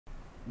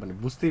মানে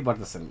বুঝতেই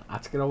পারতেছেন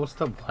আজকের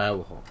অবস্থা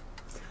ভয়াবহ।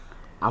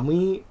 আমি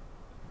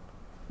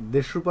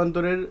দেশ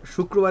রূপান্তরের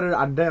শুক্রবারের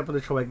আড্ডায়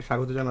আপনাদের সবাইকে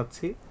স্বাগত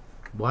জানাচ্ছি।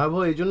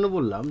 ভয়াবহ এই জন্য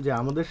বললাম যে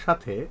আমাদের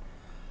সাথে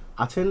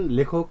আছেন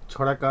লেখক,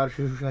 ছড়াকার,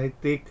 শিশু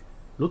সাহিত্যিক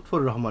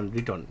লুৎফর রহমান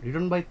রিটন।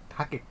 রিটন ভাই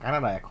থাকে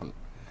কানাডা এখন।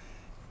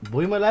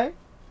 বইমেলায়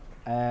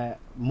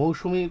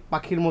মৌসুমি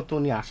পাখির মতো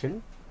উনি আসেন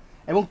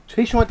এবং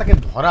সেই সময় তাকে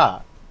ধরা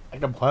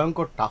একটা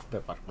ভয়ঙ্কর টাফ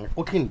ব্যাপার, মানে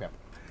কঠিন ব্যাপার।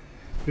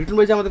 রিটন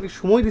ভাই যে আমাদেরকে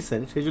সময়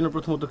দিচ্ছেন সেই জন্য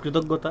প্রথমত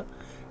কৃতজ্ঞতা।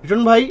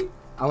 রিটন ভাই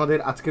আমাদের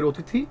আজকের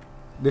অতিথি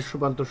দেশ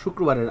রূপান্তর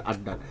শুক্রবারের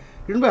আড্ডা।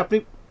 রিটন ভাই, আপনি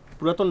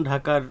পুরাতন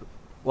ঢাকার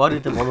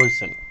ওয়ারিতে বড়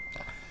হয়েছেন,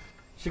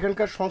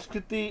 সেখানকার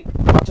সংস্কৃতি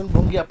বাচন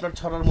ভঙ্গি আপনার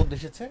ছড়ার মধ্যে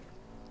এসেছে।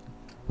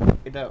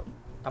 এটা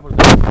তারপর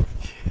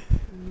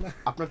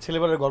আপনার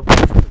ছেলেবেলার গল্প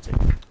শুনতে চাই,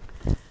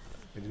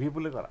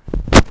 বলে করা।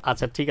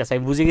 আচ্ছা ঠিক আছে,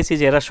 আমি বুঝে গেছি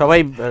যে এরা সবাই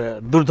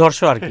দুর্ধর্ষ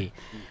আর কি।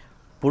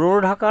 পুরনো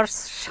ঢাকার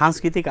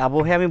সাংস্কৃতিক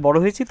আবহে আমি বড়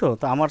হয়েছি, তো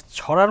আমার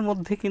ছড়ার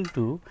মধ্যে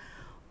কিন্তু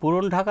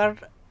পুরনো ঢাকার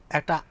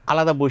একটা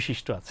আলাদা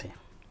বৈশিষ্ট্য আছে।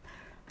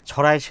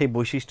 ছড়ায় সেই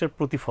বৈশিষ্ট্যের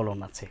প্রতিফলন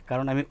আছে,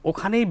 কারণ আমি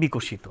ওখানেই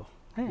বিকশিত।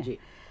 হ্যাঁ,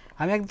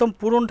 আমি একদম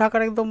পুরনো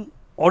ঢাকার একদম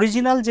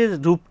অরিজিনাল যে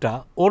রূপটা,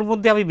 ওর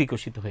মধ্যে আমি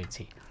বিকশিত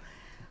হয়েছি।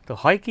 তো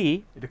হয় কি,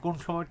 এটা কোন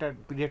সময়টা,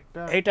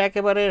 পিরিয়ডটা? এটা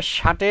একেবারে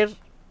 60-এর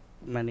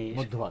মানে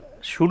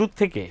শুরুর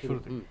থেকে।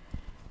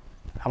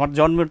 আমার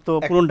জন্মের তো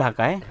পুরনো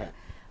ঢাকায়,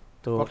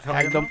 তো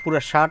একদম পুরো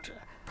 60।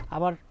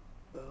 আবার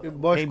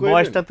এই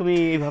বয়সটা তুমি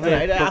এইভাবে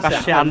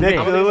প্রকাশ্যে আনবে?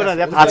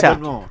 আচ্ছা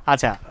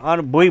আচ্ছা, আমার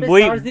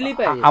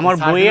আমার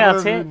বইয়ে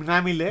আছে,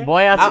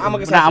 বই আছে,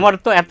 আমার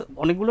তো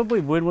অনেকগুলো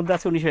বইয়ের মধ্যে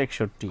আছে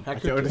 1961।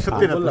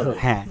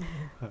 হ্যাঁ,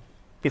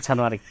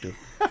 পেছানো আর একটু।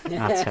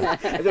 আচ্ছা,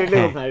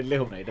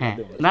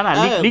 না না,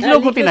 লিখলেও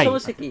ক্ষতি নাই।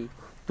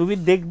 তুমি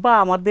দেখবা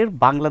আমাদের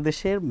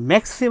বাংলাদেশের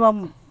ম্যাক্সিমাম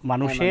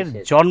মানুষের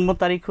জন্ম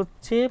তারিখ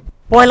হচ্ছে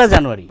 1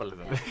 জানুয়ারি।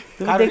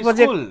 তুমি দেখবা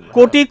যে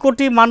কোটি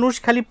কোটি মানুষ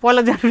খালি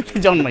 1 জানুয়ারিতে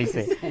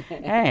জন্মাইছে।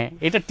 হ্যাঁ,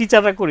 এটা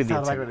টিচাররা করে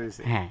দিয়েছে।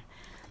 হ্যাঁ,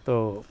 তো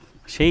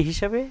সেই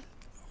হিসাবে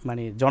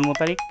মানে জন্ম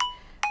তারিখ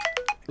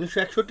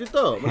 1961,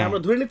 তো মানে আমরা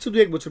ধরে নিচ্ছি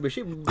 2-1 বছর বেশি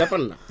ব্যাপার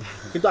না।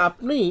 কিন্তু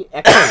আপনি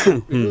এখন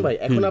ভাই,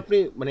 এখন আপনি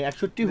মানে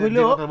 61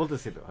 হইলেও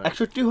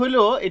 61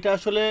 হইলেও এটা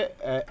আসলে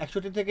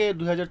 61 থেকে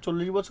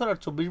 2040 বছর আর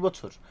 24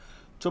 বছর,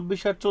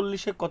 24 আর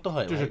 40-এ কত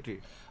হয়? 64।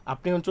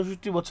 আপনি এখন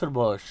 64 বছর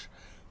বয়স।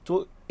 তো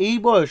এই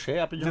বয়সে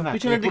আপনি যখন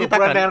পিছনের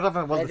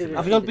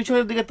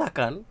দিকে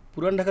তাকান,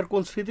 পুরান ঢাকার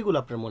কোন স্মৃতিগুলো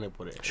আপনার মনে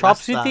পড়ে? সব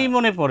স্মৃতি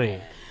মনে পড়ে।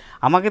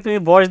 আমাকে তুমি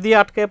বয়স দিয়ে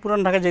আটকে পুরান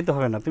ঢাকায় যেতে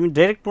হবে না, তুমি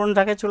ডাইরেক্ট পুরান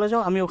ঢাকায় চলে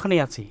যাও, আমি ওখানেই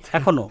আছি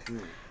এখনো।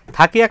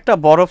 থাকি একটা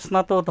বরফ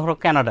স্নাত ধরো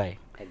কানাডায়,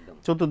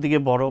 চতুর্দিকে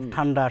বরফ,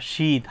 ঠান্ডা,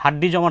 শীত,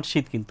 হাড্ডি জমাট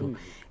শীত। কিন্তু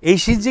এই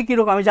শীত যে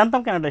কীরকম আমি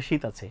জানতাম, কানাডায়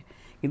শীত আছে,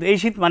 কিন্তু এই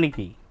শীত মানে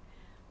কি,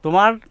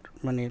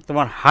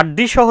 তোমার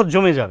হাড্ডি সহ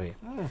জমে যাবে।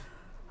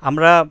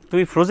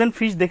 তুমি ফ্রোজেন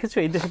ফিশ দেখেছো?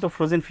 এই দেশে তো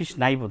ফ্রোজেন ফিশ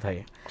নাই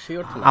বোধহয়।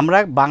 আমরা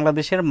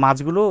বাংলাদেশের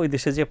মাছগুলো ওই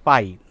দেশে যে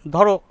পাই,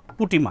 ধরো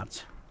পুঁটি মাছ,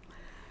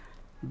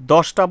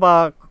 10টা বা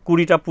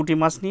 20টা পুঁটি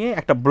মাছ নিয়ে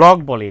একটা ব্লক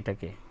বলে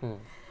এটাকে,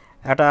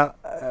 একটা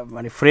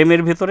মানে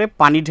ফ্রেমের ভেতরে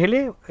পানি ঢেলে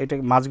এটা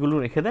মাছগুলো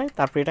রেখে দেয়,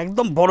 তারপরে এটা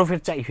একদম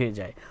বরফের চাই হয়ে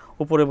যায়,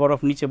 উপরে বরফ,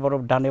 নিচে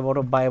বরফ, ডানে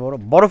বরফ, বায়ে বরফ,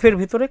 বরফের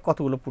ভিতরে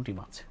কতগুলো পুঁটি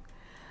মাছ,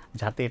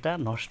 যাতে এটা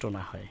নষ্ট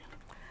না হয়।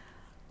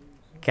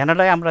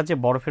 কানাডায় আমরা যে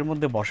বরফের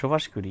মধ্যে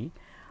বসবাস করি,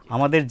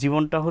 আমাদের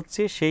জীবনটা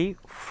হচ্ছে সেই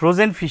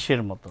ফ্রোজেন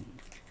ফিশের মতন,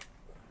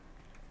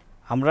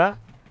 আমরা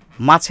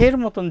মাছের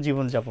মতন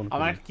জীবনযাপন করি।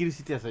 আমার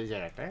কিউরিওসিটি আছে এই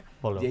জায়গাটায়,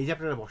 যে এই যে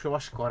আপনারা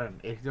বসবাস করেন,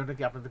 এর জন্য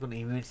কি আপনাদের কোনো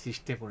ইমিউন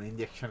সিস্টেম, কোনো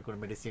ইনজেকশন, কোনো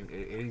মেডিসিন,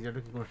 এর জন্য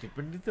কি কোনো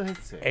ট্রিটমেন্ট দিতে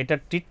হয়েছে? এটা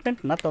ট্রিটমেন্ট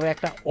না, তবে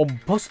একটা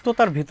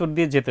অভ্যস্ততার ভিতর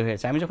দিয়ে যেতে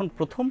হয়েছে। আমি যখন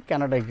প্রথম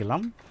কানাডায়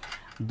গেলাম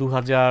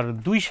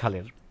 2002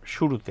 সালের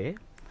শুরুতে,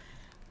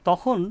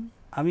 তখন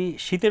আমি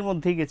শীতের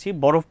মধ্যেই গেছি,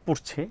 বরফ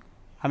পড়ছে,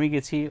 আমি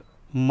গেছি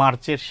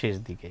মার্চের শেষ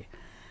দিকে,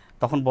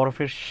 তখন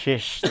বরফের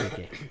শেষ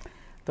দিকে।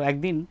 তো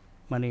একদিন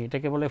মানে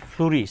এটাকে বলে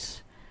ফ্লোরিস,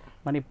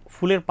 মানে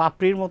ফুলের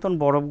পাপড়ির মতন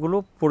বরফগুলো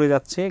পড়ে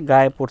যাচ্ছে,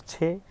 গায়ে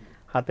পড়ছে,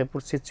 হাতে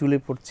পড়ছে, চুলে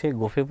পড়ছে,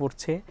 গোফে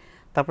পড়ছে,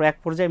 তারপর এক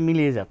পর্যায়ে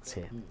মিলিয়ে যাচ্ছে।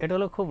 এটা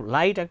হলো খুব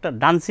লাইট একটা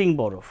ডান্সিং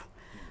বরফ।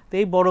 তো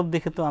এই বরফ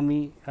দেখে তো আমি,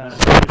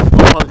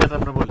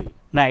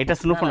 না এটা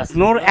স্নোফল না,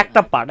 স্নোর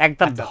একটা পার্ট,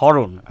 একটা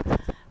ধরন।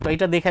 তো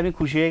এটা দেখে আমি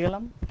খুশি হয়ে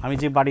গেলাম। আমি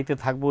যে বাড়িতে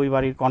থাকবো ওই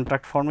বাড়ির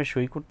কন্ট্রাক্ট ফর্মে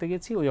সই করতে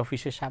গেছি, ওই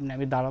অফিসের সামনে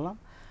আমি দাঁড়ালাম,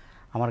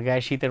 আমার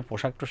গায়ে শীতের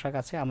পোশাক টোশাক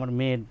আছে, আমার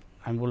মেয়ে,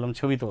 আমি বললাম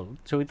ছবি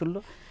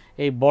তুললো।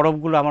 এই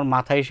বরফগুলো আমার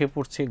মাথায় এসে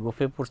পড়ছে,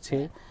 গোফে পড়ছে,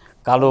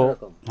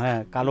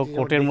 কালো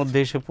কোটের মধ্যে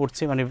এসে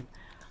পড়ছে, মানে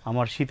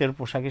আমার শীতের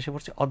পোশাক এসে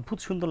পড়ছে, অদ্ভুত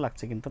সুন্দর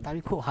লাগছে। কিন্তু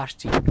আমি খুব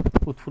হাসছি,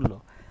 উৎফুল্ল।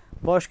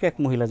 বয়স্ক এক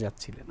মহিলা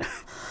যাচ্ছিলেন,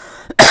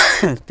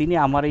 তিনি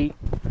আমার এই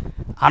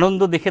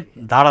আনন্দ দেখে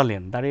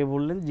দাঁড়ালেন, দাঁড়িয়ে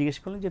বললেন, জিজ্ঞেস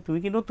করলেন যে তুমি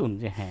কি নতুন?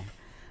 যে হ্যাঁ।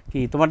 কি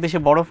তোমার দেশে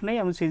বরফ নেই?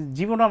 আমি সেই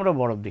জীবনে আমরা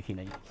বরফ দেখি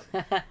নাই।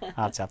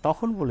 আচ্ছা,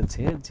 তখন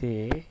বলেছে যে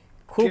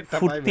খুব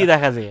ফুর্তি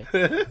দেখা যায়,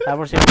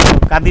 তারপর সে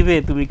কাঁদিবে,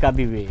 তুমি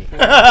কাঁদিবে।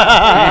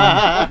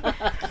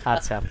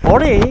 আচ্ছা,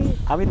 পরে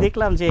আমি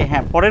দেখলাম যে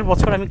হ্যাঁ, পরের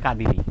বছর আমি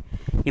কাঁদিনি,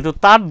 কিন্তু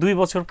তার 2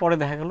 বছর পরে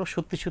দেখা গেল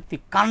সত্যি সত্যি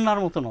কান্নার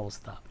মতন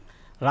অবস্থা।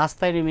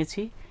 রাস্তায়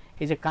নেমেছি,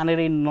 এই যে কানের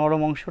এই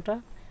নরম অংশটা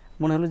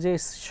মনে হলো যে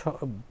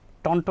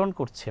টনটন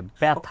করছে,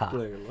 ব্যথা,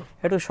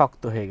 একটু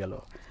শক্ত হয়ে গেল,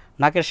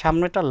 নাকের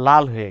সামনেটা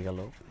লাল হয়ে গেল।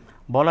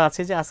 বলা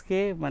আছে যে আজকে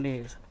মানে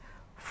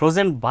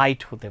ফ্রোজেন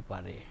বাইট হতে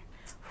পারে।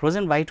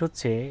 ফ্রোজেন বাইট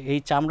হচ্ছে এই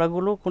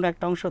চামড়াগুলো কোনো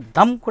একটা অংশ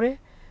দাম করে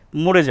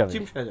মরে যাবে,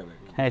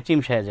 হ্যাঁ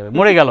চিমসায় যাবে,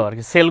 মরে গেল আর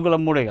কি, সেলগুলো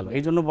মরে গেল।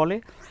 এই জন্য বলে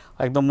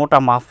একদম মোটা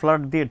মাফলার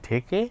দিয়ে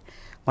ঢেকে,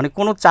 মানে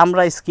কোনো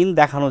চামড়া স্কিন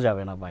দেখানো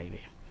যাবে না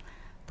বাইরে।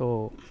 তো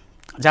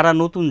যারা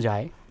নতুন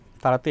যায়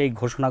তারা তো এই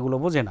ঘোষণাগুলো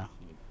বোঝে না।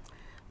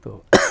 তো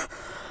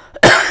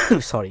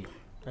সরি,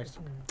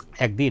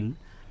 একদিন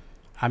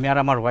আমি আর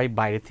আমার ওয়াইফ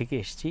বাইরে থেকে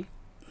এসেছি,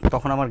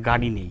 তখন আমার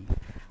গাড়ি নেই,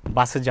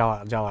 বাসে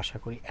যাওয়া আসা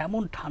করি।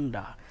 এমন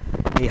ঠান্ডা,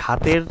 এই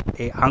হাতের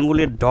এই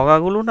আঙ্গুলের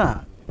ডগাগুলো না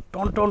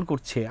টনটন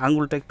করছে,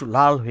 আঙ্গুলটা একটু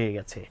লাল হয়ে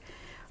গেছে।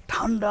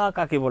 ঠান্ডা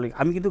কাকে বলে,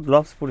 আমি কিন্তু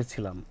গ্লাভস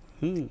পরেছিলাম,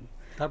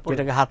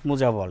 যেটাকে হাত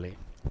মোজা বলে।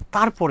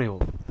 তারপরেও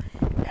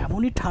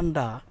এমনই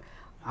ঠান্ডা,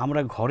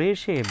 আমরা ঘরে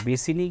এসে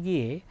বেসিনে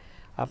গিয়ে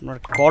আপনার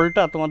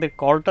তোমাদের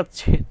কলটা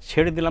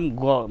ছেড়ে দিলাম,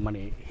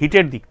 মানে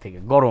হিটের দিক থেকে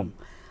গরম,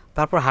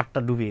 তারপর হাতটা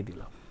ডুবিয়ে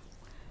দিলাম।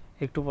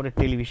 একটু পরে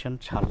টেলিভিশন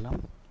ছাড়লাম,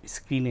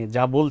 স্ক্রিনে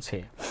যা বলছে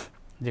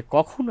যে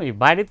কখনোই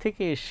বাইরে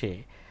থেকে এসে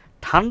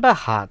ঠান্ডা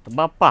হাত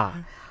বা পা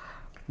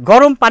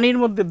গরম পানির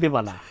মধ্যে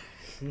দেবা না,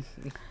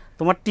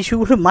 তোমার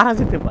টিস্যুগুলো মারা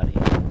যেতে পারে,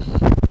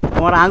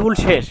 তোমার আঙুল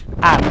শেষ।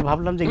 আমি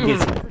ভাবলাম যে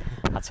গেছে।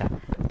 আচ্ছা,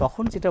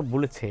 তখন যেটা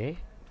বলেছে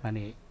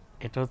মানে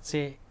এটা হচ্ছে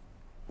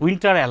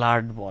উইন্টার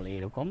অ্যালার্ট বলে,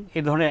 এরকম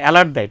এই ধরনের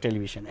অ্যালার্ট দেয়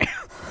টেলিভিশনে,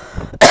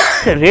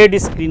 রেড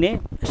স্ক্রিনে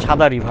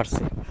সাদা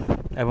রিভার্সে,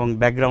 এবং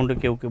ব্যাকগ্রাউন্ডে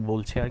কেউ কেউ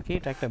বলছে আর কি,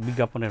 এটা একটা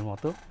বিজ্ঞাপনের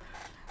মতো,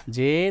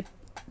 যে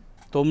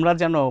তোমরা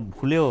যেন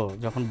ভুলেও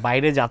যখন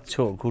বাইরে যাচ্ছ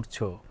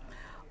ঘুরছো,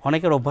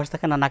 অনেকের অভ্যাস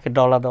থাকে না নাকে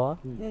ডলা দেওয়া,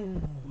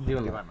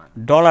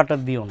 ডলাটা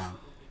দিও না,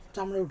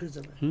 চামড়া উঠে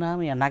যাবে না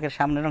আমি নাকের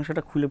সামনের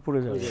অংশটা খুলে পড়ে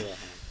যাবে।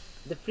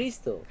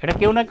 এটা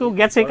কেউ না কেউ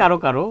গেছে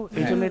কারো,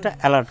 এই জন্য এটা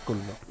অ্যালার্ট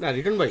করলো। না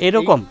রিটন ভাই,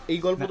 এরকম এই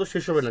গল্প তো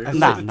শেষ হবে না।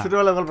 না,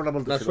 ছোটবেলার গল্পটা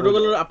বলতে,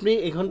 ছোটবেলার আপনি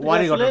এখান থেকে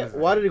আসলে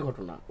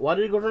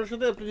ওয়ারির ঘটনার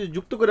সাথে আপনি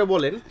যুক্ত করে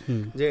বলেন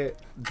যে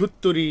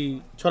ধুত্তরি,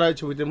 ছড়াই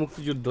ছবিতে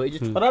মুক্তিযুদ্ধ, এই যে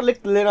ছড়া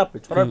লিখলেন আপনি,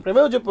 ছড়ার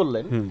প্রেমেও যে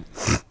পড়লেন,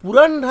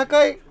 পুরান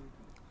ঢাকায়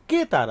কে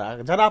তারা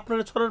যারা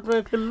আপনারা ছড়ার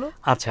প্রেমে ফেললো?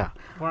 আচ্ছা,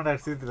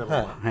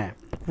 হ্যাঁ,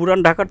 পুরান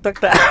ঢাকার তো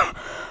একটা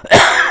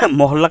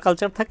মহল্লা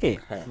কালচার থাকে,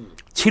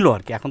 ছিল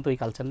আর কি, এখন তো এই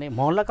কালচার নেই।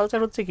 মহল্লা কালচার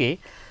হচ্ছে কি,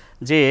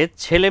 যে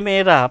ছেলে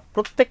মেয়েরা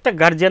প্রত্যেকটা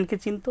গার্জিয়ানকে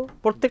চিনতো,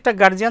 প্রত্যেকটা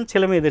গার্জিয়ান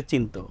ছেলে মেয়েদের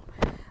চিনতো।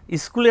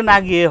 স্কুলে না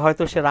গিয়ে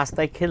হয়তো সে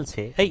রাস্তায়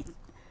খেলছে, এই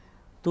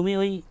তুমি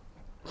ওই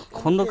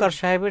খন্দকার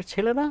সাহেবের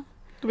ছেলে না,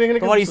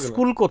 তোমার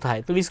স্কুল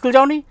কোথায়, তুমি স্কুল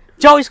যাওনি,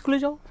 যাও স্কুলে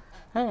যাও,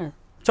 হ্যাঁ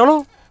চলো,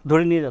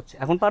 ধরে নিয়ে যাচ্ছে।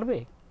 এখন পারবে?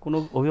 কোনো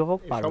অভিভাবক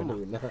পারবে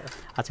না।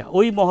 আচ্ছা,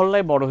 ওই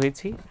মহল্লায় বড়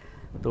হয়েছি।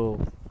 তো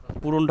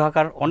পুরান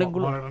ঢাকার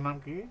অনেকগুলো,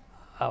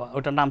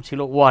 ওটার নাম ছিল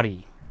ওয়ারি,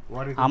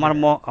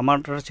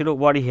 আমারটা ছিল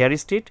ওয়ারি হেয়ার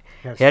স্ট্রিট।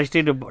 হেয়ার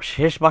স্ট্রিটের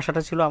শেষ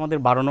বাসাটা ছিল আমাদের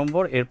 12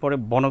 নম্বর, এরপরে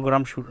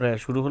বনগ্রাম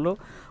শুরু হলো,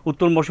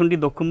 উত্তর মৌসুন্ডি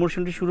দক্ষিণ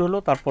মৌসুন্ডি শুরু হলো,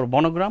 তারপর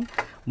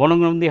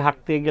বনগ্রাম দিয়ে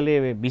হাঁটতে গেলে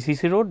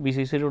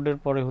বিসিসি রোডের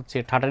পরে হচ্ছে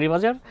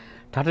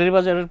ঠাটারি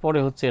বাজারের পরে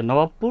হচ্ছে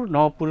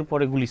নবাবপুরের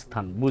পরে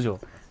গুলিস্তান, বুঝো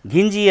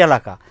ঘিঞ্জি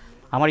এলাকা।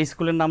 আমার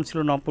স্কুলের নাম ছিল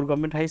নবপুর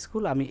গভর্নমেন্ট হাই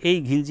স্কুল। আমি এই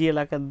ঘিঞ্জি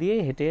এলাকা দিয়ে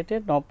হেঁটে হেঁটে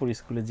নবপুর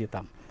স্কুলে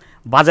যেতাম,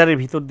 বাজারের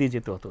ভিতর দিয়ে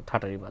যেতে হতো,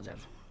 ঠাটারি বাজার।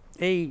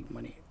 এই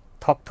মানে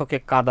থকথকে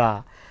কাদা,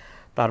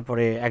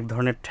 তারপরে এক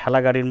ধরনের ঠেলা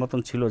গাড়ির মতন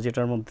ছিল,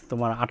 যেটার মধ্যে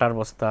তোমার আটার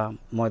বস্তা,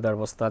 ময়দার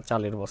বস্তা,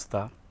 চালের বস্তা,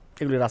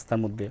 এগুলি রাস্তার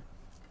মধ্যে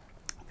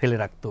ফেলে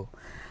রাখতো।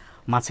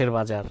 মাছের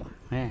বাজার,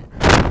 হ্যাঁ,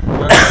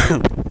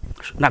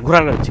 না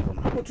ঘোড়ার গাড়ি ছিল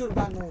না,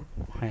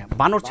 হ্যাঁ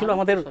বানর ছিল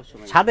আমাদের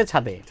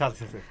ছাদে,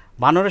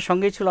 বানরের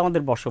সঙ্গেই ছিল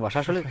আমাদের বসবাস।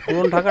 আসলে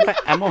পুরান ঢাকাটা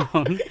এমন,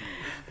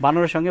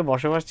 বানরের সঙ্গে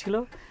বসবাস ছিল।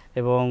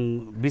 এবং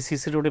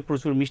বিসিসি রোডে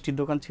প্রচুর মিষ্টির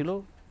দোকান ছিল,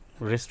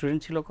 রেস্টুরেন্ট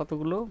ছিল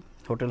কতগুলো,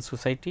 হোটেল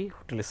সোসাইটি,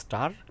 হোটেল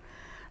স্টার,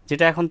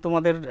 যেটা এখন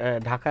তোমাদের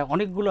ঢাকায়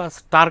অনেকগুলো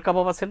স্টার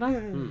কাবাব আছে না,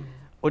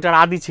 ওইটার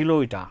আদি ছিল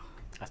ওইটা।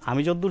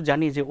 আমি যতদূর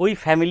জানি যে ওই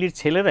ফ্যামিলির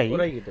ছেলেরাই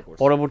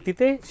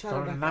পরবর্তীতে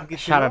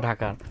সারা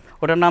ঢাকার,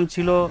 ওটার নাম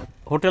ছিল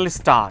হোটেল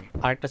স্টার,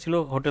 আর একটা ছিল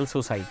হোটেল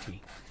সোসাইটি।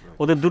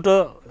 ওদের দুটো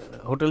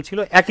হোটেল ছিল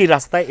একই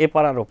রাস্তায়,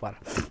 এপার আর ওপার,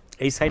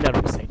 এই সাইড আর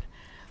ওই সাইড।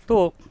 তো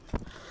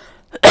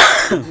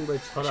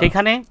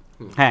সেখানে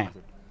হ্যাঁ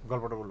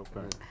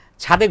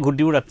ছাদে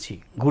ঘুড্ডি উড়াচ্ছি,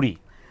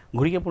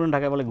 ঘুড়িকে পুরান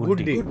ঢাকায় বলে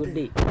ঘুড্ডি।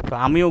 তো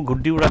আমিও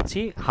ঘুড্ডি উড়াচ্ছি,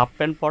 হাফ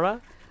প্যান্ট পরা,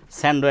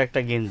 স্যান্ডো একটা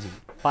গেঞ্জি,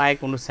 পায়ে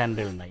কোনো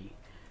স্যান্ডেল নাই।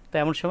 তো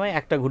এমন সময়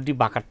একটা ঘুড্ডি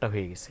বাঁকারটা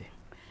হয়ে গেছে,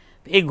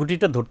 এই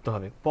ঘুটিটা ধরতে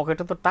হবে,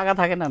 পকেটে তো টাকা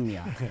থাকে না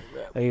মিয়া,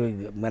 এই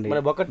মানে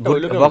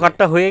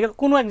বকারটা হয়ে গেল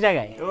কোনো এক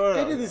জায়গায়,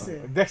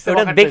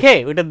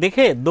 ওটা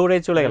দেখে দৌড়ে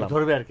চলে গেলাম,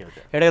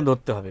 এটাকে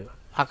ধরতে হবে।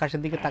 আকাশের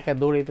দিকে তাকায়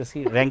দৌড়াইতেছি,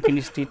 Rankine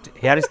street,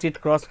 hair street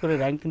cross করে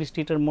র্যাঙ্কিন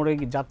স্ট্রিটের মোড়ে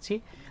যাচ্ছি,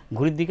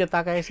 ঘুড়ির দিকে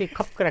তাকায় এসে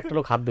খপ করে একটা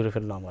লোক হাত ধরে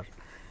ফেললো আমার।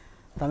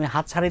 তো আমি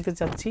হাত ছাড়াইতে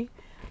চাচ্ছি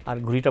আর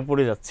ঘুড়িটা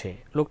পড়ে যাচ্ছে,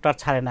 লোকটা আর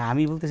ছাড়ে না,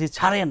 আমি বলতেছি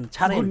ছাড়েন,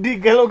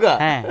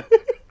 হ্যাঁ,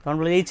 তখন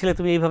বলে এই ছেলে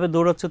তুমি এইভাবে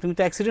দৌড়াচ্ছ, তুমি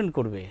তো অ্যাক্সিডেন্ট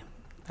করবে।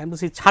 আমি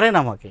বলছি ছাড়েন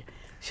আমাকে,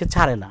 সে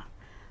ছাড়ে না।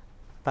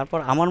 তারপর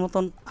আমার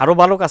মতন আরও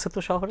বালক আছে তো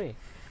শহরে,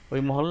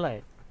 ওই মহল্লায়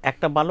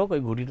একটা বালক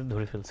ওই ঘুড়িটা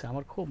ধরে ফেলছে,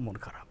 আমার খুব মন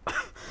খারাপ।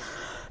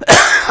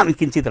 আমি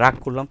কিঞ্চিত রাগ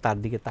করলাম, তার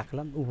দিকে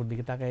তাকলাম, উপর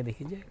দিকে তাকায়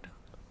দেখি যে একটা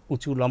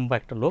উঁচু লম্বা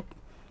একটা লোক,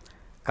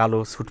 কালো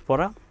স্যুট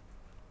পরা,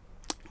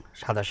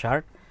 সাদা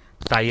শার্ট,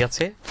 টাই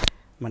আছে,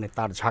 মানে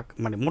তার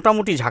মানে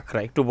মোটামুটি ঝাঁকড়া,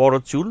 একটু বড়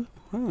চুল,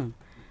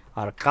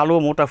 আর কালো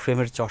মোটা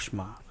ফ্রেমের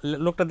চশমা।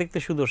 লোকটা দেখতে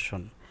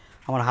সুদর্শন।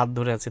 আমার হাত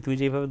ধরে আছে, তুমি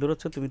যেভাবে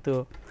দৌড়াচ্ছ, তুমি তো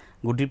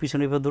গুডির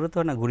পিছনে এভাবে দৌড়াতে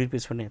হয় না, গুড়ির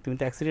পিছনে, তুমি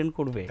তো অ্যাক্সিডেন্ট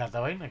করবে।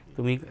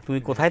 তুমি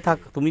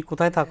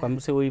কোথায় থাকো? আমি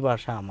বলছি ওই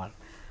বাসা আমার।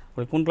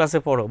 বলে কোন ক্লাসে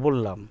পড়ো?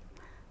 বললাম।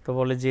 তো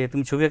বলে যে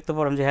তুমি ছবি আঁকতে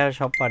পারো? আমি যে হ্যাঁ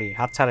সব পারি,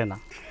 হাত ছাড়ে না।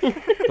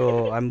 তো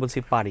আমি বলছি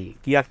পারি।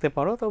 কি আঁকতে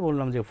পারো? তো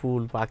বললাম যে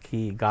ফুল,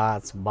 পাখি,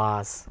 গাছ,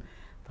 বাস,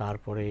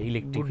 তারপরে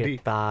ইলেকট্রিকের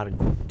তার,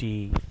 গুটি,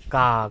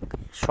 কাক,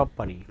 সব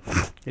পারি,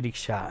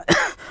 রিক্সা।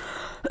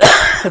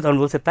 তখন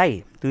বলছে তাই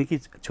তুমি কি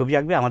ছবি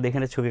আঁকবে? আমাদের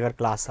এখানে ছবি আঁকার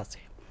ক্লাস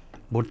আছে,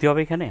 ভর্তি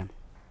হবে এখানে।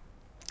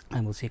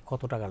 আমি বলছি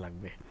কত টাকা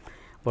লাগবে?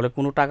 বলে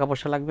কোনো টাকা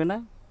পয়সা লাগবে না,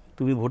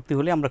 তুমি ভর্তি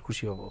হলে আমরা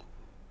খুশি হব,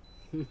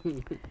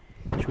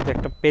 শুধু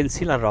একটা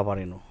পেন্সিল আর রবার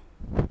এনো,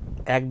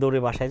 এক দৌড়ে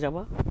বাসায়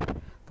যাবা,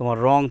 তোমার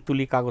রং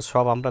তুলি কাগজ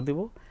সব আমরা দেব,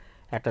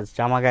 একটা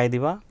জামা গায়ে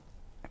দিবা,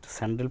 একটা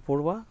স্যান্ডেল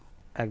পরবা,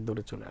 এক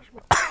দৌড়ে চলে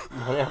আসবা।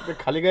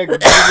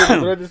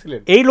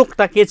 এই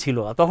লোকটা কে ছিল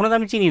তখন তো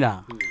আমি চিনি না।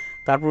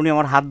 তারপর উনি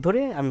আমার হাত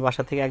ধরে, আমি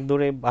বাসা থেকে এক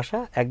দৌড়ে বাসা,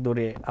 এক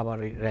দৌড়ে আবার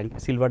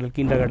সিলভারডেল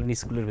কিন্ডারগার্টেন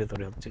স্কুলের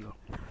ভেতরে হচ্ছিল।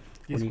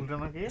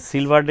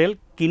 সিলভারডেল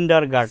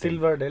কিন্ডারগার্টেন,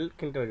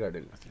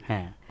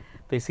 হ্যাঁ।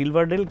 তো এই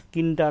সিলভারডেল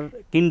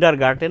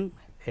কিন্ডারগার্টেন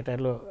এটা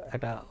হলো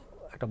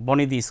একটা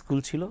বনেদি স্কুল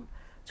ছিল,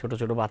 ছোট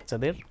ছোট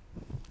বাচ্চাদের,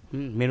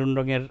 মেরুন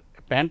রঙের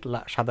প্যান্ট,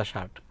 সাদা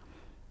শার্ট,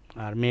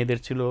 আর মেয়েদের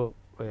ছিল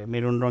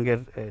মেরুন রঙের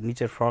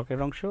নিচের ফ্রকের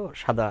অংশ,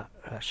 সাদা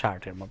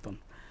শার্টের মতন।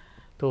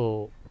 তো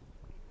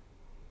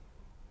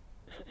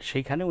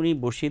সেইখানে উনি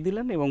বসিয়ে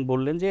দিলেন এবং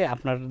বললেন যে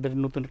আপনাদের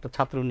নতুন একটা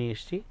ছাত্র নিয়ে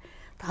এসেছি।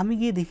 তা আমি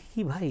গিয়ে দেখি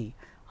কি ভাই,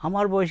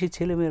 আমার বয়সী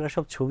ছেলেমেয়েরা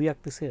সব ছবি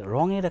আঁকতেছে,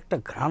 রঙের একটা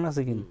ঘ্রাণ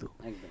আছে কিন্তু,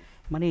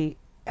 মানে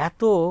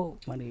এত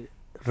মানে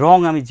রং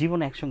আমি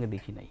জীবনে একসঙ্গে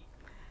দেখি নাই।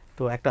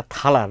 তো একটা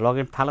থালা,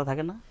 রঙের থালা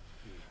থাকে না,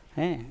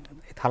 হ্যাঁ,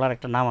 এই থালার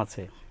একটা নাম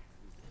আছে,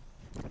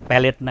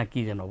 প্যালেট না কি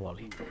যেন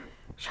বলে,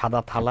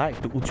 সাদা থালা,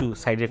 একটু উঁচু,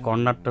 সাইডের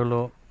কর্নারটা হলো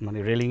মানে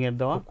রেলিংয়ের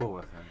দেওয়া,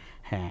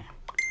 হ্যাঁ।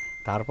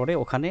 তারপরে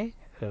ওখানে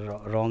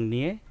রং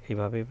নিয়ে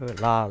এইভাবে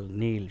লাল,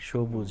 নীল,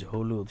 সবুজ,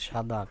 হলুদ,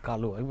 সাদা,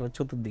 কালো, এইভাবে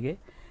চতুর্দিকে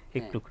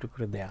একটু একটু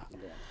করে দেয়া।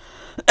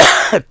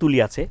 তুলি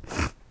আছে,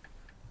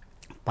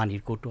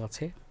 পানির কৌটো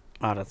আছে,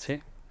 আর আছে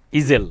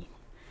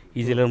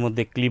ইজেলের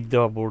মধ্যে ক্লিপ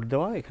দেওয়া, বোর্ড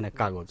দেওয়া, এখানে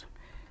কাগজ।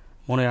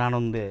 মনের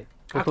আনন্দে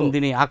প্রথম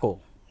দিনই আঁকো,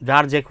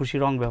 যার যে খুশি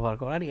রং ব্যবহার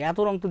করো। আর এত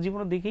রং তো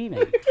জীবনে দেখেই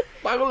নাই,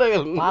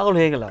 পাগল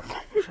হয়ে গেলাম।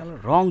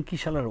 রং কি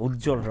শালার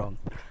উজ্জ্বল রং।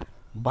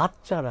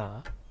 বাচ্চারা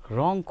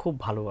রং খুব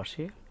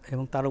ভালোবাসে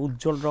এবং তারা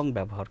উজ্জ্বল রং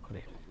ব্যবহার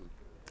করে।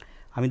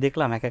 আমি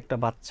দেখলাম এক একটা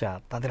বাচ্চা,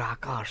 তাদের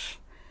আকাশ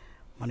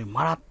মানে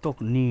মারাত্মক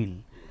নীল,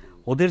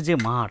 ওদের যে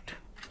মাঠ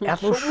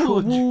এত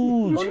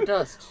সবুজ,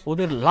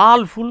 ওদের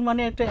লাল ফুল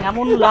মানে একটা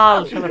এমন লাল,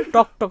 সেটা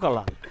টকটকা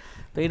লাল।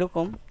 তো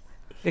এরকম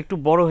একটু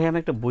বড় হয়ে আমি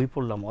একটা বই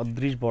পড়লাম,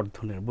 অদৃশ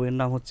বর্ধনের, বইয়ের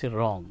নাম হচ্ছে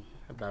রং।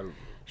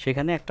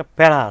 সেখানে একটা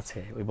প্যারা আছে,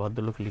 ওই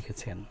ভদ্রলোক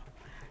লিখেছেন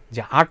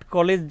যে আর্ট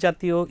কলেজ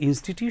জাতীয়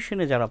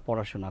ইনস্টিটিউশনে যারা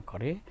পড়াশোনা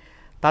করে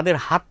তাদের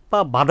হাত পা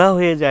বাঁধা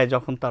হয়ে যায়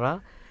যখন তারা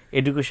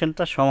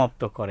এডুকেশনটা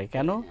সমাপ্ত করে।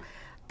 কেন?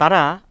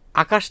 তারা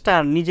আকাশটা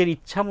নিজের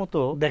ইচ্ছা মতো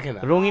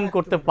রঙিন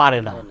করতে পারে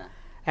না,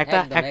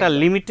 একটা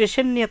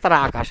লিমিটেশন নিয়ে তারা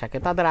আকাশ আঁকে।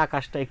 তাদের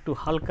আকাশটা একটু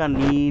হালকা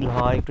নীল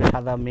হয়, একটু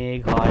সাদা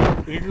মেঘ হয়,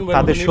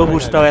 তাদের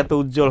সবুজটাও এত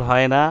উজ্জ্বল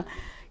হয় না।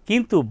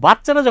 কিন্তু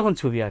বাচ্চারা যখন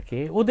ছবি আঁকে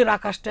ওদের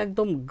আকাশটা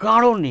একদম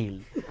গাঢ় নীল,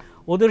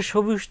 ওদের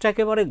সবুজটা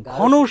একেবারে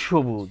ঘন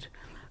সবুজ,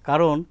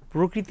 কারণ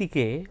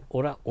প্রকৃতিকে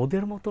ওরা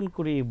ওদের মতন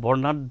করে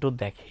বর্ণাঢ্য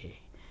দেখে।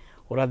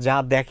 ওরা যা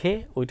দেখে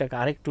ওইটাকে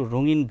আরেকটু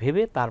রঙিন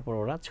ভেবে তারপর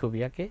ওরা ছবি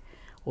আঁকে।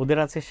 ওদের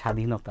আছে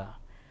স্বাধীনতা,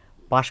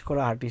 পাশ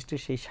করা আর্টিস্টের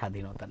সেই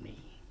স্বাধীনতা নেই,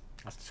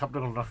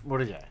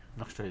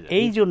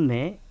 এই জন্যে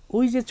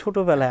ওই যে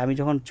ছোটোবেলায় আমি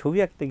যখন ছবি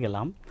আঁকতে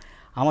গেলাম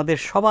আমাদের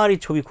সবারই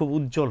ছবি খুব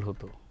উজ্জ্বল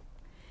হতো।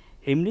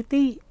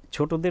 এমনিতেই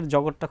ছোটদের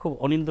জগৎটা খুব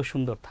অনিন্দ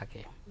সুন্দর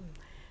থাকে,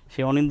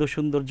 সেই অনিন্দ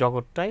সুন্দর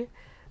জগৎটায়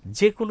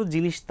যে কোনো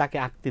জিনিস তাকে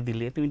আঁকতে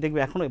দিলে তুমি দেখবে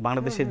এখন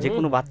বাংলাদেশের যে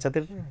কোনো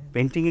বাচ্চাদের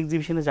পেন্টিং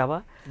এক্সিবিশনে যাবা,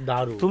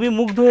 তুমি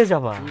মুগ্ধ হয়ে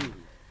যাবা,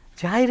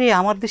 যাই রে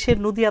আমার দেশের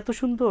নদী এত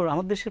সুন্দর,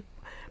 আমার দেশের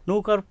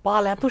নৌকার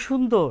পাল এত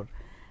সুন্দর,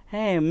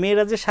 হ্যাঁ,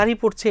 মেয়েরা যে শাড়ি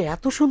পরছে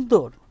এত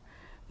সুন্দর,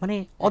 মানে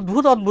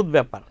অদ্ভুত অদ্ভুত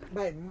ব্যাপার।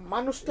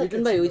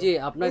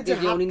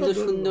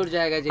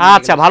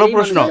 আচ্ছা, ভালো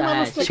প্রশ্ন।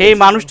 সেই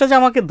মানুষটা যে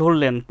আমাকে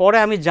ধরলেন, পরে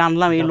আমি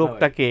জানলাম এই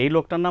লোকটাকে, এই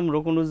লোকটার নাম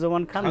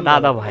রকুনুজ্জামান খান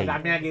দাদা ভাই।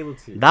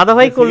 দাদা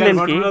ভাই করলেন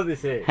কি,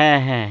 হ্যাঁ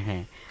হ্যাঁ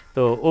হ্যাঁ,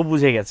 তো ও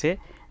বুঝে গেছে।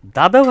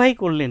 দাদা ভাই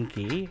করলেন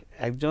কি,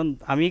 একজন,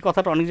 আমি এই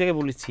কথাটা অনেক জায়গায়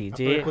বলেছি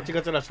যে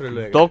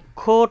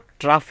দক্ষ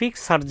ট্রাফিক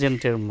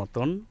সার্জেন্টের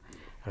মতন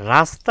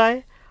রাস্তায়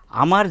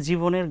আমার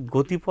জীবনের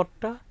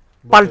গতিপথটা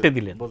পাল্টে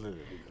দিলেন।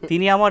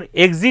 তিনি আমার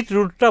এক্সিট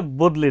রুটটা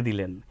বদলে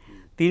দিলেন,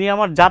 তিনি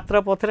আমার যাত্রা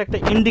পথের একটা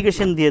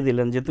ইন্ডিকেশন দিয়ে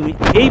দিলেন যে তুমি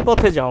এই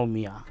পথে যাও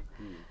মিয়া।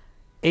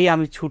 এই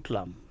আমি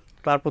ছুটলাম।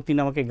 তারপর তিনি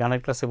আমাকে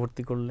গানের ক্লাসে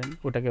ভর্তি করলেন,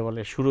 ওটাকে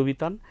বলে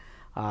সুরবিতান।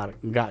 আর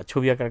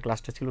ছবি আঁকার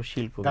ক্লাসটা ছিল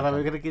শিল্প।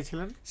 দাদাভাই কি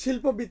ছিলেন?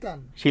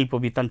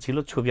 শিল্পবিতান ছিল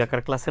ছবি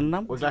আঁকার ক্লাসের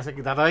নাম। ওই ক্লাসে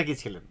কি দাদাভাই কি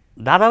ছিলেন?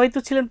 দাদাভাই তো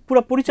ছিলেন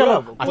পুরো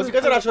পরিচালক,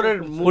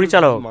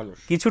 পরিচালক।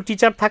 কিছু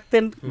টিচার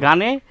থাকতেন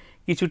গানে,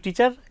 কিছু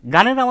টিচার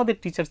গানের আমাদের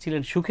টিচার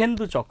ছিলেন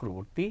সুখেন্দু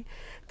চক্রবর্তী।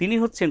 তিনি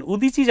হচ্ছেন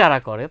উদিচি যারা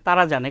করে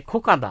তারা জানে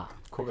খোকাদা।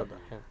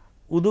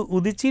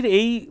 উদিচির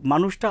এই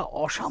মানুষটা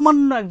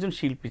অসামান্য একজন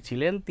শিল্পী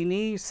ছিলেন। তিনি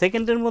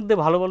সেকেন্ডের মধ্যে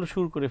ভালো ভালো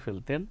সুর করে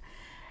ফেলতেন।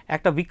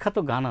 একটা বিখ্যাত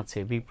গান আছে,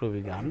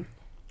 বিপ্লবী গান,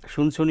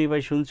 শুনছুনি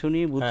ভাই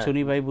শুনছুনি,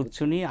 বুঝছুনি ভাই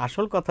বুঝছুনি,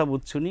 আসল কথা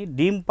বুঝছুনি,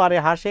 ডিম পারে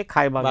হাসে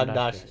খায়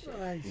বাগডা।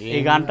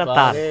 এই গানটা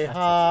তার।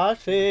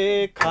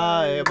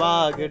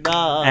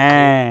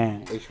 হ্যাঁ,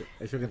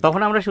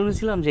 তখন আমরা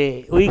শুনেছিলাম যে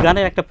ওই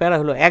গানের একটা প্যারা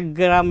হলো, এক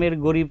গ্রামের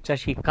গরিব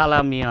চাষি কালা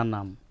মিয়া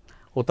নাম,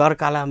 ও তার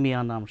কালা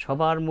মিয়া নাম,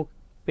 সবার মুখ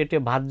পেটে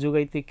ভাত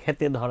জোগাইতে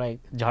খেতে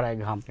ঝরায়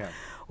ঘাম,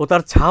 ও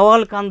তার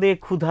ছাওয়াল কান্দে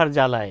ক্ষুধার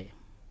জ্বালায়,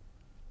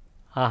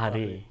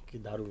 আহারে কি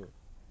দারুণ,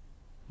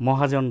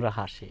 মহাজনরা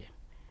হাসে,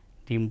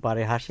 ডিম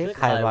পারে হাসে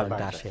খায়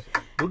বাগডা আসে।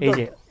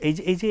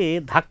 এই যে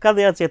ধাক্কা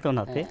দেয়া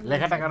চেতনাতে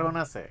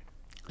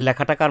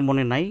লেখাটা কার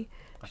মনে নাই,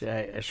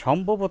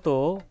 সম্ভবত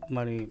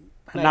মানে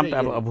নামটা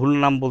ভুল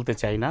নাম বলতে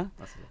চাই না।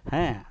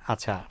 হ্যাঁ,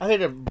 আচ্ছা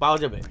এটা পাওয়া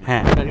যাবে।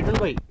 হ্যাঁ রিটন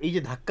ভাই, এই যে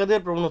ধাক্কা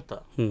দেওয়ার প্রবণতা,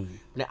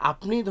 মানে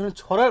আপনি ধরেন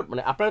ছড়ার,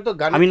 মানে আপনারা তো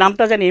গান, আমি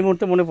নামটা জানি এই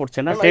মুহূর্তে মনে পড়ছে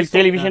না,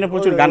 টেলিভিশনে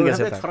প্রচুর গান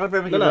গেছে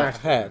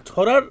হ্যাঁ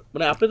ছড়ার,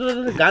 মানে আপনি তো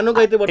গানও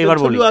গাইতে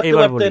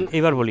পারতেন,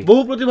 এবার বলি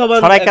বহু প্রতিভাবান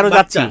ছড়ায় কেন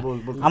যাচ্ছি,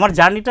 আমার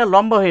জার্নিটা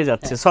লম্বা হয়ে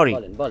যাচ্ছে, সরি।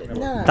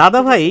 দাদা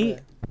ভাই,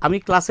 আমি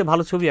ক্লাসে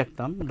ভালো ছবি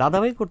আঁকতাম, দাদা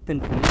ভাই করতেন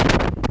কি,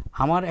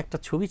 আমার একটা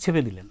ছবি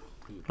ছেপে দিলেন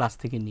ক্লাস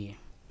থেকে নিয়ে,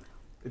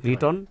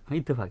 রিটন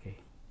ইত্তেফাকে,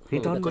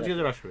 রিটন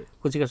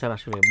কচিকাচার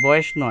আসরে,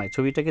 বয়স নয়,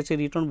 ছবিটা গেছে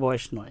রিটন,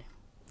 বয়স নয়।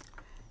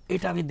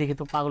 এটা আমি দেখে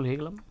তো পাগল হয়ে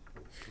গেলাম।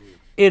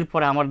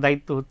 এরপরে আমার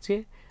দায়িত্ব হচ্ছে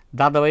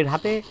দাদাভাইয়ের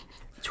হাতে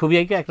ছবি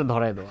এঁকে একটা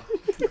ধরায় দেওয়া।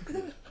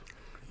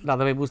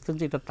 দাদাভাই বুঝতেন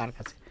যে এটা তার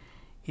কাছে।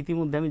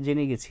 ইতিমধ্যে আমি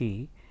জেনে গেছি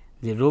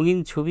যে রঙিন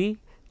ছবি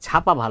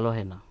ছাপা ভালো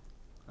হয় না,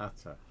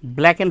 আচ্ছা,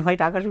 ব্ল্যাক অ্যান্ড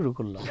হোয়াইট আঁকা শুরু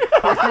করলাম।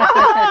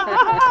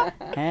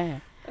 হ্যাঁ,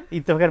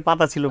 ইত্তেফাকের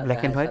পাতা ছিল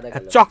ব্ল্যাক অ্যান্ড হোয়াইট,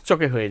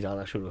 চকচকে হয়ে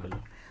যাওয়া শুরু হলো।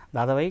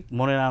 দাদাভাই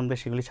মনের আনন্দে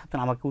সেগুলি ছাপতেন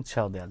আমাকে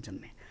উৎসাহ দেওয়ার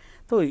জন্যে।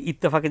 তো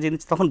ইত্তেফাকে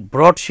জিনিস তখন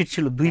ব্রডশিট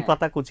ছিল, 2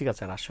 পাতা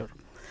কচিকাচার আসর।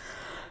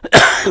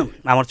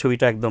 আমার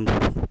ছবিটা একদম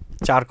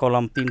 4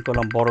 কলাম 3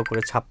 কলাম বড়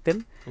করে ছাপতেন,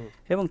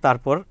 এবং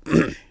তারপর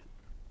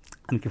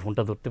আমি কি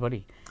ফোনটা ধরতে পারি,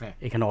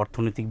 এখানে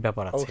অর্থনৈতিক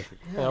ব্যাপার আছে।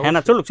 হ্যাঁ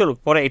না, চলুক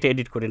পরে এটা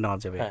এডিট করে নেওয়া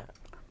যাবে।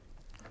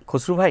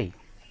 খসরু ভাই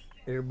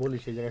বলি,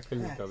 সেই জায়গায়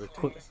ফেলে দিতে হবে।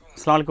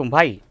 আসসালামু আলাইকুম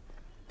ভাই,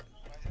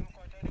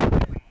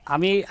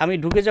 আমি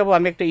ঢুকে যাব,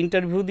 আমি একটা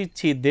ইন্টারভিউ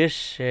দিচ্ছি দেশ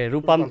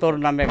রূপান্তর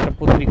নামে একটা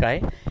পত্রিকায়,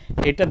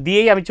 এটা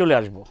দিয়েই আমি চলে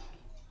আসব।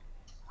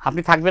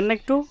 আপনি থাকবেন না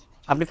একটু?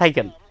 আপনি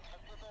থাকেন,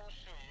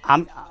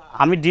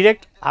 আমি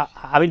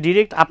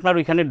ডিরেক্ট আপনার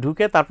ওইখানে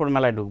ঢুকে তারপর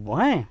মেলায় ঢুকবো।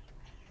 হ্যাঁ,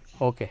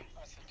 ওকে,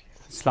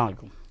 আসসালামু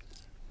আলাইকুম।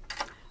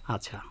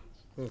 আচ্ছা,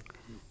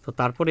 তো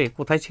তারপরে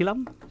কোথায় ছিলাম?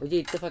 ওই যে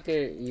ইত্তেফাকে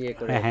ইয়ে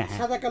করে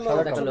সাদা কালো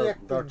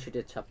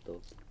ব্রডশিটের ছাপতো।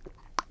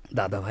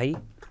 দাদা ভাই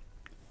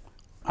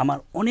আমার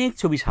অনেক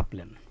ছবি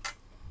ছাপলেন,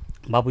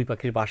 বাবুই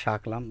পাখির বাসা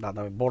আঁকলাম,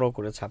 দাদা বড়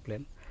করে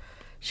ছাপলেন।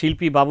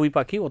 শিল্পী বাবুই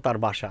পাখি ও তার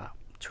বাসা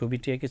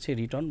ছবিটি এঁকেছে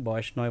রিটন,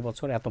 বয়স 9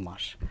 বছর এত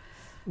মাস।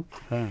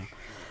 হ্যাঁ,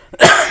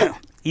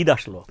 ঈদ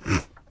আসলো,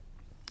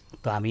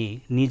 তো আমি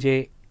নিজে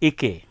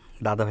এঁকে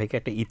দাদাভাইকে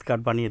একটা ঈদ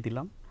কার্ড বানিয়ে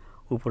দিলাম,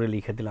 উপরে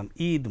লিখে দিলাম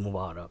ঈদ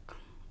মুবারক।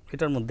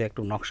 এটার মধ্যে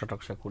একটু নকশা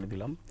টকশা করে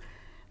দিলাম,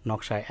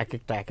 নকশায়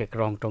এক এক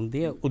রং টং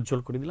দিয়ে উজ্জ্বল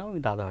করে দিলাম।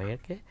 আমি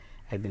দাদাভাইকে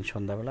একদিন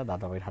সন্ধ্যাবেলা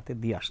দাদাভাইয়ের হাতে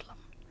দিয়ে আসলাম।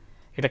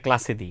 এটা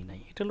ক্লাসে দিই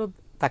নাই, এটা হলো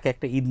তাকে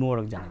একটা ঈদ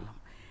মুবারক জানালাম।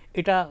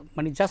 এটা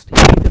মানে জাস্ট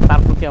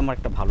তার প্রতি আমার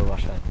একটা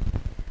ভালোবাসা।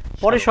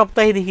 পরের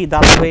সপ্তাহে দেখি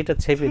দাদাভাই এটা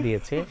ছেপে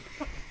দিয়েছে,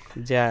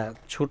 যা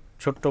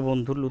ছোট্ট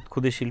বন্ধু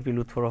ক্ষুদে শিল্পী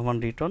লুৎফর রহমান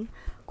রিটন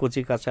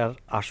কচিকাচার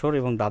আসর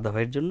এবং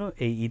দাদাভাইয়ের জন্য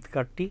এই ঈদ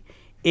কার্ডটি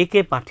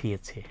এঁকে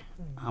পাঠিয়েছে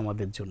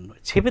আমাদের জন্য,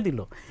 ছেপে দিল।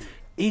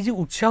 এই যে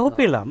উৎসাহ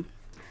পেলাম,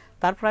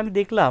 তারপর আমি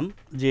দেখলাম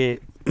যে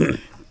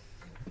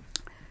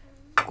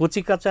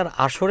কচিকাচার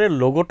আসরের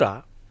লোগোটা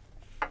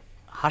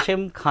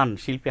হাশেম খান,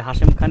 শিল্পী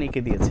হাশেম খান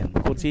এঁকে দিয়েছেন,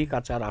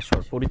 কচিকাচার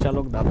আসর,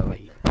 পরিচালক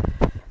দাদাভাই।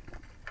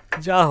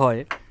 যা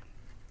হয়,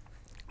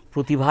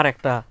 প্রতিভার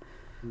একটা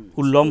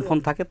উল্লম্ফন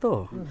থাকে, তো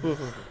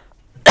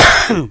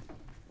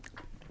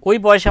ওই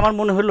বয়সে আমার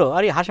মনে হলো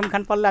আরে হাশেম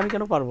খান পারলে আমি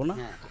কেন পারবো না।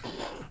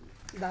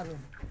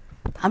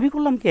 আমি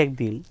করলাম কি,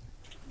 একদিন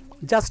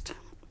জাস্ট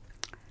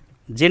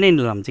জেনে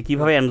নিলাম যে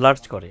কীভাবে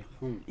এনলার্জ করে।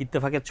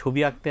 ইত্তেফাকের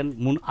ছবি আঁকতেন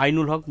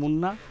আইনুল হক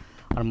মুন্না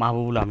আর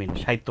মাহবুবুল আমিন,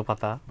 সাহিত্য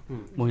পাতা,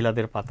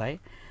 মহিলাদের পাতায়।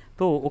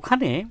 তো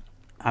ওখানে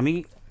আমি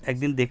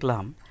একদিন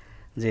দেখলাম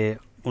যে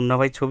মুন্না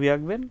ভাই ছবি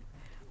আঁকবেন,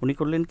 উনি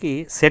করলেন কি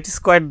সেট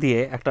স্কোয়ার দিয়ে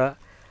একটা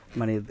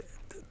মানে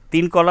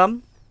 3 কলাম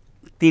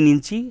 3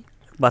 ইঞ্চি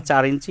বা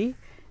 4 ইঞ্চি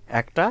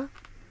একটা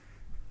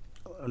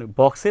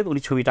বক্সে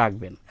উনি ছবিটা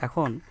আঁকবেন।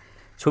 এখন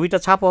ছবিটা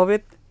ছাপা হবে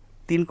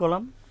 3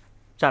 কলাম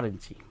 4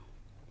 ইঞ্চি।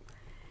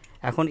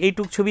 এখন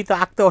এইটুক ছবি তো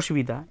আঁকতে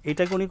অসুবিধা,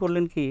 এটাকে উনি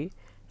করলেন কি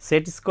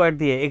সেট স্কোয়ার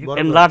দিয়ে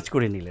এনলার্জ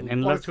করে নিলেন,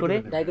 এনলার্জ করে,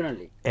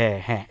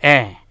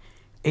 হ্যাঁ,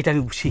 এটা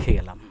আমি শিখে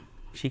গেলাম।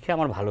 শিখে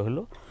আমার ভালো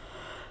হলো।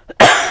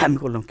 আমি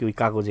করলাম কি ওই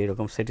কাগজে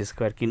এরকম সেট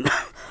স্কোয়ার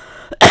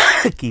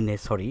কিনে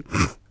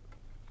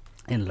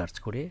এনলার্জ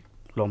করে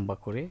লম্বা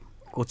করে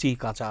কচি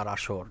কাঁচার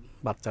আসর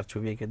বাচ্চার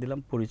ছবি এঁকে দিলাম,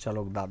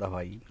 পরিচালক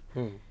দাদাভাই।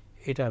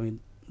 এটা আমি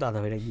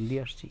দাদাভাইয়ের একদিন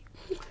দিয়ে আসছি।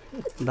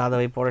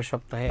 দাদাভাই পরের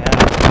সপ্তাহে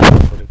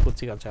করে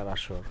কচি কাঁচার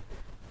আসর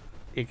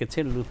এঁকেছে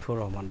লুৎফর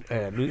রহমান,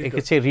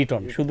 এঁকেছে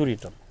রিটন, শুধু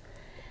রিটন।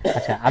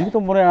 আচ্ছা, আমি তো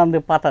মনে আনন্দে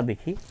পাতা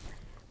দেখি,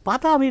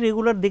 পাতা আমি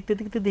রেগুলার দেখতে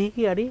দেখতে দেখি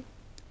কি আরে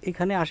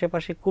এখানে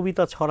আশেপাশে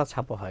কবিতা ছড়া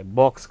ছাপা হয়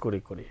বক্স করে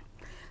করে,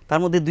 তার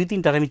মধ্যে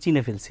 2-3টার আমি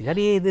চিনে ফেলছি।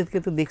 আরে এদেরকে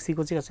তো দেখছি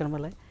কচি কাঁচার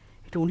মেলায়,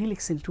 এটা উনি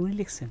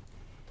লিখছেন।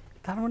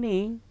 তার মানে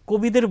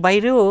কবিদের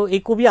বাইরেও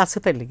এই কবি আছে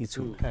তাইলে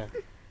কিছু,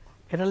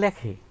 এটা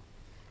লেখে,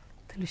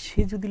 তাহলে সে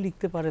যদি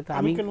লিখতে পারে তা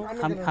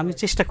আমি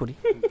চেষ্টা করি।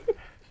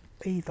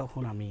 এই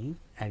তখন আমি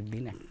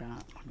একদিন একটা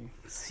মানে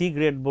সি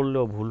গ্রেড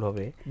বললেও ভুল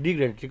হবে, ডি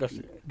গ্রেড, ঠিক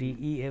আছে,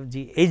 DEFG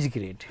এইচ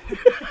গ্রেড,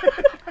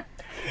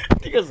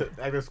 ঠিক আছে,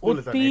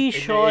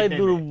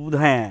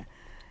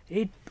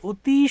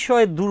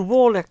 অতিশয়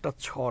দুর্বল একটা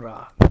ছড়া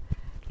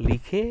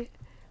লিখে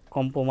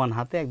কম্পমান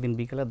হাতে একদিন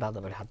বিকেলে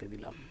দাদাভাইয়ের হাতে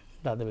দিলাম।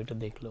 দাদাভাই এটা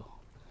দেখলো,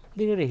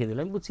 দেখে রেখে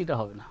দিলাম, বুঝছি এটা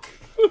হবে না।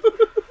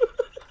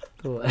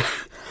 তো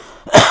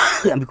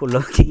আমি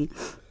করলাম কি,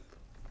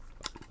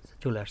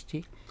 চলে আসছি,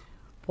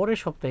 পরের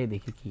সপ্তাহে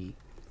দেখি কি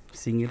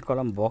সিঙ্গেল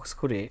কলাম বক্স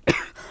করে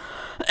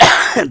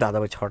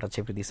দাদাভাই ছড়াটা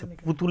চেপে দিয়েছে,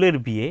 পুতুলের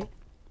বিয়ে,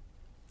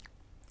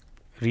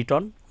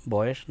 রিটন,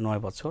 বয়স 9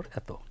 বছর,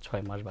 এত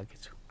 6 মাস বা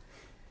কিছু।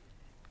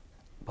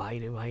 ভাই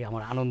রে ভাই,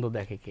 আমার আনন্দ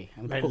দেখে কে,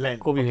 আমি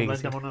কবি হয়ে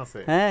গেছি।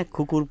 হ্যাঁ,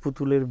 কুকুর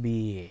পুতুলের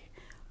বিয়ে,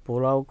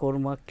 পোলাও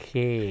কোরমা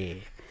খেয়ে,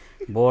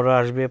 বর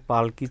আসবে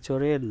পালকি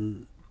চড়ে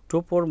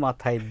টোপর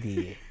মাথায়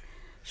দিয়ে,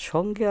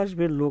 সঙ্গে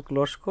আসবে লোক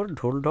লস্কর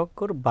ঢোল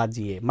ঢক্কর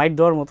বাজিয়ে। মাইট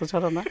দেওয়ার মতো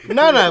ছড়া না?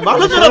 না না,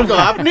 ভালো ছড়া তো,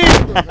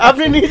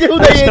 আপনি নিজেও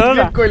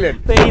কইলেন।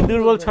 তো এই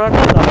দুর্বল ছড়াটা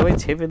দাদাভাই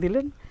ছেপে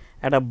দিলেন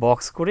একটা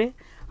বক্স করে।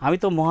 আমি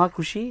তো মহা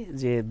খুশি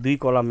যে 2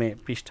 কলামে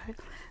পৃষ্ঠায়।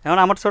 এখন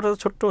আমার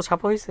ছোট্ট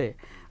ছাপা হয়েছে,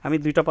 আমি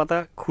 2টা পাতা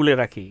খুলে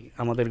রাখি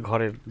আমাদের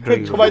ঘরের,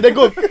 সবাই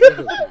দেখুন।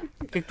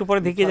 একটু পরে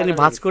দেখি কে জানি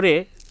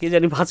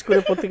ভাঁজ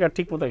করে পত্রিকা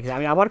ঠিক মতো রেখেছি,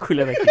 আমি আবার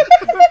খুলে রাখি।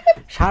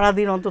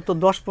 সারাদিন অন্তত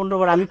 10-15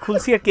 বার আমি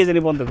খুলছি আর কে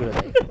জানি বন্ধ করে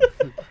দেয়।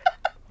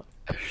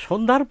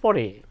 সন্ধ্যার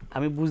পরে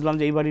আমি বুঝলাম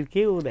যে এই বাড়ির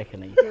কেউ দেখে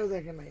নাই,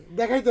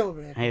 দেখাইতে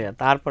হবে। হ্যাঁ,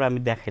 তারপরে আমি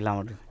দেখাইলাম,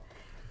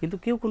 কিন্তু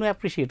কেউ কোনো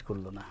অ্যাপ্রিসিয়েট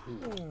করলো না।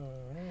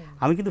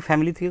 আমি কিন্তু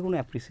ফ্যামিলি থেকে কোনো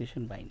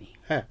অ্যাপ্রিসিয়েশন পাইনি,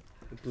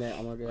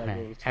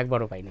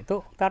 একবারও পাইনি। তো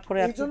তারপরে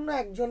এইজন্য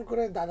একজন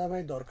করে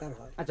দাদাভাই দরকার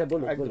হয়। আচ্ছা,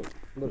 বলুন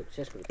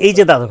শেষ করুন। এই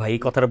যে দাদাভাই,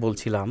 এই কথাটা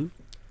বলছিলাম,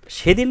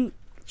 সেদিন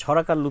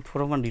ছড়াকার লুৎফর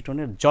রহমান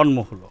রিটনের জন্ম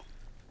হলো।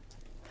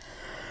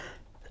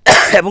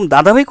 এবং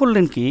দাদাভাই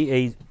করলেন কি,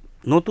 এই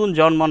নতুন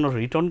জন্মানো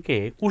রিটনকে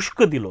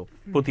উস্কে দিল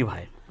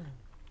প্রতিভায়।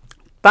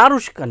 তার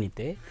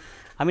উস্কানিতে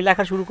আমি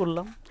লেখা শুরু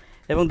করলাম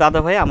এবং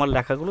দাদাভাই আমার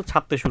লেখাগুলো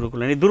ছাপতে শুরু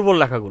করলেন, এই দুর্বল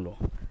লেখাগুলো।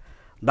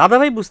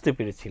 দাদাভাই বুঝতে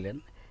পেরেছিলেন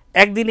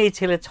একদিন এই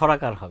ছেলে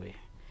ছড়াকার হবে,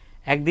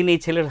 একদিন এই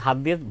ছেলের হাত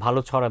দিয়ে ভালো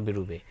ছড়া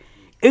বেরোবে।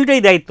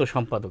 এইটাই দায়িত্ব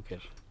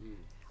সম্পাদকের,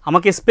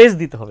 আমাকে স্পেস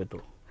দিতে হবে, তো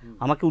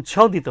আমাকে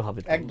উৎসাহ দিতে হবে।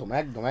 একদম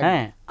একদম।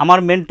 হ্যাঁ, আমার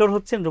মেন্টর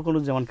হচ্ছেন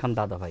রুকনুজ্জামান খান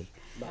দাদাভাই।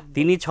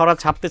 তিনি ছড়া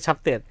ছাপতে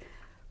ছাপতে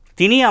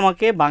তিনি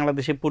আমাকে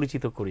বাংলাদেশে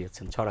পরিচিত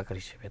করিয়েছেন ছড়াকার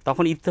হিসেবে।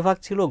 তখন ইত্তেফাক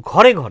ছিল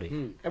ঘরে ঘরে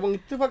এবং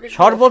ইত্তেফাকে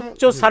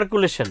সর্বোচ্চ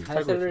সার্কুলেশন,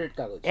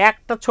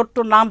 একটা ছোট্ট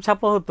নাম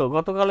ছাপা হতো।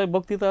 গতকালে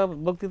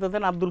বক্তৃতা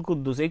দেন আব্দুল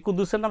কুদ্দুস, এই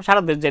কুদ্দুসের নাম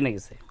সারা দেশ জেনে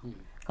গেছে,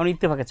 কারণ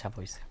ইত্তেফাকে ছাপা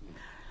হয়েছে।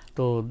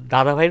 তো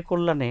দাদাভাইয়ের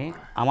কল্যাণে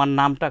আমার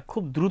নামটা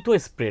খুব দ্রুত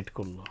স্প্রেড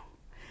করলো,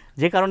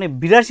 যে কারণে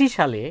 82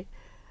 সালে,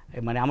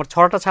 মানে আমার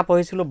ছড়াটা ছাপা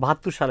হয়েছিল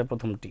 72 সালে,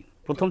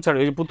 প্রথম ছড়া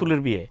ওই যে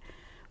পুতুলের বিয়ে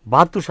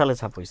 72 সালে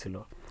ছাপা হয়েছিল।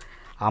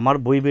 আমার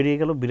বই বেরিয়ে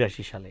গেল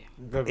 82 সালে।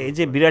 এই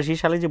যে 82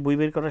 সালে যে বই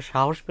বের করার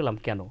সাহস পেলাম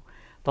কেন,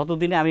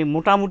 ততদিনে আমি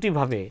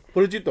মোটামুটিভাবে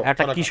পরিচিত,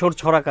 একটা কিশোর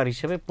ছড়াকার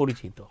হিসেবে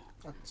পরিচিত,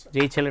 যে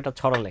এই ছেলেটা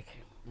ছড়া লেখে।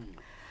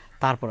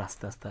 তারপর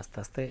আস্তে আস্তে আস্তে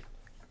আস্তে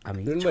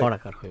আমি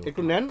ছড়াকার হয়ে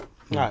একটু নেন।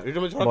 হ্যাঁ, এটা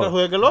ছড়াকার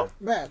হয়ে গেল।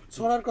 ব্যাস,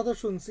 ছড়ার কথা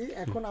শুনছি,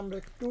 এখন আমরা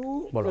একটু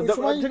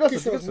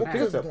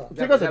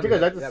ঠিক আছে।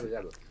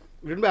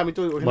 আমি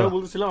তো ওখানে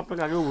বলতেছিলাম,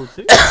 আপনাকে আগেও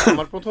বলছি,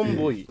 আমার প্রথম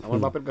বই আমার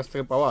বাপের কাছ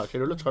থেকে পাওয়া,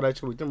 সেটা হলো ছড়াই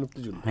ছবিতে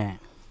মুক্তিযুদ্ধ। হ্যাঁ,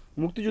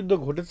 মুক্তিযুদ্ধ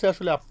ঘটেছে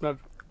আসলে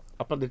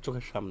আপনাদের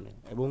চোখের সামনে।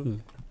 এবং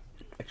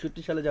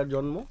 61 সালে যার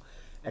জন্ম,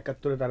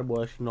 71-এ তার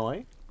বয়স 9,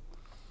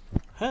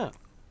 হ্যাঁ,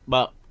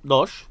 বা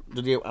 10,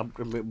 যদি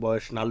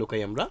বয়স না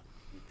লুকাই আমরা।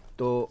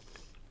 তো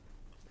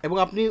এবং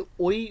আপনি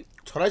ওই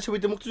ছড়াই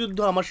ছবিতে মুক্তিযুদ্ধ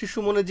আমার শিশু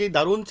মনে যে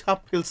দারুণ ছাপ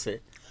ফেলছে,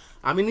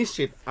 আমি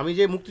নিশ্চিত আমি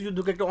যে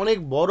মুক্তিযুদ্ধকে একটা অনেক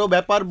বড়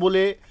ব্যাপার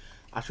বলে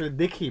আসলে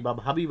দেখি বা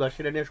ভাবি, বা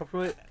সেটা নিয়ে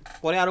সবসময়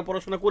পরে আরো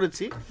পড়াশোনা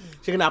করেছি,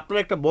 সেখানে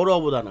আপনার একটা বড়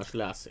অবদান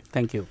আসলে আছে।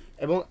 Thank you.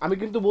 এবং আমি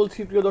কিন্তু বলছি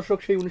প্রিয় দর্শক,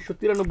 সেই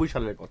 1993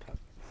 সালের কথা।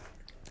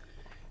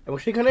 এবং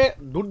সেখানে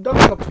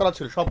দুর্দান্ত সব ছড়া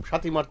ছিল, সব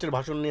 7ই মার্চের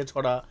ভাষণ নিয়ে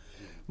ছড়া,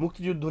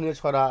 মুক্তিযুদ্ধ নিয়ে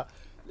ছড়া,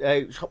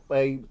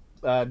 এই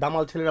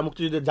দামাল ছেলেরা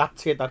মুক্তিযুদ্ধে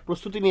যাচ্ছে তার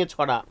প্রস্তুতি নিয়ে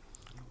ছড়া,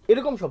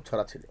 এরকম সব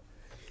ছড়া ছিল।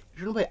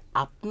 শুনুন ভাই,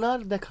 আপনার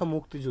দেখা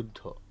মুক্তিযুদ্ধ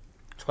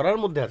ছড়ার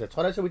মধ্যে আছে,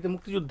 ছড়াই ছবিতে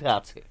মুক্তিযুদ্ধে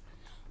আছে,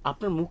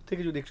 আপনার মুখ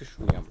থেকে যদি একটু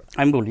শুনি আমরা।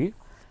 আমি বলি,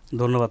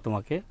 ধন্যবাদ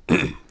তোমাকে।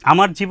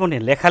 আমার জীবনে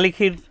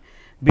লেখালেখির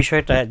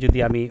বিষয়টা যদি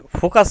আমি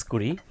ফোকাস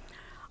করি,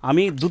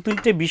 আমি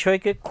 2-3টে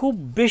বিষয়কে খুব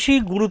বেশি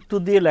গুরুত্ব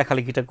দিয়ে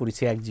লেখালেখিটা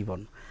করেছি এক জীবন।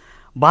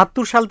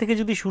 72 সাল থেকে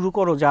যদি শুরু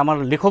করো যে আমার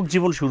লেখক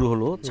জীবন শুরু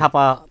হলো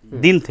ছাপা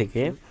দিন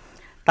থেকে,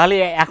 তাহলে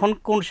এখন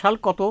কোন সাল,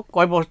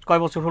 কয়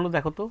বছর হলো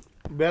দেখো তো?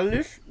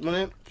 42 মানে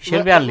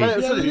কিসের 42?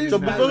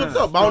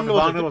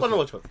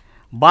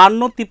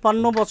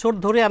 52-53 বছর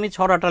ধরে আমি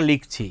ছড়াটা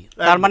লিখছি।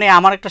 তার মানে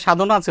আমার একটা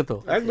সাধনা আছে তো,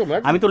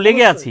 আমি তো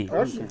লেগে আছি।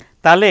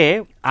 তাহলে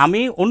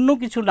আমি অন্য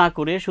কিছু না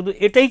করে শুধু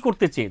এটাই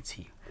করতে চেয়েছি,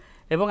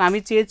 এবং আমি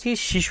চেয়েছি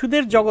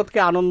শিশুদের জগৎকে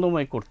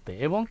আনন্দময় করতে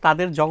এবং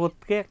তাদের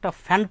জগৎকে একটা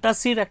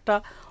ফ্যান্টাসির একটা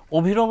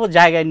অভিনব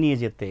জায়গায় নিয়ে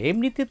যেতে।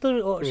 এমনিতে তো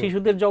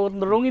শিশুদের জগৎ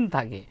রঙিন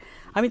থাকে,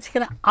 আমি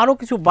সেখানে আরও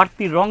কিছু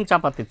বাড়তি রং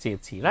চাপাতে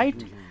চেয়েছি, রাইট?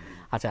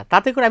 আচ্ছা,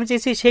 তাতে করে আমি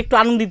চেয়েছি সে একটু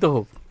আনন্দিত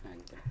হোক।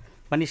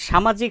 মানে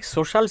সামাজিক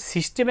সোশ্যাল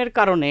সিস্টেমের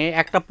কারণে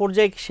একটা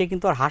পর্যায়ে সে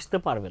কিন্তু আর হাসতে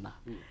পারবে না।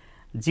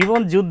 জীবন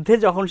যুদ্ধে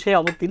যখন সে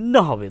অবতীর্ণ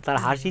হবে, তার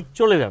হাসি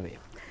চলে যাবে,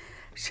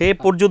 সে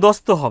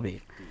পর্যুদস্ত হবে।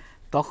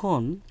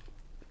 তখন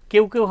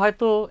কেউ কেউ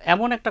হয়তো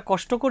এমন একটা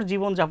কষ্টকর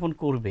জীবন যাপন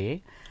করবে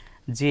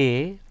যে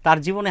তার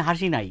জীবনে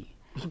হাসি নাই,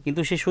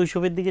 কিন্তু সে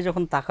শৈশবের দিকে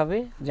যখন তাকাবে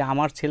যে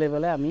আমার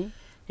ছেলেবেলায় আমি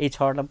এই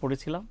ছড়াটা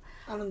পড়েছিলাম,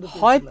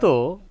 হয়তো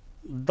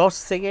 10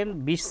 সেকেন্ড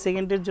 20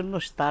 সেকেন্ডের জন্য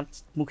তার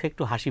মুখে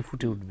একটু হাসি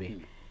ফুটে উঠবে।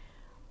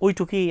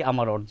 ওইটুকুই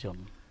আমার অর্জন,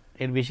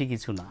 এর বেশি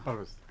কিছু না।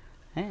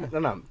 হ্যাঁ,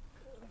 না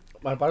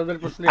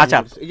আচ্ছা,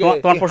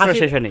 তোমার প্রশ্ন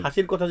শেষ হয়নি।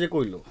 হাসির কথা যে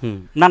কইলো,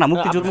 না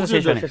মুক্তিযুদ্ধ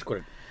শেষ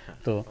করেন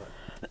তো।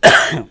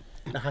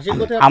 হাসির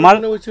কথা আমার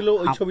মনে হয়েছিল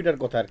ওই ছবিটার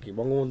কথা আর কি,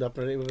 বঙ্গবন্ধু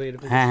আপনার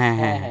এরকম। হ্যাঁ,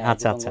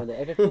 আচ্ছা,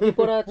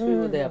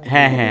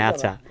 হ্যাঁ,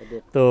 আচ্ছা,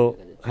 তো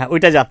হ্যাঁ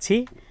ওইটা যাচ্ছি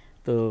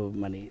তো।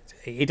 মানে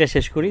এটা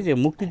শেষ করি যে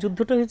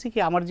মুক্তিযুদ্ধটা হয়েছে কি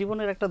আমার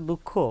জীবনের একটা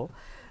দুঃখ,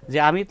 যে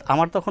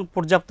আমার তখন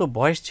পর্যাপ্ত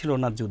বয়স ছিল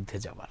না যুদ্ধে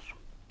যাবার।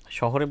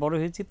 শহরে বড়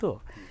হয়েছি তো,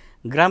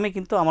 গ্রামে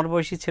কিন্তু আমার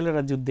বয়সী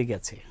ছেলেরা যুদ্ধে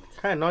গেছে,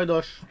 হ্যাঁ 9,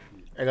 10,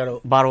 11,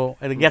 12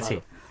 গেছে,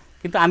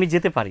 কিন্তু আমি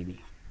যেতে পারিনি।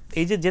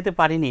 এই যে যেতে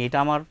পারিনি, এটা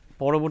আমার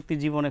পরবর্তী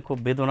জীবনে খুব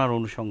বেদনার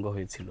অনুষঙ্গ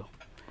হয়েছিল।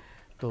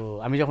 তো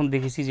আমি যখন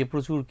দেখেছি যে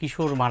প্রচুর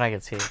কিশোর মারা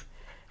গেছে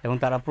এবং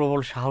তারা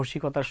প্রবল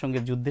সাহসিকতার সঙ্গে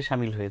যুদ্ধে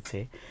সামিল হয়েছে,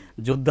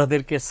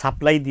 যোদ্ধাদেরকে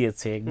সাপ্লাই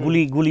দিয়েছে,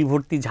 গুলি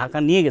ভর্তি ঝাঁকা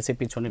নিয়ে গেছে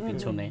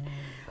পিছনে,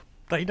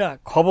 তাই না,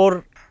 খবর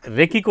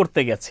রেকি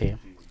করতে গেছে,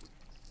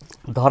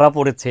 ধরা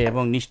পড়েছে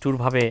এবং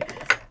নিষ্ঠুরভাবে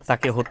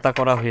তাকে হত্যা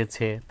করা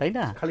হয়েছে, তাই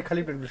না?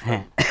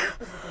 হ্যাঁ,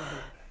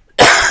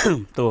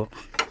 তো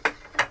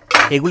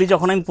এগুলি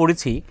যখন আমি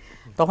পড়েছি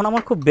তখন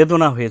আমার খুব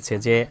বেদনা হয়েছে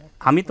যে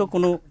আমি তো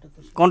কোনো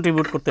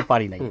কন্ট্রিবিউট করতে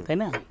পারি নাই, তাই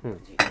না?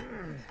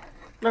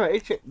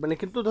 মানে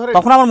কিন্তু ধরে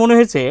তখন আমার মনে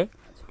হয়েছে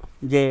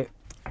যে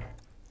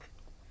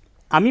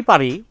আমি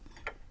পারি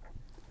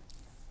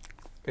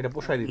এটা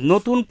পোষায় দিতে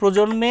নতুন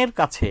প্রজন্মের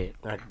কাছে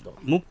একদম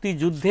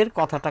মুক্তিযুদ্ধের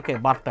কথাটাকে,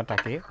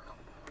 বার্তাটাকে,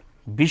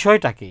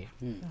 বিষয়টাকে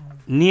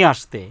নিয়ে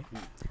আসতে,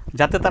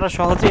 যাতে তারা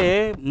সহজে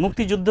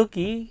মুক্তিযুদ্ধ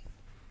কি,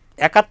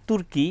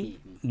 71 কি,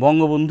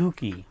 বঙ্গবন্ধু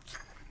কি,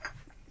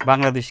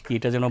 বাংলাদেশ কি,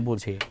 এটা যেন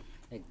বোঝে।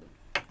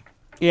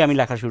 আমি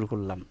লেখা শুরু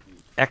করলাম।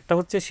 একটা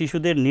হচ্ছে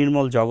শিশুদের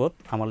নির্মল জগৎ,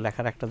 আমার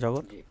লেখার একটা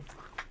জগৎ।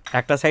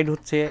 একটা সাইড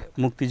হচ্ছে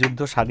মুক্তিযুদ্ধ,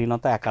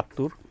 স্বাধীনতা,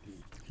 71,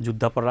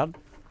 যুদ্ধাপরাধ।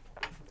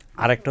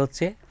 আরেকটা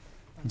হচ্ছে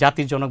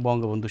জাতির জনক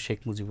বঙ্গবন্ধু শেখ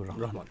মুজিবুর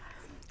রহমান।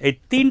 এই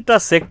 3টা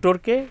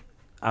সেক্টরকে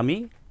আমি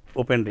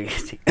ওপেন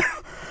রেখেছি।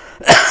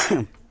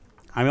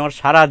 আমি আমার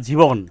সারা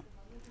জীবন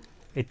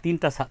এই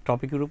 3টা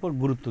টপিকের উপর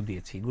গুরুত্ব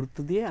দিয়েছি, গুরুত্ব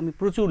দিয়ে আমি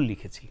প্রচুর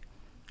লিখেছি।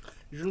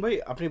 রিজন ভাই,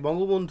 আপনি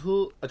বঙ্গবন্ধু,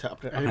 আচ্ছা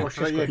আপনি আমি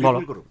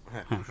করুন,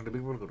 হ্যাঁ প্রশ্নটা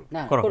বিকল্প করুন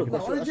না করো।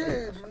 ওই যে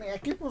মানে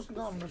একই প্রশ্ন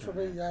আমরা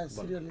সবাই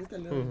সিরিয়ালি,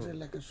 তাহলে ওই যে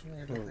লেখার সময়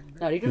এটা থাকবে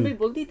না, রিটন ভাই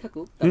বলতেই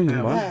থাকুক।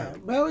 হ্যাঁ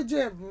ভাই, ওই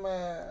যে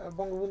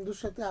বঙ্গবন্ধুর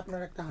সাথে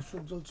আপনার একটা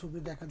হাস্যোজ্জ্বল ছবি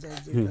দেখা যায়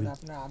যে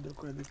আপনি আদর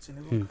করে দিচ্ছেন,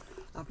 এবং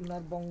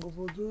আপনার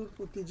বঙ্গবন্ধুর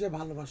প্রতি যে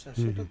ভালোবাসা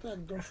সেটা তো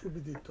একদম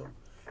সুবিদিত।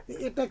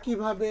 এটা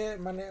কিভাবে,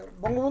 মানে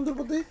বঙ্গবন্ধুর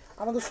প্রতি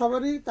আমাদের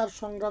সবারই তার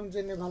সংগ্রাম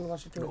জেনে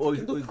ভালোবাসাটা,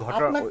 কিন্তু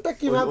আপনারটা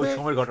কিভাবে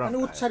মানে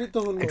উচ্চারিত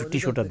হলো? একটু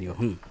টিস্যুটা দিও।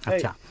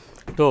 আচ্ছা,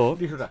 তো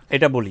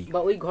এটা বলি, বা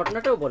ওই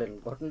ঘটনাটাও বলেন,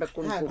 ঘটনাটা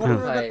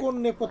কোন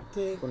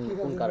নেপথ্যে,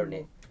 কোন কারণে,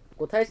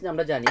 কোথায়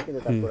আমরা জানি,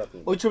 কিন্তু তারপর আপনি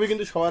ওই ছবি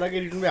কিন্তু সবার আগে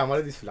রিটন ভাই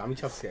আমারে দিছিল, আমি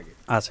ছাপছি আগে।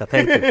 আচ্ছা,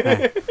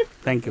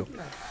 থ্যাংক ইউ।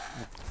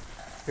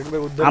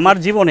 আমার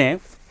জীবনে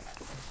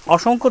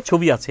অসংখ্য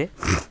ছবি আছে,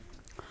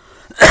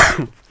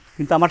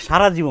 কিন্তু আমার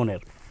সারা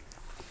জীবনের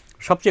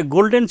সবচেয়ে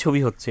গোল্ডেন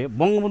ছবি হচ্ছে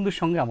বঙ্গবন্ধুর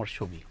সঙ্গে আমার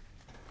ছবি।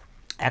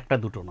 একটা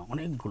দুটো না,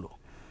 অনেকগুলো।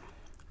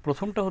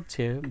 প্রথমটা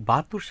হচ্ছে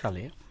 72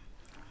 সালে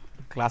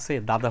ক্লাসে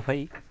দাদাভাই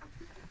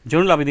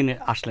জয়নুল আবেদিন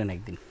আসলেন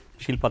একদিন,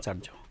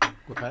 শিল্পাচার্য,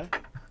 কোথায়,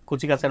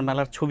 কচিকাচার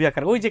মেলার ছবি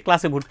আঁকার, ওই যে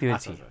ক্লাসে ভর্তি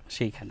হয়েছি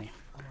সেইখানে।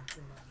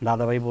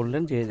 দাদাভাই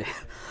বললেন যে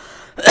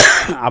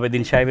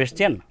আবেদিন সাহেব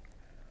এসছেন,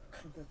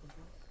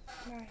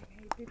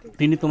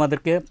 তিনি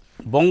তোমাদেরকে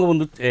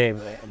বঙ্গবন্ধু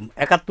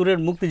 71-এর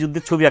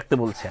মুক্তিযুদ্ধের ছবি আঁকতে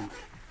বলছেন।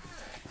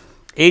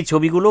 এই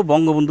ছবিগুলো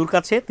বঙ্গবন্ধুর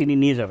কাছে তিনি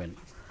নিয়ে যাবেন,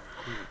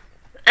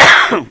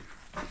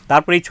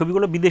 তারপরে এই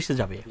ছবিগুলো বিদেশে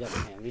যাবে,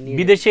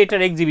 বিদেশে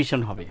এটার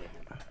এক্সিবিশন হবে,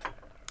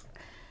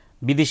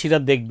 বিদেশিরা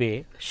দেখবে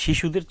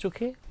শিশুদের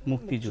চোখে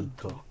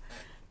মুক্তিযুদ্ধ,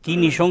 কি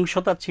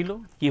নৃশংসতা ছিল,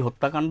 কি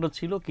হত্যাকাণ্ড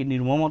ছিল, কি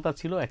নির্মমতা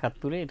ছিল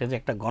 71-এ, এটা যে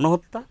একটা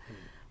গণহত্যা,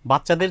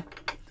 বাচ্চাদের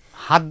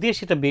হাত দিয়ে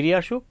সেটা বেরিয়ে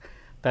আসুক,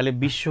 তাহলে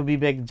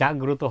বিশ্ববিবেক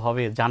জাগ্রত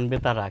হবে, জানবে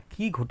তারা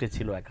কি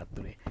ঘটেছিল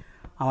 71-এ।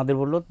 আমাদের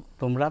বলল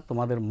তোমরা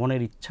তোমাদের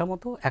মনের ইচ্ছা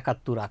মতো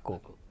 71 আঁকো।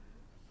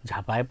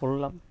 ঝাঁপায়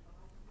পড়লাম,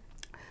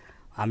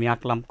 আমি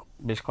আঁকলাম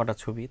বেশ কটা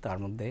ছবি। তার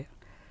মধ্যে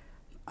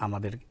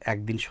আমাদের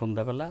একদিন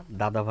সন্ধ্যাবেলা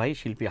দাদাভাই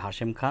শিল্পী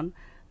হাশেম খান,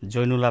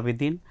 জৈনুল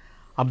আবেদিন,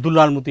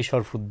 আবদুল্লাহ আল মতি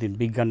শরফুদ্দিন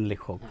বিজ্ঞান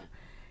লেখক,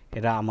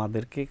 এরা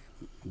আমাদেরকে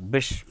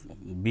বেশ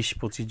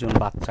 20-25 জন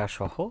বাচ্চা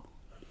সহ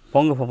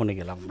বঙ্গভবনে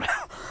গেলাম আমরা।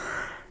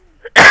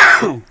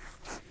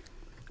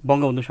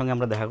 বঙ্গবন্ধুর সঙ্গে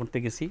আমরা দেখা করতে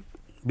গেছি।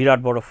 বিরাট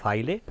বড়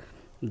ফাইলে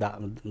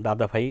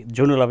দাদা ভাই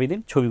জৈনুল আবেদিন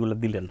ছবিগুলো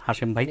দিলেন,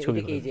 হাশেম ভাই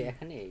ছবিগুলো,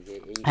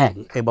 হ্যাঁ,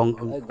 এবং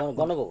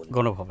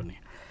গণভবনে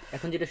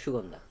এখন যেটা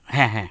সুগন্ধা,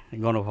 হ্যাঁ হ্যাঁ,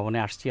 গণভবনে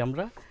আসছি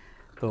আমরা।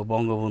 তো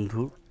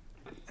বঙ্গবন্ধু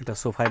একটা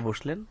সোফায়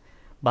বসলেন,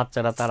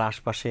 বাচ্চারা তার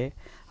আশপাশে,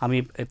 আমি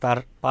তার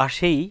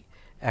পাশেই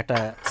একটা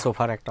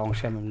সোফার একটা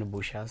অংশে আমি এমনি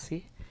বসে আছি।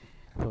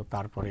 তো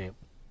তারপরে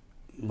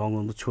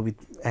বঙ্গবন্ধু ছবি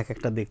এক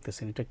একটা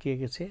দেখতেছেন, এটা কে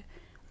এঁকেছে,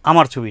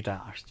 আমার ছবিটা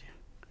আসছে।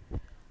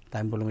 তাই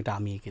আমি বললাম এটা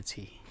আমি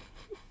এঁকেছি।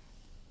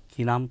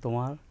 কী নাম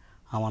তোমার?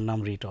 আমার নাম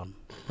রিটন।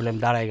 বলে আমি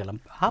দাঁড়ায় গেলাম,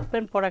 হাফ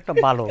প্যান্ট পরা একটা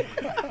বালক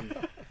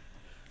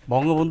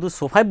বঙ্গবন্ধু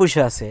সোফায়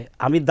বসে আছে,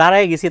 আমি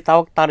দাঁড়ায় গেছি, তাও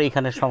তার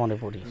এখানে সমানে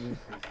পড়ি।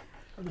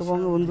 তো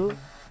বঙ্গবন্ধু,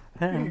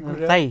 হ্যাঁ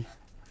তাই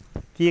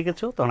কী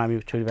এঁকেছো? তখন আমি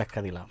ছবি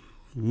ব্যাখ্যা দিলাম।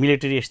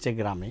 মিলিটারি এসছে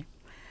গ্রামে,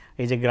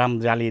 এই যে গ্রাম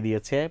জ্বালিয়ে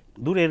দিয়েছে,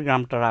 দূরের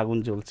গ্রামটার আগুন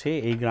জ্বলছে,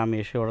 এই গ্রামে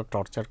এসে ওরা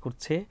টর্চার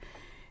করছে,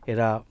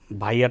 এরা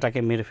ভাইয়াটাকে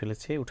মেরে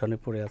ফেলেছে, উঠানে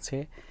পড়ে আছে,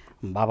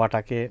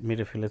 বাবাটাকে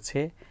মেরে ফেলেছে,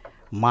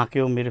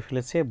 মাকেও মেরে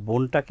ফেলেছে,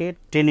 বোনটাকে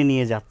টেনে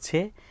নিয়ে যাচ্ছে,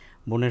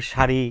 বোনের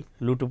শাড়ি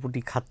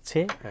লুটোপুটি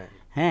খাচ্ছে,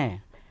 হ্যাঁ,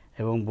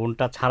 এবং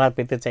বোনটা ছাড়া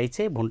পেতে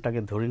চাইছে, বোনটাকে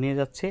ধরে নিয়ে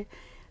যাচ্ছে,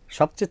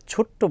 সবচেয়ে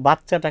ছোট্ট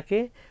বাচ্চাটাকে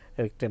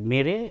একটা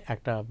মেরে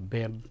একটা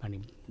মানে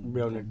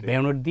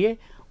বেয়নেট দিয়ে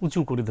উঁচু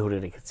করে ধরে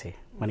রেখেছে,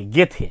 মানে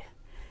গেথে,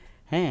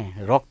 হ্যাঁ,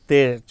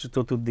 রক্তের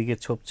চতুর্দিকে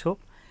ছোপ ছোপ।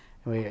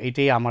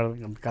 এইটাই আমার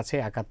কাছে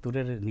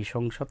 71-এর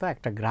নৃশংসতা,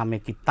 একটা গ্রামে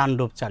কি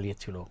তাণ্ডব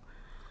চালিয়েছিল।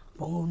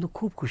 বঙ্গবন্ধু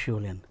খুব খুশি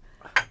হলেন,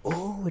 ও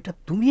এটা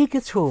তুমি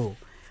এঁকেছো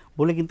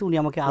বলে, কিন্তু উনি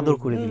আমাকে আদর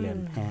করে দিলেন,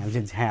 হ্যাঁ যে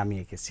হ্যাঁ আমি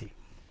এঁকেছি।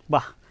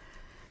 বাহ!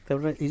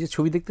 তারপরে এই যে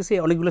ছবি দেখতেছি,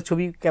 অনেকগুলো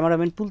ছবি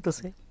ক্যামেরাম্যান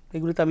তুলতেছে,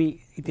 এগুলোতে আমি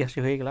ইতিহাসে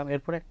হয়ে গেলাম।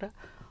 এরপর একটা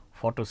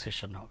ফটো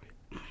সেশন হবে,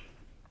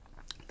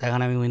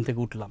 এখানে আমি ওইখান থেকে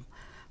উঠলাম,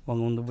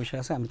 বঙ্গবন্ধু বসে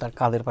আছে, আমি তার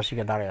কাঁধের পাশে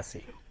গিয়ে দাঁড়ায় আছি,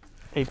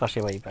 এই পাশে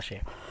বা এই পাশে।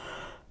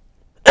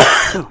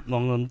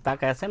 বঙ্গবন্ধু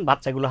তাকায় আছেন,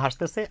 বাচ্চাগুলো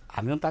হাসতেছে,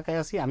 আমিও তাকায়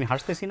আছি, আমি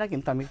হাসতেছি না,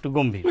 কিন্তু আমি একটু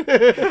গম্ভীর,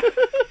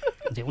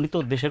 যে উনি তো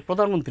দেশের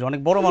প্রধানমন্ত্রী,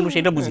 অনেক বড় মানুষ,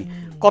 এটা বুঝি,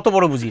 কত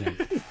বড় বুঝি না।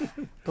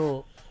 তো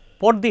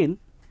পরদিন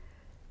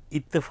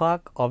ইত্তেফাক,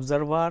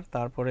 অবজারভার,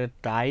 তারপরে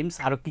টাইমস,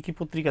 আরও কী কী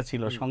পত্রিকা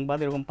ছিল, সংবাদ,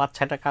 এরকম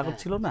 5-6টা কাগজ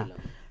ছিল না,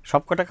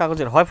 সবকটা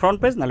কাগজের হয় ফ্রন্ট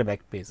পেজ নাহলে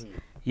ব্যাক পেজ,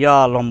 ইয়া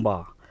লম্বা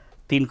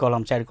 3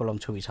 কলাম 4 কলাম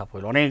ছবি ছাপা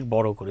হইল, অনেক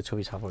বড় করে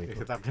ছবি ছাপা হইল,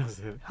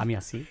 আমি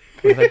আছি।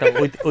 একটা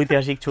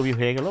ঐতিহাসিক ছবি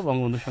হয়ে গেল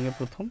বঙ্গবন্ধুর সঙ্গে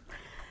প্রথম।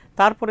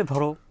 তারপরে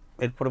ধরো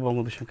এরপরে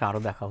বঙ্গবন্ধুর সঙ্গে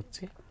আরও দেখা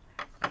হচ্ছে।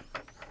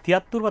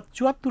 73 বা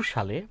 74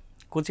 সালে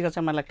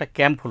কচিকাঁচা মেলা একটা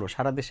ক্যাম্প হলো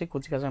সারা দেশে,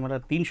 কচিকাঁচা মেলা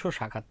 300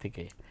 শাখার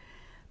থেকে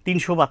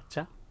 300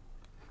 বাচ্চা,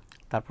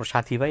 তারপর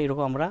সাথী ভাই,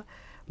 এরকম আমরা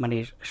মানে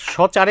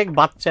 100-4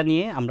 বাচ্চা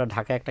নিয়ে আমরা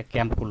ঢাকায় একটা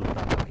ক্যাম্প করলো,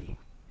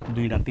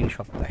 2 না 3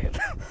 সপ্তাহের।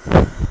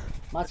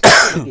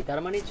 তার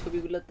মানে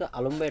ছবিগুলো তো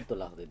আলম ভাইয়ের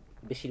তোলা হবে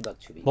বেশিরভাগ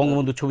ছবি,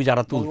 বঙ্গবন্ধুর ছবি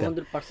যারা তুলতেন,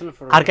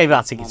 আর্কাইভে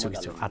আছে কিছু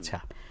কিছু। আচ্ছা,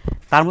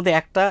 তার মধ্যে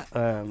একটা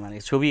মানে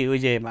ছবি, ওই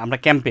যে আমরা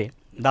ক্যাম্পে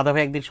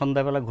দাদাভাই একদিন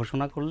সন্ধ্যাবেলা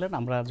ঘোষণা করলেন,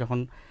 আমরা যখন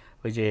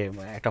ওই যে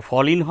একটা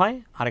ফল ইন হয়,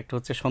 আরেকটা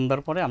হচ্ছে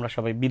সন্ধ্যার পরে আমরা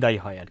সবাই বিদায়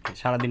হয় আর কি,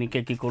 সারাদিনে কে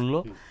কী করলো,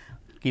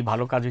 কি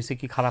ভালো কাজ হয়েছে,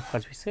 কি খারাপ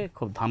কাজ হয়েছে,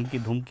 খুব ধামকি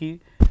ধুমকি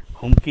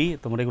হুমকি,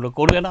 তোমরা এগুলো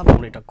করবে না,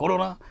 তোমরা এটা করো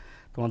না,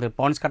 তোমাদের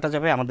পয়েন্টস কাটা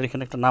যাবে। আমাদের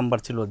এখানে একটা নাম্বার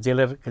ছিল,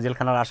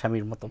 জেলখানার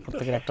আসামির মতো,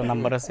 প্রত্যেকের একটা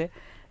নাম্বার আছে,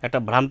 একটা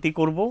ভ্রান্তি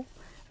করব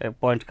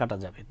পয়েন্ট কাটা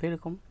যাবে। তো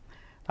এরকম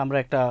আমরা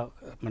একটা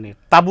মানে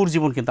তাঁবুর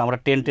জীবন, কিন্তু আমরা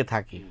টেন্টে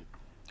থাকি।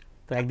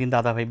 তো একদিন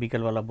দাদাভাই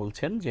বিকেলবেলা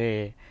বলছেন যে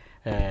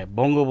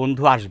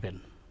বঙ্গবন্ধু আসবেন,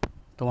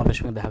 তোমাদের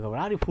সঙ্গে দেখা করবেন।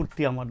 আরে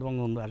ফুর্তি আমার,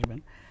 বঙ্গবন্ধু আসবেন।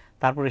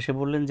 তারপর এসে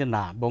বললেন যে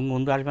না,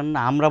 বঙ্গবন্ধু আসবেন না,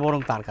 আমরা বরং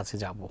তার কাছে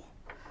যাব।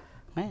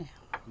 হ্যাঁ,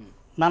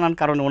 নানান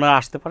কারণে ওনারা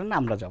আসতে পারেন না,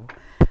 আমরা যাব।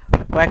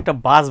 কয়েকটা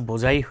বাস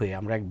বোঝাই হয়ে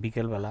আমরা এক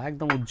বিকেলবেলা,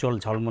 একদম উজ্জ্বল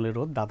ঝলমলে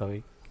রোদ,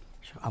 দাদাভাই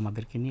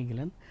আমাদেরকে নিয়ে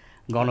গেলেন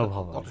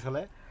গণভবন। কত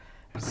সালে?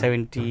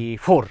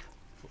 74।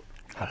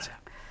 আচ্ছা,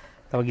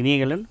 তারপরে নিয়ে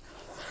গেলেন।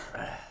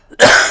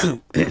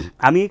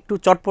 আমি একটু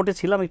চটপটে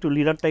ছিলাম, একটু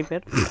লিডার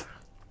টাইপের,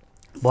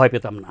 ভয়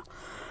পেতাম না।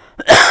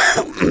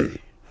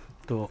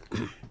 তো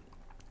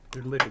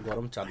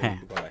গরম চা,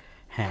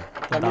 হ্যাঁ,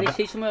 মানে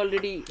সেই সময়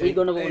অলরেডি এই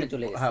গণভবনে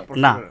চলে গেছে?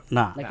 না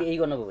না, নাকি এই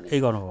গণভবনে? এই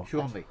গণভবন।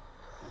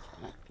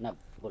 না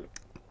বলো।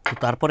 তো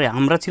তারপরে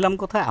আমরা ছিলাম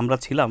কোথায়? আমরা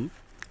ছিলাম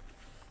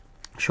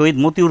শহীদ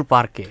মতিউর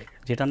পার্কে,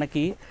 যেটা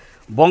নাকি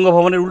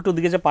বঙ্গভবনের উল্টো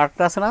দিকে যে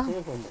পার্কটা আছে না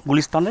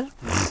গুলিস্তানের,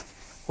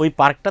 ওই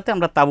পার্কটাতে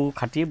আমরা তাঁবু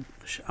খাটিয়ে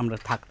আমরা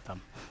থাকতাম।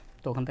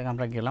 তো ওখান থেকে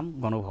আমরা গেলাম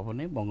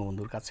গণভবনে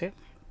বঙ্গবন্ধুর কাছে।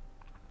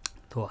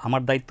 তো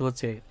আমার দায়িত্ব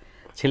হচ্ছে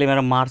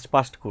ছেলেমেয়েরা মার্চ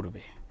পাস্ট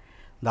করবে,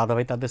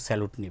 দাদাভাই তাদের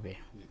স্যালুট নেবে।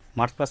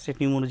 মার্চ পাস্টের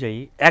নিয়ম অনুযায়ী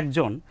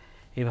একজন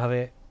এভাবে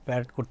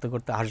প্যারেড করতে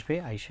করতে আসবে,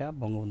 আইসা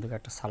বঙ্গবন্ধুকে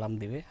একটা সালাম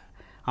দিবে।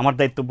 আমার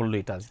দায়িত্ব বললো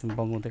এটা, তুমি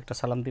বঙ্গবন্ধুকে একটা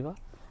সালাম দিবা,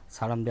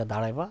 সালাম দেওয়া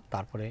দাঁড়াইবা,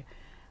 তারপরে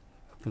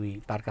তুমি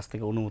তার কাছ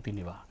থেকে অনুমতি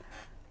নিবা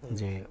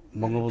যে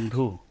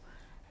বঙ্গবন্ধু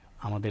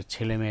আমাদের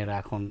ছেলেমেয়েরা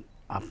এখন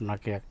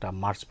আপনাকে একটা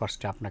মার্চ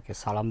পাস্টে আপনাকে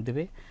সালাম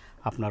দেবে,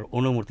 আপনার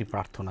অনুমতি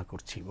প্রার্থনা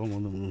করছি।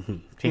 বঙ্গবন্ধু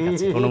ঠিক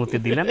আছে, অনুমতি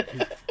দিলেন।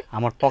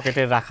 আমার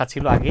পকেটে রাখা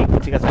ছিল আগে,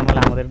 ঠিক আছে,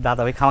 আমাদের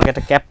দাদাভাই আমাকে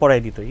একটা ক্যাপ পরাই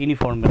দিত,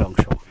 ইউনিফর্মের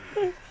অংশ।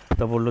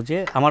 তো বললো যে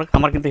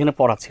আমার কিন্তু এখানে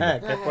পড়া ছিল,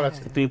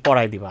 তুমি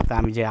পড়াই দিবা। তা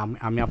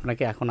আমি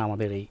আপনাকে এখন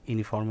আমাদের এই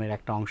ইউনিফর্মের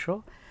একটা অংশ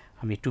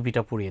আমি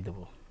টুপিটা পরিয়ে দেব।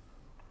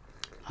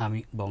 আমি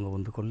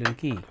বঙ্গবন্ধু করলেন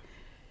কি,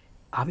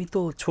 আমি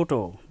তো ছোট,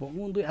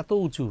 বঙ্গবন্ধু এত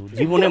উঁচু,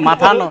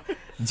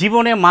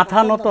 জীবনে মাথা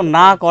নত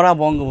না করা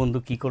বঙ্গবন্ধু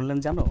কি করলেন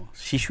জানো?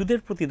 শিশুদের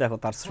প্রতি দেখো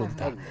তার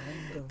শ্রদ্ধা,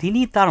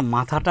 তিনি তার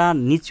মাথাটা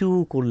নিচু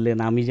করলেন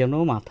আমি যেন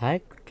মাথায়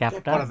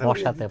ক্যাপটা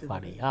বসাতে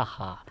পারি।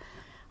 আহা,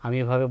 আমি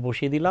এভাবে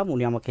বসিয়ে দিলাম,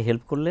 উনি আমাকে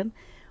হেল্প করলেন।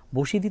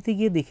 বসিয়ে দিতে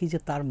গিয়ে দেখি যে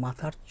তার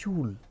মাথার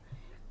চুল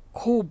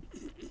খুব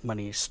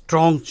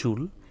স্ট্রং চুল,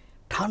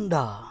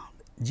 ঠান্ডা।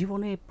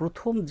 জীবনে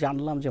প্রথম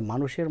জানলাম যে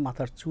মানুষের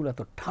মাথার চুল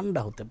এত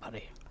ঠান্ডা হতে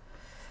পারে।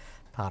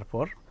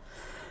 তারপর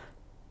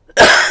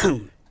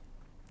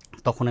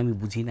তখন আমি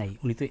বুঝি নাই,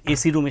 উনি তো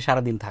এসি রুমে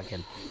সারাদিন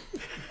থাকেন,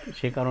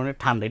 সে কারণে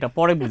ঠান্ডা, এটা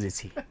পরে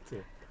বুঝেছি।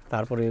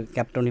 তারপরে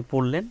ক্যাপটা উনি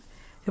পরলেন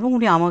এবং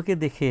উনি আমাকে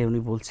দেখে উনি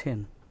বলছেন,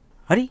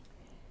 আরে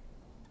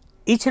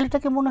এই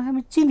ছেলেটাকে মনে হয়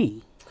আমি চিনি,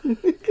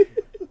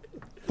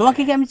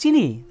 তোমাকে কি আমি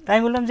চিনি? তাই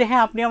আমি বললাম যে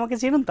হ্যাঁ, আপনি আমাকে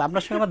চিনেন তো,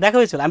 আপনার সঙ্গে আমার দেখা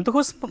হয়েছিল। আমি তো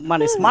খুব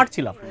স্মার্ট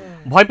ছিলাম,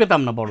 ভয়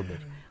পেতাম না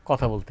বড়দের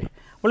কথা বলতে।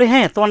 বলে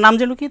হ্যাঁ, তোমার নাম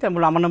যেন কি? তাই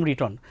বললাম আমার নাম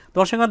রিটন।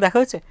 তোমার সঙ্গে দেখা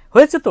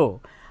হয়েছে তো,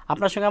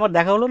 আপনার সঙ্গে আমার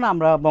দেখা হলো না,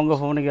 আমরা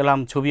বঙ্গভবনে গেলাম,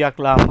 ছবি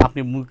আঁকলাম, আপনি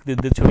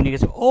মুক্তিযুদ্ধের ছবি নিয়ে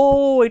গেছেন। ও,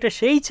 এটা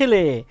সেই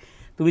ছেলে,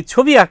 তুমি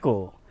ছবি আঁকো।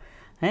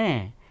 হ্যাঁ,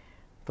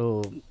 তো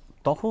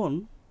তখন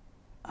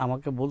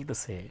আমাকে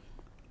বলতেছে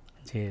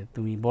যে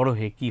তুমি বড়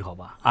হয়ে কি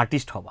হবা?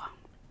 আর্টিস্ট হবা।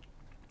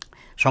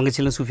 সঙ্গে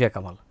ছিলেন সুফিয়া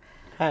কামাল।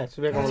 হ্যাঁ,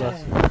 সুফিয়া কামাল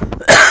আছে।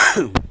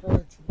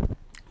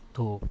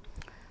 তো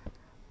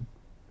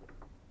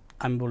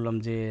আমি বললাম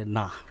যে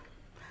না,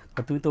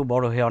 তুমি তো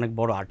বড় হয়ে অনেক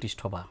বড় আর্টিস্ট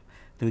হবা,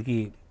 তুমি কি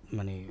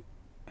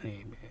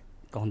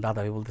তখন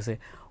দাদাভাই বলতেছে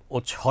ও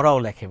ছড়াও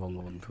লেখে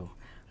বঙ্গবন্ধু,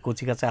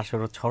 কচি কাছে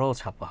আসলে ছড়াও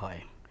ছাপা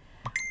হয়।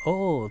 ও,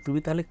 তুমি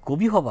তাহলে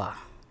কবি হবা?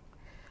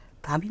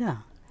 তা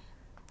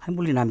আমি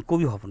বলি না, আমি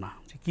কবি হব না।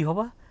 যে কী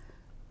হবা?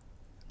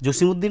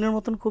 জসিমউদ্দিনের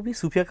মতন কবি,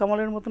 সুফিয়া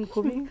কামালের মতন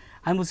কবি?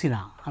 আমি বলছি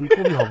না, আমি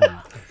কবি হব না।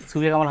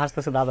 সুফিয়া কামাল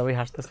হাসতেছে, দাদাভাই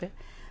হাসতেছে।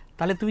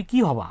 তাহলে তুমি কি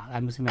হবা?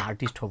 আমি বলছি আমি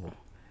আর্টিস্ট হব।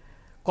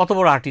 কত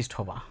বড় আর্টিস্ট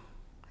হবা?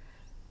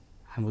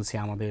 আমি বলছি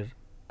আমাদের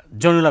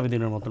জয়নুল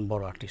আবেদিনের মতন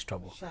বড় আর্টিস্ট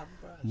হব।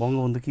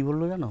 বঙ্গবন্ধু কি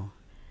বললো জানো?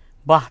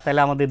 বাহ,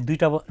 তাহলে আমাদের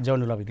 2টা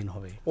জয়নুল আবেদিন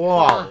হবে।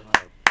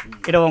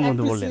 এটা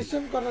বঙ্গবন্ধু বললেন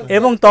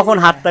এবং তখন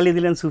হাততালি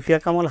দিলেন। সুফিয়া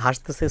কামাল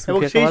হাসতেছে,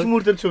 সুফিয়া কামাল,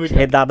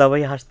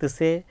 দাদাভাই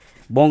হাসতেছে,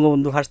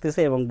 বঙ্গবন্ধু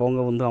হাসতেছে এবং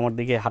বঙ্গবন্ধু আমার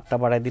দিকে হাতটা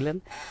বাড়ায় দিলেন।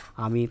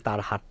 আমি তার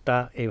হাতটা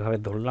এইভাবে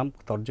ধরলাম,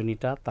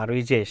 তর্জনীটা তার,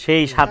 ওই যে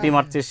সেই 7ই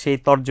মার্চের সেই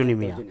তর্জনী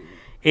মিয়া,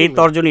 এই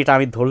তর্জনীটা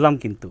আমি ধরলাম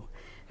কিন্তু।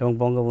 এবং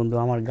বঙ্গবন্ধু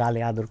আমার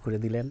গালে আদর করে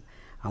দিলেন,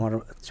 আমার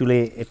চুলে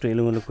একটু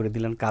এলোমেলো করে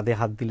দিলেন, কাঁধে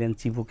হাত দিলেন,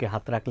 চিবুকে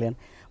হাত রাখলেন,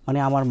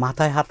 আমার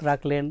মাথায় হাত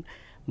রাখলেন,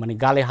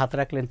 গালে হাত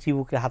রাখলেন,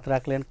 চিবুকে হাত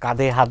রাখলেন,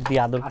 কাঁধে হাত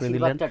দিয়ে আদর করে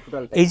দিলেন।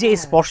 এই যে এই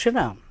স্পর্শে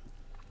না,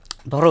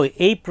 ধরো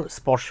এই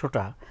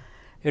স্পর্শটা,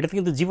 এটা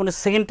কিন্তু জীবনে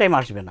সেকেন্ড টাইম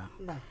আসবে না।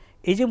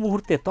 এই যে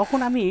মুহূর্তে,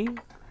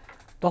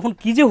 তখন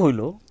কি যে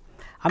হইল,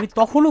 আমি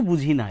তখনও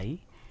বুঝি নাই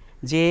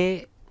যে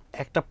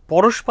একটা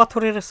পরশ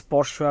পাথরের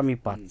স্পর্শ আমি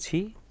পাচ্ছি।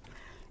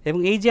 এবং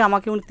এই যে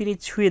আমাকে তিনি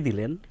ছুঁয়ে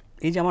দিলেন,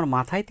 এই যে আমার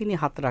মাথায় তিনি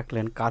হাত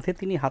রাখলেন, কাঁধে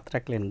তিনি হাত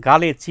রাখলেন,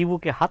 গালে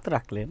চিবুকে হাত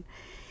রাখলেন,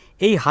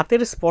 এই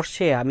হাতের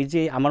স্পর্শে আমি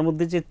যে আমার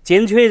মধ্যে যে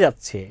চেঞ্জ হয়ে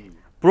যাচ্ছে,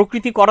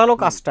 প্রকৃতি করালো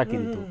কাজটা।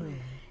 কিন্তু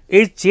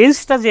এই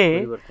চেঞ্জটা যে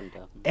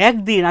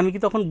একদিন আমি কি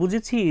তখন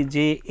বুঝেছি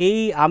যে এই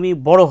আমি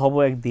বড় হব,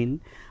 একদিন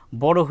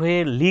বড় হয়ে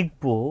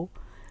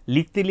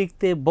লিখতে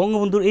লিখতে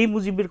বঙ্গবন্ধুর এই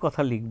মুজিবের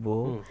কথা লিখব,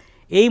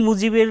 এই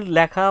মুজিবের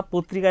লেখা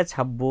পত্রিকায়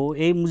ছাপবো,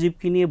 এই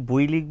মুজিবকে নিয়ে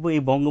বই লিখবো,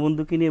 এই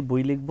বঙ্গবন্ধুকে নিয়ে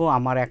বই লিখবো।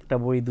 আমার 1টা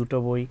বই, 2টা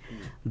বই,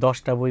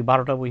 10টা বই,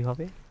 12টা বই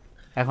হবে।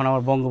 এখন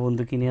আমার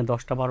বঙ্গবন্ধুকে নিয়ে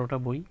 10টা 12টা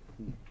বই।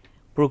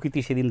 প্রকৃতি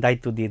সেদিন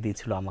দায়িত্ব দিয়ে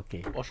দিয়েছিল আমাকে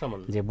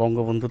যে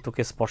বঙ্গবন্ধু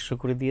তোকে স্পর্শ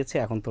করে দিয়েছে,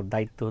 এখন তোর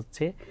দায়িত্ব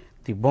হচ্ছে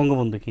তুই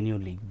বঙ্গবন্ধুকে নিয়েও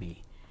লিখবি।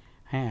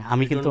 হ্যাঁ,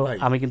 আমি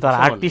কিন্তু আর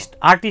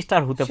আর্টিস্ট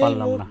আর হতে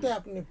পারলাম না।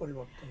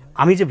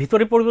 আমি যে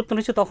ভিতরে পরিবর্তন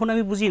হয়েছে তখন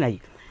আমি বুঝি নাই।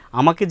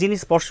 আমাকে যিনি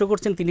স্পর্শ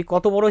করছেন তিনি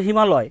কত বড়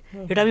হিমালয়,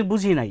 এটা আমি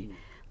বুঝি নাই।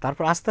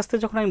 তারপর আস্তে আস্তে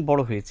যখন আমি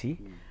বড় হয়েছি,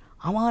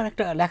 আমার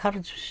একটা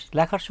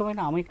লেখার সময়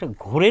না আমি একটা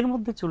ঘোরের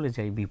মধ্যে চলে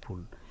যাই, বিপুল।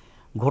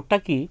 ঘোরটা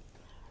কি,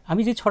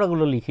 আমি যে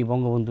ছড়াগুলো লিখি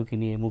বঙ্গবন্ধুকে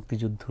নিয়ে,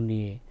 মুক্তিযুদ্ধ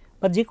নিয়ে,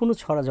 বা যে কোনো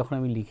ছড়া যখন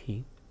আমি লিখি,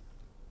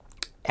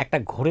 একটা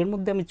ঘোরের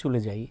মধ্যে আমি চলে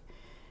যাই।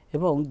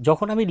 এবং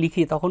যখন আমি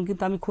লিখি তখন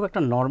কিন্তু আমি খুব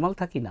একটা নর্মাল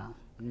থাকি না,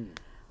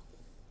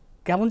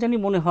 কেমন জানি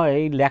মনে হয়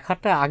এই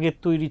লেখাটা আগের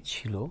তৈরি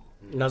ছিল,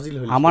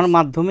 আমার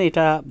মাধ্যমে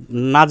এটা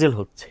নাজেল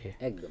হচ্ছে।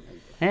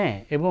 হ্যাঁ,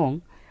 এবং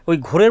ওই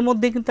ঘোরের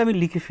মধ্যে কিন্তু আমি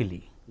লিখে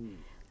ফেলি,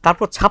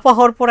 তারপর ছাপা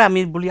হওয়ার পরে আমি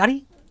বলি আরে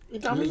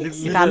এটা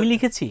আমি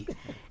লিখেছি।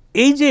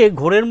 এই যে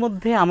ঘোরের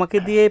মধ্যে আমাকে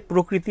দিয়ে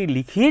প্রকৃতি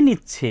লিখিয়ে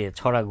নিচ্ছে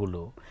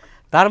ছড়াগুলো,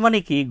 তার মানে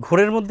কি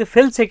ঘোরের মধ্যে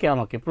ফেলছে কে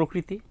আমাকে?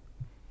 প্রকৃতি,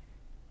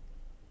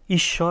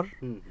 ঈশ্বর,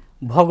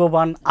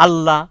 ভগবান,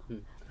 আল্লাহ,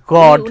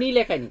 গড,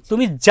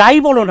 তুমি যাই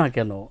বলো না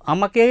কেন,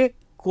 আমাকে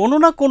কোনো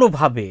না কোনো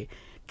ভাবে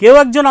কেউ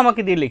একজন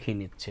আমাকে দিয়ে লিখে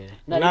নিচ্ছে।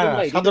 না,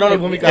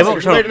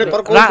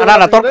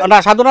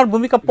 সাধনার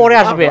ভূমিকা পরে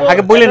আসবে,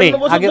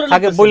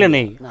 আগে বলে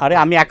নেই। আরে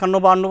আমি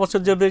 51-52 বছর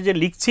ধরে যে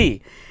লিখছি,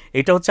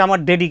 এটা হচ্ছে আমার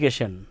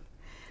ডেডিকেশন।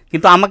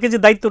 কিন্তু আমাকে যে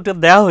দায়িত্বটা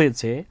দেওয়া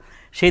হয়েছে,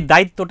 সেই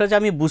দায়িত্বটা যে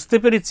আমি বুঝতে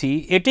পেরেছি,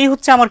 এটাই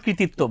হচ্ছে আমার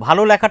কৃতিত্ব।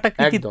 ভালো লেখাটা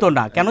কৃতিত্ব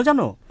না, কেন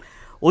জানো?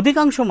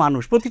 অধিকাংশ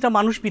মানুষ, প্রতিটা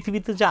মানুষ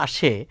পৃথিবীতে যে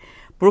আসে,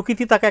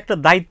 প্রকৃতি তাকে একটা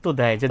দায়িত্ব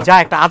দেয় যে যা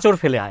একটা আঁচড়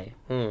ফেলে আয়।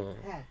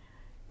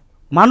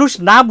 মানুষ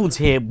না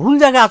বুঝে ভুল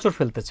জায়গায় আঁচড়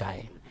ফেলতে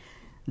চায়।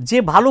 যে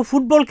ভালো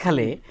ফুটবল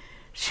খেলে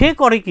সে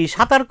করে কি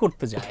সাঁতার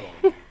করতে যায়,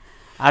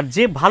 আর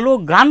যে ভালো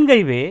গান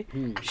গাইবে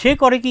সে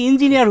করে কি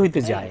ইঞ্জিনিয়ার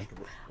হইতে যায়।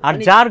 আর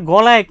যার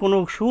গলায় কোনো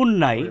সুর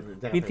নাই,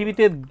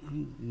 পৃথিবীতে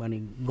মানে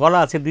গলা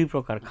আছে দুই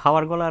প্রকার,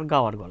 খাওয়ার গলা আর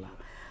গাওয়ার গলা।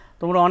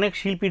 তোমরা অনেক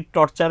শিল্পীর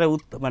টর্চারে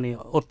মানে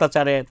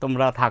অত্যাচারে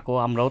তোমরা থাকো,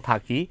 আমরাও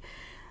থাকি।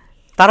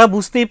 তারা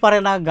বুঝতেই পারে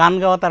না গান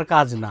গাওয়া তার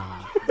কাজ না,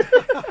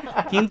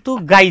 কিন্তু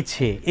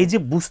গাইছে। এই যে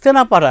বুঝতে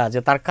না পারা যে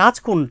তার কাজ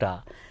কোনটা,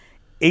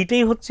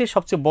 এইটাই হচ্ছে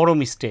সবচেয়ে বড়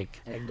মিস্টেক।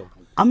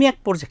 আমি এক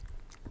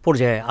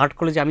পর্যায়ে আর্ট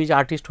কলেজে, আমি যে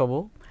আর্টিস্ট হব,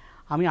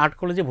 আমি আর্ট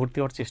কলেজে ভর্তি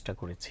হওয়ার চেষ্টা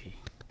করেছি।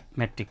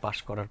 ম্যাট্রিক পাস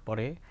করার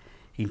পরে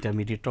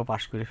ইন্টারমিডিয়েটটাও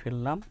পাস করে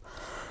ফেললাম,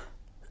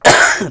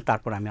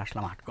 তারপর আমি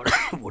আসলাম আর্ট কলেজে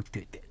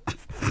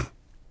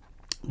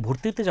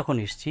ভর্তি হইতে যখন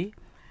এসেছি,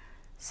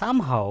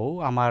 সামহাও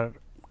আমার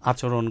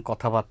আচরণ,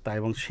 কথাবার্তা,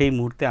 এবং সেই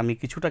মুহূর্তে আমি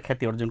কিছুটা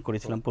খ্যাতি অর্জন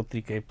করেছিলাম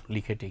পত্রিকায়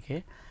লিখে টিখে,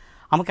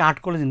 আমাকে আর্ট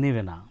কলেজ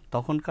নেবে না।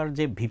 তখনকার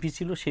যে ভিপি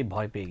ছিল সে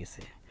ভয় পেয়ে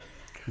গেছে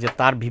যে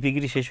তার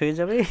ভিপিগিরি শেষ হয়ে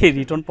যাবে,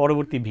 রিটার্ন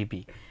পরবর্তী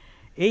ভিপি।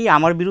 এই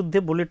আমার বিরুদ্ধে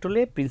বলে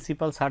টলে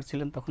প্রিন্সিপাল স্যার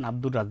ছিলেন তখন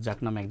আব্দুর রাজ্জাক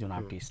নামে একজন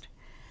আর্টিস্ট,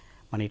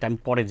 মানে এটা আমি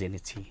পরে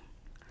জেনেছি।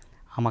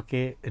 আমাকে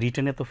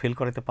রিটার্নে তো ফেল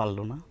করাতে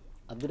পারলো না।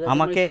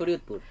 আমাকে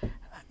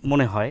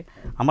মনে হয়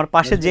আমার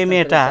পাশে যে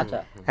মেয়েটা,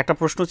 একটা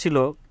প্রশ্ন ছিল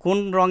কোন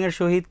রঙের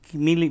সহিত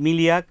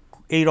মিলিয়া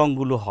এই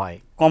রঙগুলো হয়,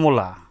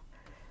 কমলা,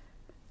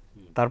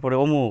 তারপরে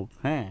অমুক,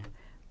 হ্যাঁ।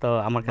 তো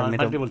আমার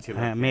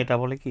মেয়েটা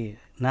বলে কি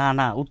না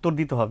না উত্তর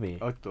দিতে হবে,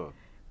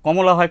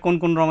 কমলা হয় কোন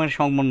কোন রঙের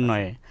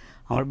সমন্বয়ে।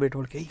 আমার বেটা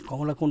বলে এই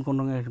কমলা কোন কোন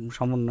রঙের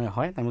সমন্বয়ে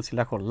হয়, আমি বলছি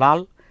লেখো লাল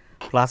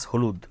প্লাস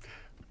হলুদ,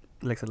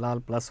 লেখছে লাল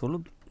প্লাস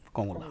হলুদ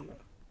কমলা।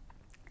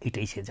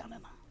 এটাই সে জানে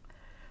না।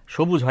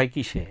 সবুজ হয়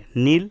কি সে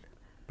নীল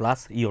প্লাস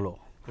ইয়েলো,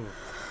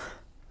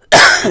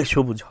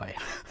 সবুজ হয়।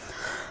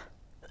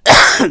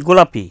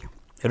 গোলাপি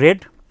রেড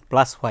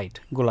প্লাস হোয়াইট,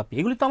 গোলাপি।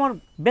 এগুলি তো আমার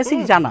বেসিক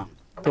জানা।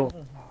 তো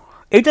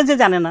এইটা যে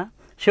জানে না,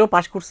 সেও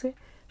পাস করছে,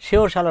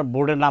 সেও শালার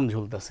বোর্ডের নাম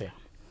ঝুলতেছে,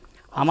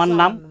 আমার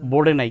নাম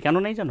বোর্ডে নাই। কেন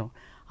নাই জানো?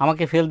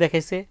 আমাকে ফেল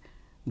দেখাইছে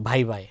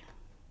ভাই ভাই,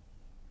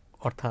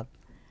 অর্থাৎ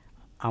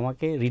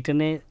আমাকে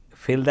রিটেনে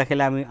ফেল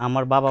দেখালে আমি,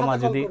 আমার বাবা মা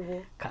যদি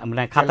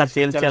মানে খাতা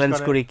চ্যালেঞ্জ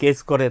করি, কেস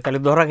করে, তাহলে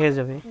ধরা খেয়ে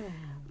যাবে,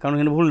 কারণ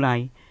এখানে ভুল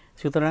নাই।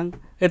 সুতরাং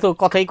এ তো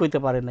কথাই কইতে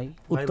পারে নাই,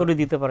 উত্তরই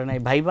দিতে পারে নাই,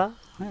 ভাইবা।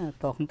 হ্যাঁ,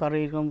 তখন তো আর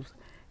এরকম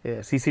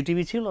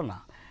সিসিটিভি ছিল না,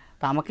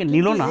 তা আমাকে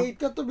নিল না।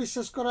 এইটা তো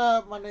বিশ্বাস করা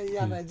মানে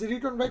ইয়া নাই যে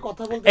রিটন ভাই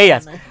কথা বলতে এই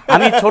আছে।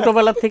 আমি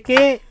ছোটবেলা থেকে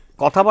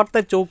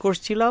কথাবার্তায় চৌকস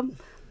ছিলাম,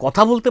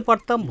 কথা বলতে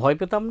পারতাম, ভয়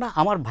পেতাম না।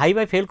 আমার ভাই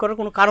ফেল করার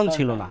কোনো কারণ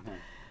ছিল না।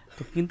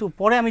 তো কিন্তু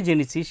পরে আমি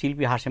জেনেছি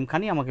শিল্পী হাশেম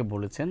খানই আমাকে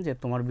বলেছেন যে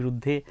তোমার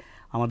বিরুদ্ধে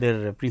আমাদের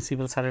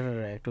প্রিন্সিপাল স্যারের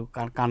একটু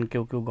কান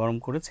কেউ গরম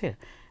করেছে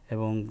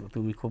এবং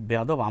তুমি খুব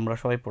বেয়াদব, আমরা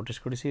সবাই প্রোটেস্ট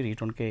করেছি,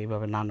 রিটনকে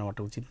এইভাবে না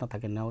নেওয়াটা উচিত না,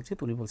 তাকে নেওয়া উচিত।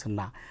 উনি বলছেন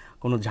না,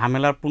 কোনো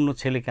ঝামেলাপূর্ণ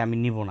ছেলেকে আমি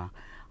নিব না,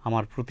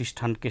 আমার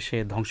প্রতিষ্ঠানকে সে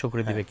ধ্বংস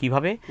করে দেবে।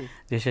 কিভাবে?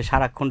 যে সে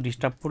সারাক্ষণ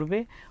ডিস্টার্ব করবে,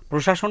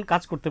 প্রশাসন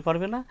কাজ করতে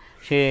পারবে না,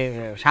 সে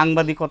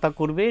সাংবাদিকতা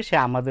করবে, সে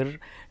আমাদের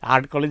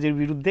আর্ট কলেজের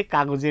বিরুদ্ধে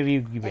কাগজে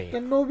রিভিউ দিবে।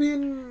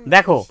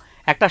 দেখো,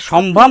 একটা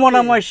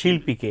সম্ভাবনাময়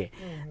শিল্পীকে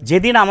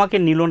যেদিন আমাকে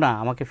নিল না,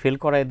 আমাকে ফেল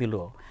করায় দিল,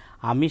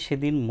 আমি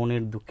সেদিন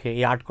মনের দুঃখে,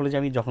 এই আর্ট কলেজে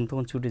আমি যখন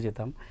তখন ছুটে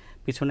যেতাম,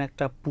 পিছনে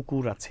একটা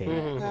পুকুর আছে,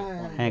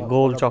 হ্যাঁ,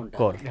 গোল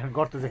চক্কর,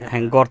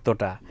 হ্যাঁ,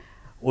 গর্তটা,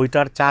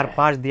 ওইটার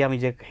চারপাশ দিয়ে আমি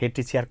যে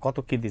হেঁটেছি আর কত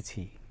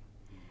কেঁদেছি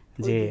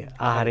যে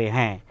আহারে,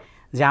 হ্যাঁ,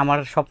 যে আমার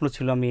স্বপ্ন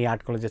ছিল আমি এই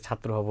আর্ট কলেজের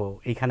ছাত্র হব,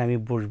 এইখানে আমি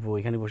বসবো,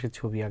 এখানে বসে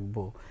ছবি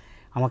আঁকবো,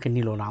 আমাকে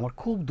নিল না, আমার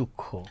খুব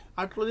দুঃখ।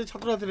 আর্ট কলেজের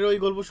ছাত্রছাত্রীরা ওই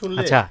গল্প শুনলে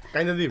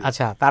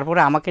আচ্ছা, তারপরে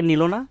আমাকে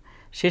নিল না।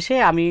 শেষে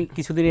আমি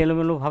কিছুদিন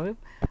এলোমেলো ভাবে,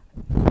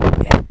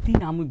 একদিন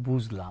আমি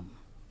বুঝলাম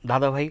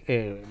দাদা ভাই,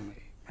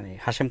 মানে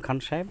হাশেম খান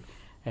সাহেব,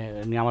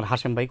 আমার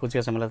হাশেম ভাই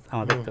কচিকাচা মেলা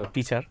আমাদের তো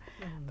টিচার,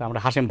 তো আমরা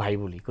হাশেম ভাই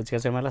বলি,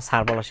 কচিকাচা মেলা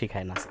স্যার বলা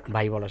শেখায় না,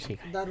 ভাই বলা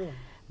শেখায়।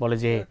 বলে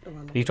যে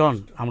রিটন,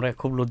 আমরা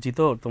খুব লজ্জিত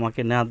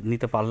তোমাকে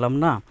নিতে পারলাম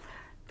না,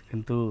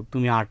 কিন্তু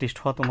তুমি আর্টিস্ট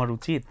হওয়া তোমার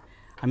উচিত।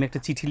 আমি একটা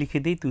চিঠি লিখে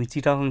দিই, তুমি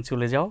চিটাগাং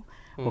চলে যাও,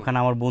 ওখানে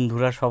আমার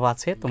বন্ধুরা সব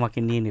আছে, তোমাকে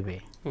নিয়ে নেবে।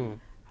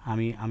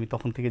 আমি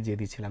তখন থেকে যে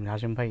দিয়েছিলাম,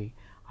 হাশেম ভাই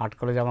আর্ট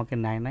কলেজ আমাকে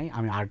নেয় নাই,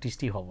 আমি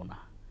আর্টিস্টই হব না,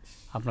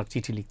 আপনার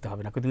চিঠি লিখতে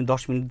হবে না, তুমি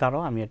 10 মিনিট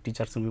দাঁড়াও, আমি আর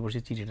টিচার রুমে বসে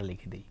চিঠিটা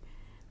লিখে দিই।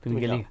 তুমি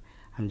গেলে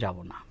আমি যাব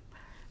না।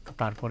 তো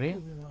তারপরে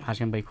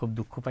হাশেম ভাই খুব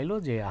দুঃখ পাইলো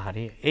যে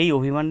আহারে, এই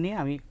অভিমান নিয়ে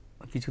আমি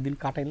কিছুদিন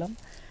কাটাইলাম।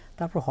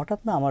 তারপর হঠাৎ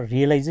না আমার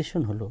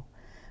রিয়েলাইজেশন হলো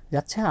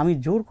যাচ্ছে আমি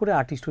জোর করে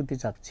আর্টিস্ট হতে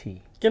চাচ্ছি।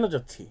 কেন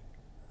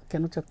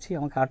চাচ্ছি?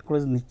 আমাকে আর্ট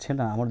কলেজ নিচ্ছে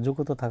না, আমার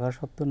যোগ্যতা থাকা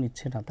সত্ত্বেও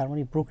নিচ্ছে না। তার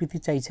মানে প্রকৃতি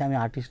চাইছে আমি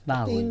আর্টিস্ট না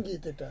হই।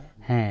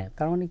 হ্যাঁ,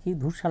 তার মানে কি,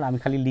 ধূরশালা আমি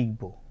খালি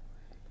লিখবো,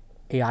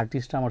 এই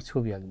আর্টিস্টটা আমার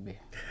ছবি আঁকবে।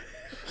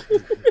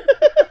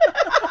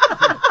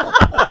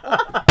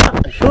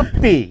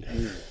 সত্যি।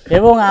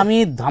 এবং আমি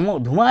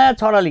ধুমায়া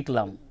ছড়া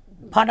লিখলাম,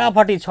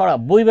 ফাটাফাটি ছড়া,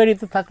 বই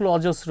বাড়িতে থাকলো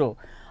অজস্র।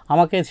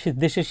 আমাকে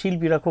দেশের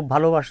শিল্পীরা খুব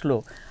ভালোবাসলো।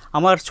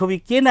 আমার ছবি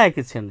কে না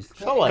এঁকেছেন?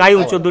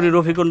 কাইয়ুম চৌধুরী,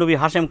 রফিকুন নবী,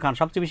 হাশেম খান,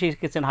 সবচেয়ে বেশি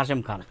এঁকেছেন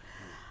হাশেম খান।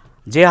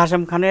 যে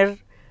হাশেম খানের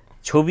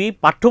ছবি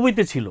পাঠ্য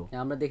বইতে ছিল,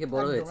 আমরা দেখে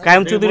বড় হয়েছে।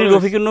 কাইয়ুম চৌধুরী,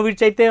 রফিকুন নবীর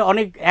চাইতে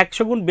অনেক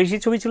 100 গুণ বেশি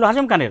ছবি ছিল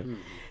হাশেম খানের।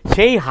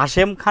 সেই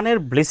হাশেম খানের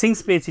ব্লেসিংস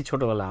পেয়েছি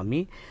ছোটবেলা আমি।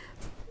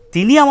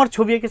 তিনি আমার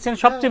ছবি এঁকেছেন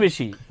সবচেয়ে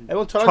বেশি।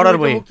 এবং ছড়ার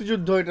বই,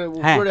 মুক্তিযুদ্ধ, এটা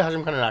উপরে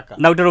হাশেম খানের আঁকা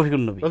না, ওটা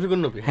রফিকুন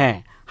নবী। হ্যাঁ,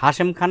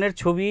 হাশেম খানের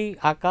ছবি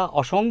আঁকা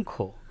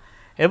অসংখ্য,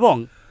 এবং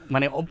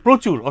মানে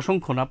প্রচুর,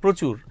 অসংখ্য না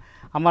প্রচুর।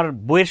 আমার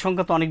বইয়ের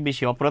সংখ্যা তো অনেক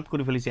বেশি, অপরাধ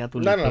করে ফেলেছি এত।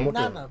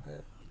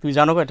 তুমি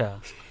জানো কয়টা?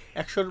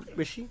 100-র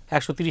বেশি,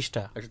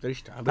 130টা।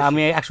 130টা। আমি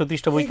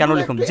 130টা বই কেন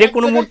লিখব?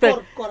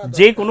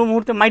 যে কোনো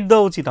মুহূর্তে মাইট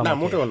দেওয়া উচিত আমার।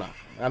 মোটেও না।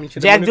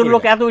 যে একজন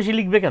লোক এত বেশি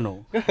লিখবে কেন?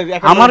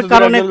 আমার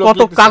কারণে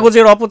কত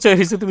কাগজের অপচয়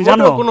হয়েছে তুমি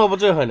জানো? কোনো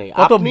অপচয় হয় নাই।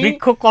 কত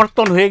বৃক্ষ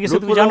কর্তন হয়ে গেছে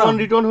তুমি জানো?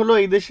 রিটার্ন হলো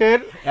এই দেশের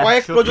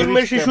কয়েক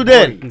প্রজন্মের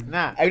শিশুদের।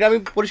 না, এটা আমি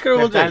পরিষ্কার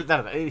বলতে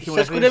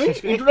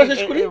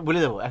বলে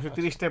দেবো।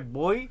 130টা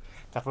বই,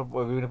 তারপর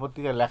বিভিন্ন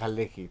পত্রিকায়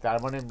লেখি, তার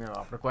মানে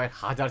আপনার কয়েক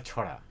হাজার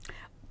ছড়া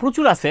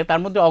প্রচুর আছে, তার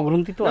মধ্যে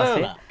অগ্রন্থিত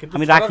আছে,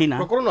 আমি রাখি না।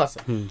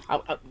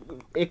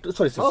 একটু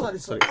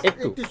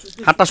একটু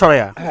হাতটা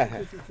সরাইয়া,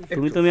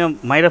 তুমি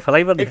মাইরা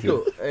ফেলাইবা দেখি।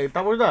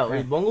 তারপরে না,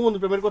 ওই বঙ্গবন্ধু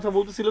প্রেমের কথা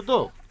বলতেছিল, তো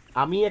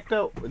আমি একটা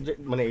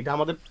মানে এটা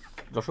আমাদের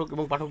দর্শক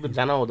এবং পাঠকদের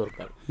জানাও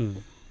দরকার।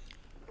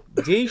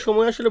 যেই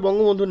সময় আসলে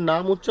বঙ্গবন্ধুর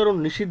নাম উচ্চারণ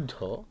নিষিদ্ধ,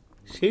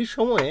 সেই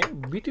সময়ে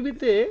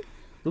বিটিভিতে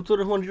লুৎফর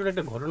রহমান রিটনের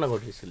একটা ঘটনা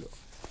ঘটেছিল।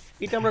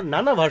 এটা আমরা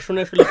নানা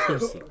ভার্সনে আসলে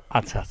শুনছি।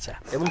 আচ্ছা আচ্ছা।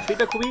 এবং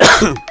সেটা খুবই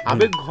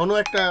আবেগ ঘন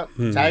একটা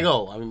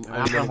জায়গাও। আমি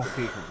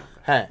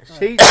হ্যাঁ,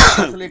 সেই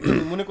আসলে একটু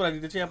মনে করা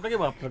দিতে চাই আপনাকে,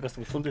 বা আপনার কাছ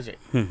থেকে শুনতে চাই।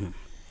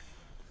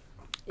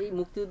 এই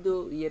মুক্তিযুদ্ধ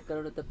ইয়ের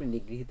কারণে তো আপনি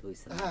নিগৃহীত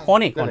হয়েছেন।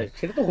 অনেক অনেক,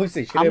 সেটা তো হয়েছে।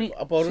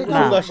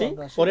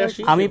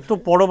 আমি তো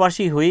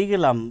পরবাসী হয়ে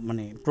গেলাম,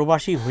 মানে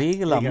প্রবাসী হয়ে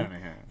গেলাম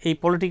এই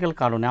পলিটিক্যাল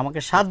কারণে। আমাকে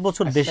 7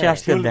 বছর দেশে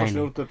আসতে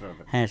দেয়নি।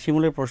 হ্যাঁ,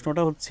 শিমুলের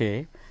প্রশ্নটা হচ্ছে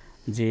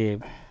যে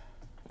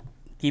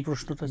কি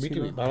প্রশ্নটা ছিল?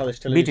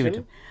 বিটিভি।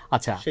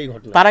 আচ্ছা,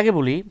 তার আগে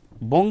বলি,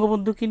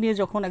 বঙ্গবন্ধুকে নিয়ে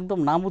যখন একদম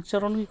নাম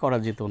উচ্চারণই করা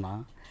যেত না,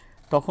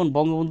 তখন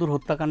বঙ্গবন্ধুর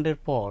হত্যাকাণ্ডের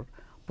পর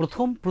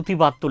প্রথম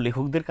প্রতিবাদ তো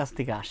লেখকদের কাছ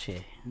থেকে আসে,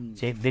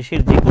 যে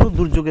দেশের যে কোনো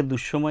দুর্যোগের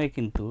দুঃসময়ে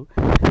কিন্তু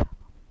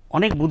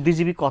অনেক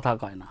বুদ্ধিজীবী কথা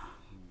কয় না,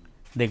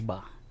 দেখবা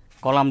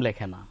কলাম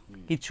লেখে না,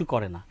 কিচ্ছু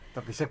করে না,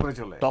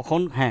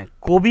 তখন হ্যাঁ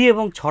কবি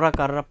এবং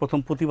ছড়াকাররা প্রথম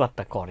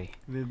প্রতিবাদটা করে।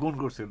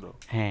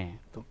 হ্যাঁ,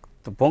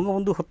 তো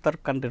বঙ্গবন্ধু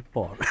হত্যাকাণ্ডের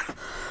পর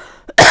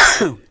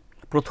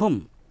প্রথম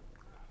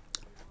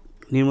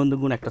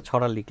নির্মন্দগুণ একটা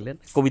ছড়া লিখলেন,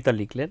 কবিতা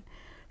লিখলেন,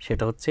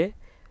 সেটা হচ্ছে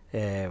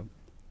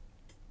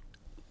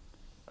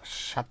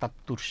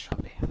 77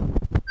 সালে,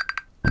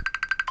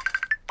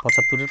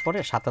 75-এর পরে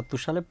 77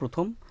 সালে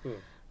প্রথম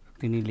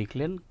তিনি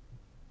লিখলেন,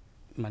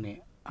 মানে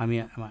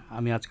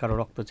আমি আজ কারো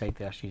রক্ত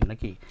চাইতে আসি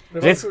নাকি,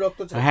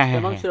 হ্যাঁ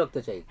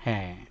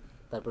হ্যাঁ,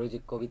 তারপরে যে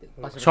কবিতা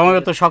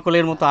সমবেত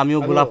সকলের মতো আমিও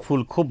গোলাপ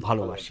ফুল খুব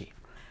ভালোবাসি।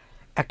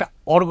 একটা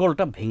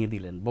অর্গলটা ভেঙে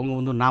দিলেন।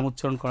 বঙ্গবন্ধুর নাম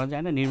উচ্চারণ করা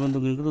যায় না,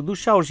 নির্মন্দগুণ কিন্তু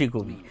দুঃসাহসী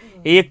কবি,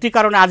 এই একটি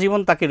কারণে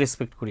আজীবন তাকে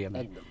রেসপেক্ট করি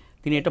আমি।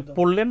 তিনি এটা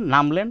পড়লেন,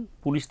 নামলেন,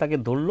 পুলিশ তাকে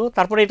ধরলো,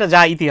 তারপরে এটা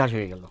যা ইতিহাস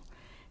হয়ে গেল।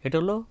 এটা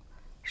হলো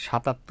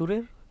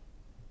 77-এর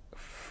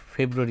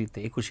ফেব্রুয়ারিতে,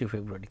 21শে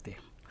ফেব্রুয়ারিতে।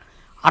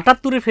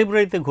 78-এর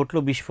ফেব্রুয়ারিতে ঘটল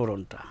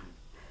বিস্ফোরণটা।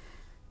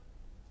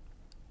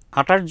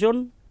 28 জন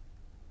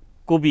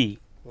কবি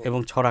এবং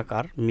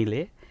ছড়াকার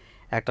মিলে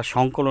একটা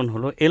সংকলন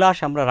হলো, এলাস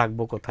আমরা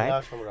রাখবো কোথায়।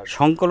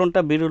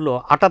 সংকলনটা বেরোলো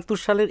 78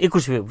 সালের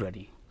 21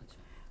 ফেব্রুয়ারি।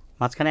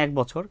 মাঝখানে 1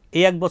 বছর,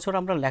 এই 1 বছর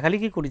আমরা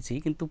লেখালেখি করেছি,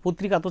 কিন্তু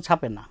পত্রিকা তো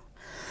ছাপে না।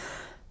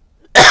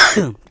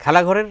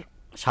 খেলাঘরের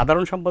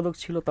সাধারণ সম্পাদক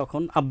ছিল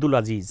তখন আব্দুল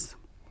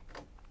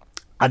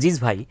আজিজ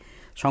ভাই,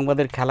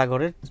 সংবাদের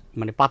খেলাঘরের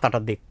মানে পাতাটা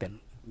দেখতেন,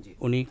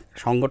 উনি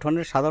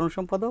সংগঠনের সাধারণ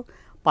সম্পাদক,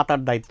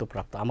 পাতার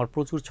দায়িত্বপ্রাপ্ত। আমার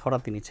প্রচুর ছড়া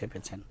তিনি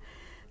ছেপেছেন।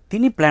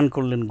 তিনি প্ল্যান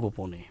করলেন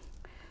গোপনে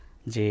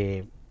যে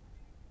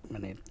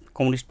মানে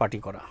কমিউনিস্ট পার্টি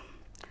করা,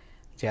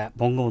 যে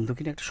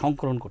বঙ্গবন্ধুকে নিয়ে একটা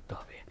সংকলন করতে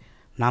হবে।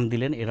 নাম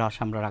দিলেন এরা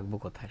আমরা রাখবো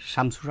কোথায়,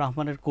 শামসুর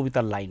রহমানের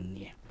কবিতার লাইন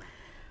নিয়ে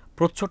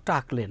প্রচ্ছদটা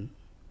আঁকলেন।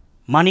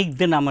 মানিক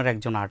দে নামের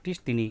একজন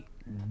আর্টিস্ট, তিনি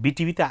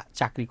বিটিভিতে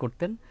চাকরি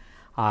করতেন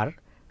আর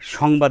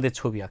সংবাদে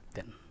ছবি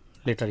আঁকতেন,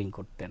 লেটারিং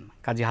করতেন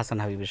কাজী হাসান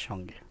হাবিবের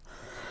সঙ্গে।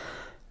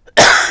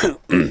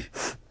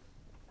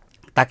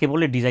 তাকে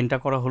বলে ডিজাইনটা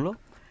করা হলো।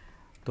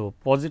 তো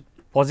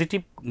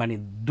পজিটিভ মানে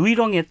 2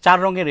 রঙের 4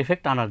 রঙের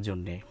এফেক্ট আনার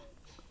জন্যে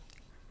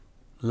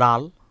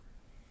লাল,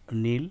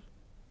 নীল,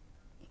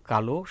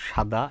 কালো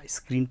সাদা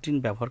স্ক্রিন টিন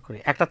ব্যবহার করে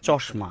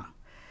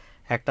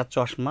একটা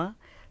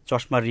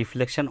চশমার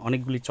রিফ্লেকশন,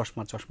 অনেকগুলি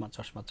চশমা,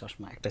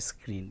 একটা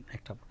স্ক্রিন,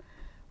 একটা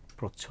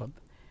প্রচ্ছদ,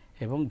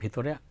 এবং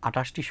ভিতরে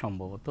 28টি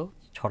সম্ভবত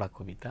ছড়া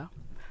কবিতা,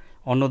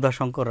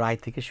 অন্নদাশঙ্কর রায়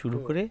থেকে শুরু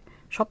করে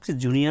সবচেয়ে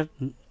জুনিয়র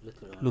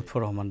লুৎফর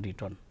রহমান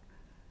রিটন,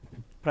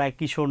 প্রায়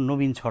কিশোর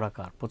নবীন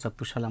ছড়াকার,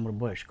 75 সালে আমার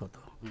বয়স কত,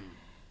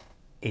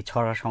 এই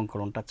ছড়া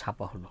সংকলনটা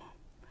ছাপা হলো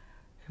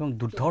এবং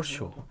দুর্ধর্ষ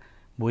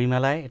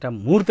বইমেলায় এটা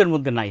মুহূর্তের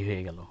মধ্যে নাই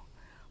হয়ে গেল।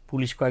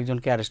 পুলিশ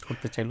কয়েকজনকে অ্যারেস্ট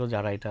করতে চাইলো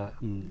যারা এটা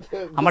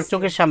আমার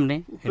চোখের সামনে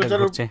এটা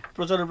করছে,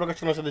 প্রচারের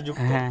প্রকাশনার সাথে যুক্ত।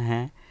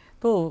 হ্যাঁ,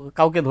 তো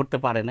কাউকে ধরতে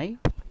পারে নাই।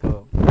 তো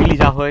বিলি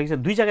যা হয়ে গেছে,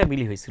 2 জায়গায়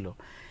বিলি হয়েছিল,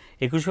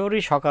 21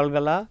 ফেব্রুয়ারি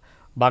সকালবেলা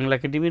বাংলা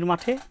একাডেমির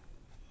মাঠে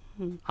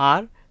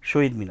আর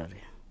শহীদ মিনারে,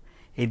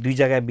 এই 2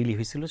 জায়গায় বিলি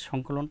হয়েছিল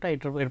সংকলনটা।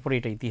 এরপরে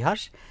এটা ইতিহাস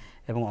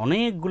এবং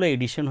অনেকগুলো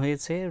এডিশন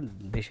হয়েছে,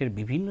 দেশের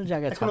বিভিন্ন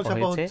জায়গায় ছাপা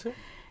হয়েছে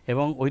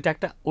এবং ওইটা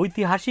একটা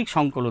ঐতিহাসিক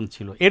সংকলন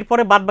ছিল।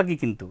 এরপরে বাদবাকি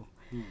কিন্তু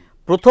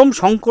প্রথম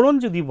সংকলন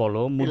যদি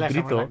বলো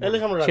মুদ্রিত,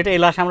 সেটা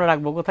এলাস আমরা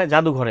রাখবো কোথায়,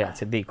 জাদুঘরে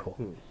আছে, দেখো।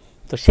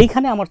 তো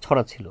সেইখানে আমার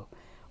ছড়া ছিল,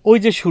 ওই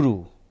যে শুরু,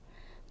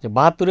 যে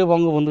 72-এ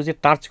বঙ্গবন্ধু যে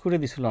টাচ করে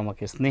দিছিল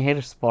আমাকে, স্নেহের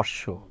স্পর্শ,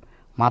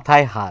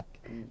 মাথায় হাত,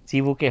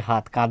 চিবুকে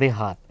হাত, কাঁধে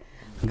হাত,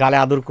 গালে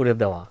আদর করে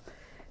দেওয়া,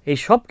 এই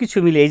সব কিছু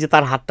মিলে এই যে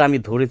তার হাতটা আমি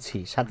ধরেছি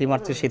 7ই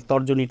মার্চে, সেই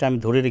তর্জনীটা আমি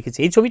ধরে রেখেছি,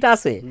 এই ছবিটা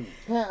আছে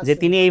যে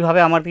তিনি এইভাবে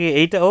আমার দিকে,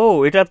 এইটা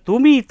এটা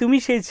তুমি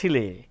সেই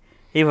ছিলে,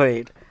 এইভাবে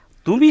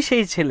তুমি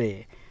সেই ছেলে,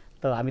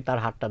 তো আমি তার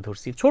হাতটা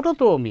ধরছি, ছোট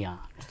তো মিয়া।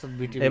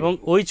 এবং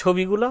ওই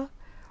ছবিগুলা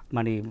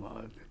মানে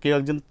কেউ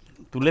একজন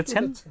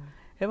তুলেছেন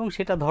এবং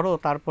সেটা ধরো,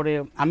 তারপরে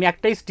আমি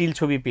একটাই স্টিল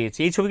ছবি পেয়েছি,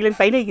 এই ছবিগুলো আমি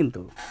পাই নাই,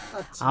 কিন্তু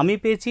আমি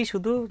পেয়েছি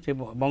শুধু যে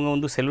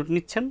বঙ্গবন্ধু স্যালুট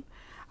নিচ্ছেন,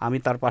 আমি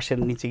তার পাশের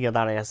নিচে গিয়ে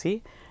দাঁড়ায় আছি,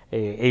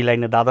 এই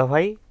লাইনে দাদা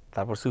ভাই,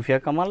 তারপর সুফিয়া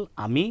কামাল,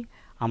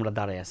 আমরা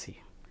দাঁড়ায় আছি,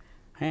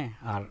 হ্যাঁ,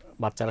 আর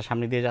বাচ্চারা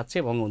সামনে দিয়ে যাচ্ছে,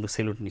 বঙ্গবন্ধু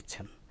স্যালুট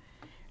নিচ্ছেন।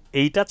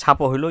 এইটা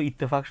ছাপা হলো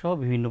ইত্তেফাক সহ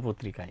বিভিন্ন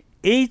পত্রিকায়,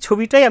 এই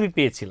ছবিটাই আমি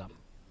পেয়েছিলাম,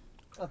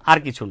 আর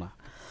কিছু না।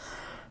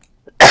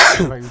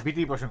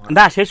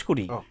 না, শেষ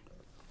করি।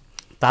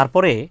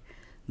 তারপরে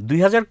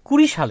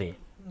 2020 সালে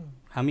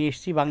আমি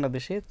এসেছি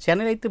বাংলাদেশে,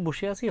 চ্যানেল আইতে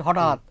বসে আছি,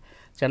 হঠাৎ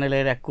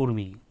চ্যানেলের এক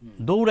কর্মী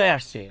দৌড়ায়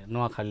আসছে,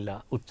 নোয়াখালীলা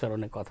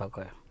উচ্চারণে কথা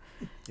কয়,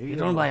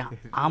 রিটন ভাই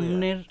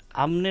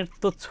আমনের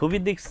তো ছবি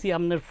দেখছি,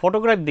 আমনের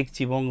ফটোগ্রাফ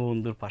দেখছি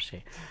বঙ্গবন্ধুর পাশে,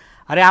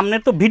 আরে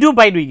আমনের তো ভিডিও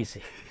বাইর হয়ে গেছে।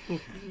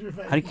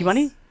 আরে কি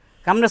মানে,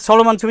 আপনার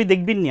চলমান ছবি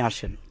দেখবেন নি,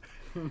 আসেন।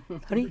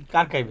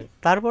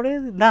 তারপরে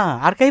না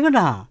আর্কাইভে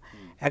না,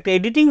 একটা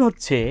এডিটিং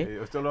হচ্ছে,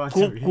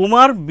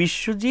 কুমার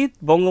বিশ্বজিৎ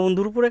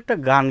বঙ্গবন্ধুর উপর একটা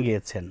গান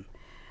গেয়েছেন,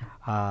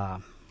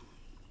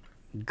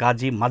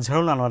 গাজী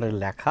মাজহারুল আনোয়ারের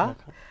লেখা,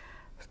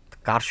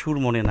 কার সুর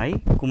মনে নাই,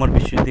 কুমার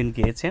বিশ্বজিৎ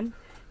গেয়েছেন,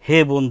 হে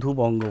বন্ধু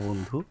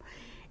বঙ্গবন্ধু।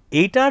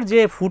 এইটার যে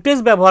ফুটেজ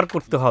ব্যবহার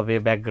করতে হবে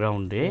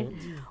ব্যাকগ্রাউন্ডে,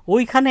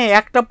 ওইখানে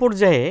একটা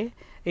পর্যায়ে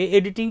এই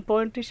এডিটিং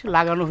পয়েন্ট এসে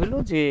লাগানো হলো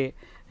যে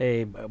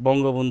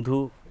বঙ্গবন্ধু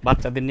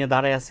বাচ্চাদের নিয়ে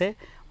দাঁড়ায় আছে,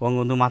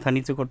 বঙ্গবন্ধু মাথা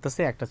নিচু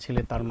করতেছে, একটা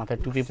ছেলে তার মাথায়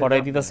টুপি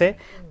পরাই দিতেছে,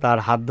 তার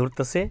হাত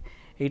ধরতেছে,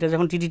 এইটা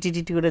যখন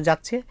টিটি করে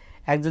যাচ্ছে,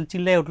 একজন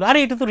চিল্লায় উঠলো, আরে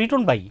এটা তো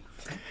রিটন ভাই।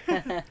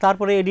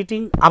 তারপরে এডিটিং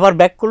আবার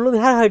ব্যাক করলো,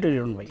 হ্যাঁ এটা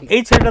রিটন ভাই।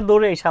 এই ছেলেটা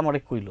দৌড়ে এসে আমার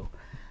কইলো,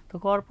 তো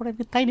করার পরে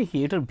তাই নাকি,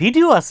 এটার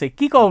ভিডিও আছে,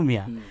 কি কও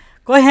মিয়া,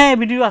 কয় হ্যাঁ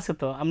ভিডিও আছে,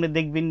 তো আপনি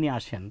দেখবেন নি,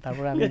 আসেন।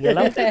 তারপরে আমি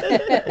গেলাম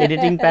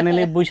এডিটিং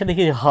প্যানেলে বসে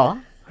দেখি,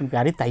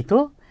 আরে তাই তো,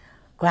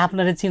 কয়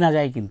আপনারা চেনা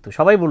যায়, কিন্তু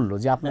সবাই বললো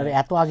যে আপনারা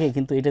এত আগে,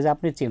 কিন্তু এটা যে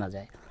আপনি চেনা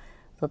যায়।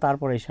 তো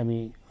তারপরে এসে আমি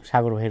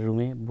সাগর ভাইয়ের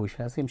রুমে বসে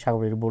আছি, আমি সাগর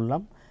ভাইয়ের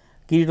বললাম,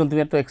 কি রিটন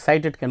তুমি এত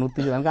এক্সাইটেড কেন,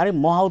 উত্তেজিত? আমি আরে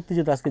মহা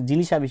উত্তেজিত, আজকে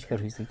জিনিস আবিষ্কার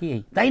হয়েছে। কি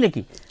এই তাই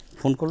নাকি?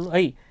 ফোন করলো,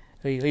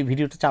 এই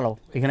ভিডিওটা চালাও,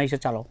 এখানে এসে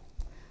চালাও।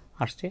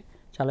 আসছে,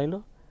 চালাইলো,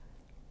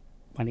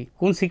 মানে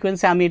কোন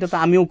সিকোয়েন্সে আমি এটা তো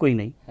আমিও কই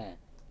নাই,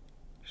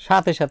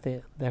 সাথে সাথে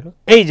দেখলো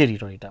এই যে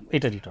রিটন,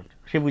 এটা রিটন,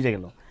 সে বুঝে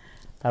গেল।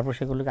 তারপর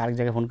সেগুলোকে আরেক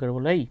জায়গায় ফোন করে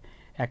বললো,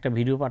 একটা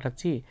ভিডিও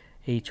পাঠাচ্ছি,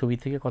 এই ছবি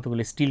থেকে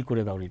কতগুলো স্টিল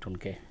করে দাও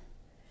রিটনকে।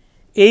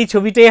 এই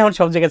ছবিটাই এখন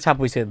সব জায়গায় ছাপ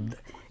হয়েছে,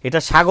 এটা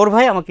সাগর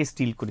ভাই আমাকে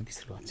স্টিল করে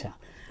দিছিল। আচ্ছা,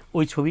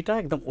 ওই ছবিটা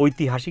একদম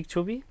ঐতিহাসিক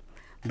ছবি,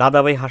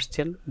 দাদাভাই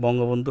হাসছেন,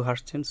 বঙ্গবন্ধু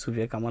হাসছেন,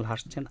 সুফিয়া কামাল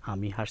হাসছেন,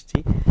 আমি হাসছি,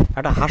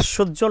 একটা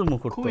হাস্যোজ্জ্বল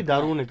মুহূর্ত,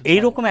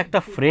 এইরকম একটা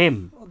ফ্রেম,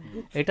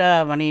 এটা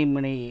মানে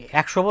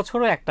 100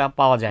 বছরও একটা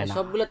পাওয়া যায় না।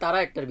 সবগুলো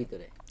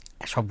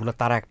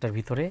তারা একটার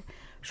ভিতরে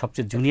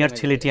সবচেয়ে জুনিয়র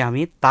ছেলেটি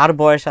আমি, তার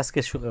বয়স আজকে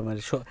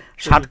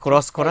 60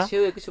 ক্রস করা,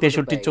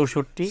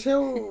 63-64।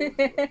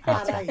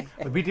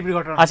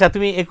 আচ্ছা,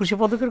 তুমি 21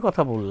 পদকের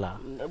কথা বললা,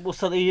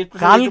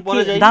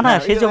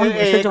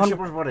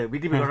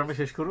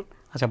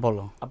 আচ্ছা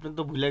বলো। আপনি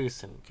তো ভুলে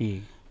গেছেন কি,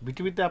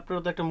 বিটিভিতে আপনারা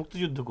তো একটা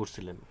মুক্তিযুদ্ধ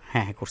করছিলেন।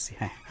 হ্যাঁ করছি,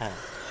 হ্যাঁ,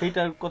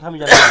 সেইটার কথা আমি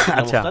জানি।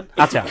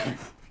 আচ্ছা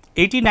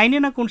 89-এ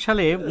না কোন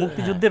সালে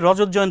মুক্তিযুদ্ধের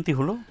রজত জয়ন্তী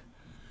হলো?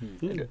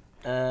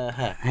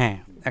 হ্যাঁ,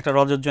 একটা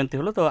রজত জয়ন্তী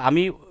হলো। তো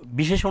আমি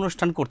বিশেষ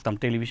অনুষ্ঠান করতাম,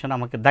 টেলিভিশন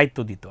আমাকে দায়িত্ব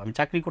দিত। আমি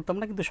চাকরি করতাম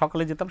না, কিন্তু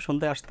সকালে যেতাম,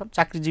 সন্ধ্যায় আসতাম,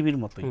 চাকরিজীবীর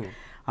মতোই।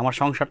 আমার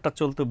সংসারটা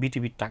চলতো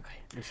বিটিভির টাকায়।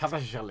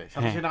 87 সালে,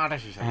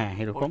 88 সালে, হ্যাঁ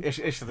এরকম।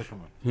 এর সাথে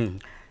সময়।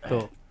 তো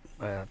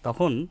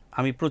তখন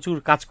আমি প্রচুর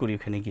কাজ করি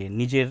ওখানে গিয়ে,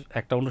 নিজের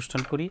একটা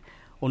অনুষ্ঠান করি,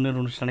 অন্যের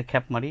অনুষ্ঠানে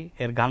খ্যাপ মারি,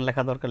 এর গান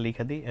লেখা দরকার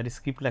লিখে দিই, এর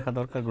স্ক্রিপ্ট লেখা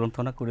দরকার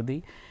গ্রন্থনা করে দিই,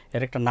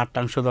 এর একটা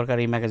নাট্যাংশ দরকার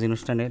এই ম্যাগাজিন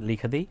অনুষ্ঠানে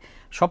লিখে দিই,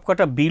 সব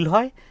কটা বিল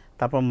হয়,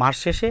 তারপর মাস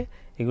শেষে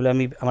এগুলো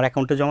আমি আমার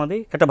অ্যাকাউন্টে জমা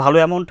দিই, একটা ভালো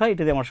অ্যামাউন্ট হয়,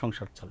 এটা দিয়ে আমার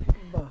সংসার চলে।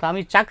 তা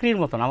আমি চাকরির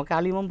মতন, আমাকে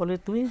আলিমাম বলে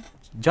তুমি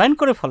জয়েন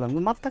করে ফেলো,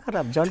 আমি মাথা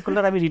খারাপ, জয়েন করলে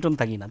আর আমি রিটার্ন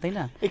থাকি না, তাই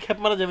না? এই খ্যাপ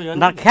মারা যাবে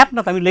না খ্যাপ না,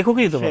 তো আমি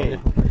লেখকই তো বলবো।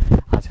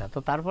 আচ্ছা, তো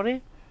তারপরে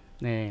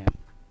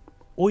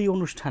ওই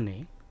অনুষ্ঠানে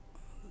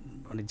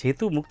মানে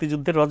যেহেতু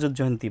মুক্তিযুদ্ধের রজত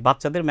জয়ন্তী,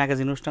 বাচ্চাদের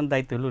ম্যাগাজিন অনুষ্ঠান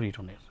দায়িত্ব হলো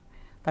রিটনের,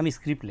 তা আমি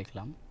স্ক্রিপ্ট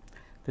লিখলাম।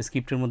 তো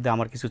স্ক্রিপ্টের মধ্যে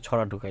আমার কিছু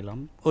ছড়া ঢুকাইলাম,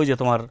 ওই যে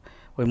তোমার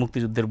ওই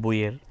মুক্তিযুদ্ধের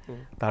বইয়ের,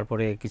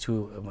 তারপরে কিছু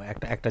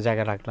একটা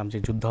জায়গায় রাখলাম যে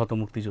যুদ্ধাহত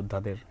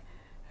মুক্তিযোদ্ধাদের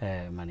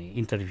মানে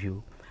ইন্টারভিউ,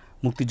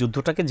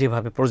 মুক্তিযুদ্ধটাকে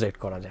যেভাবে প্রজেক্ট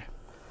করা যায়।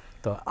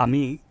 তো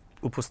আমি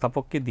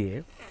উপস্থাপককে দিয়ে,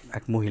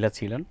 এক মহিলা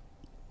ছিলেন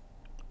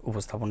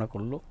উপস্থাপনা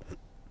করলো,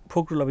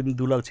 ফখরুল আবিদিন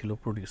দুলাল ছিল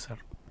প্রডিউসার,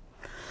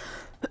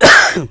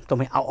 তো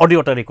আমি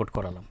অডিওটা রেকর্ড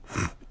করালাম।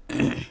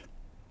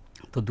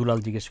 তো দুলাল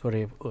জিজ্ঞেস করে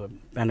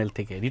প্যানেল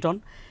থেকে, রিটন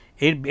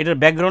এটার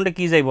ব্যাকগ্রাউন্ডে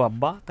কী যাইবো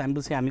আব্বা? তাই আমি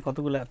বলছি আমি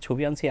কতগুলো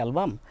ছবি আনছি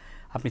অ্যালবাম,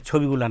 আপনি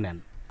ছবিগুলো নেন,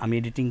 আমি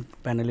এডিটিং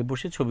প্যানেলে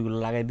বসে ছবিগুলো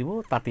লাগাই দিব,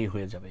 তাতেই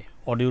হয়ে যাবে,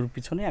 অডিওর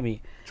পিছনে আমি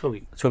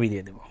ছবি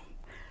দিয়ে দেব।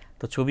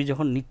 তো ছবি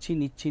যখন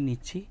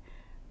নিচ্ছি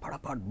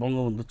ফাটাফাট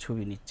বঙ্গবন্ধুর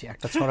ছবি নিচ্ছি।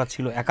 একটা ছড়া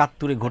ছিল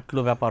 ৭১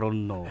 ঘটলো ব্যাপার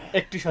অন্য,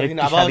 একটি স্বাধীন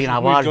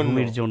আবাস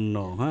ভূমির জন্য।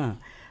 হ্যাঁ,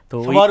 তো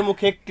সবার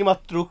মুখে একটি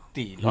মাত্র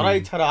উক্তি, লড়াই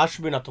ছাড়া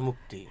আসবে না তো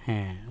মুক্তি।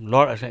 হ্যাঁ,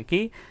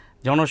 কি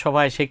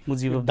জনসভায় শেখ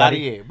মুজিব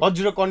দাঁড়িয়ে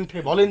বজ্রকণ্ঠে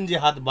বলেন যে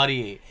হাত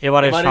বাড়িয়ে,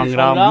 এবারে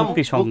সংগ্রাম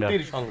মুক্তির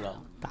সংগ্রাম।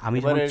 আমি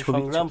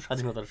সংগ্রাম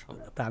স্বাধীনতার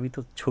সংগ্রাম। তা আমি তো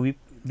ছবি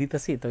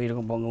দিতেছি, তো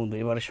এরকম বঙ্গবন্ধু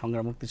এবারে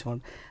সংগ্রাম মুক্তি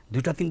সংগ্রাম,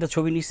 2-3টা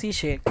ছবি নিছি।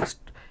 সে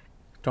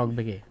টক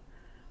বেগে,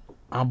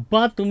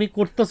 আব্বা তুমি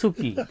করতেছো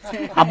কি?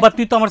 আব্বা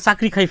তুই তো আমার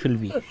চাকরি খাই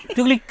ফেলবি, তুই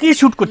এগুলি কি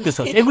শুট করতেছ?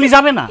 এগুলি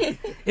যাবে না,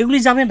 এগুলি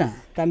যাবে না।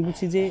 তা আমি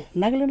বলছি যে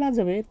না গেলে না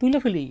যাবে, তুইলে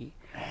ফেলি,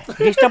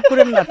 ডিস্টার্ব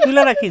করেন না,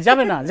 তুলে রাখি,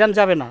 যাবে না,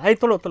 যাবে না, এই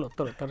তোলো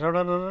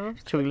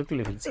ছবিগুলো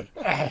তুলে ফেলছি।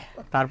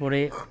 তারপরে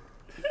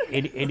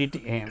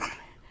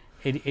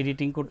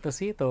এডিটিং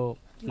করতেছি, তো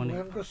মানে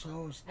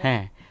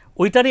হ্যাঁ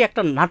ওইটারই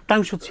একটা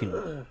নাট্যাংশ ছিল,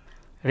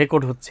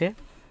 রেকর্ড হচ্ছে।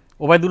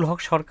 ওবায়দুল হক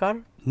সরকার,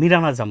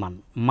 মিরানা জামান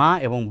মা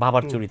এবং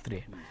বাবার চরিত্রে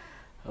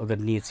ওদের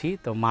নিয়েছি।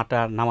 তো মাটা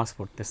নামাজ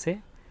পড়তেছে,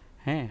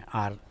 হ্যাঁ,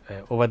 আর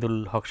ওবায়দুল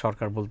হক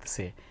সরকার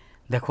বলতেছে,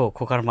 দেখো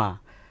খোকার মা,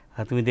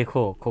 তুমি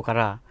দেখো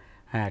খোকারা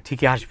হ্যাঁ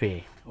ঠিকই আসবে,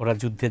 ওরা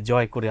যুদ্ধে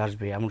জয় করে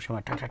আসবে। এমন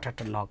সময়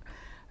ঠাটা নক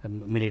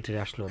মিলিটারি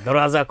আসলো,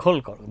 দরওয়াজা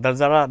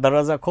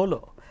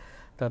খোলো।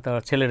 তা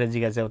তার ছেলেরা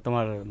জিজ্ঞাসা,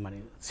 তোমার মানে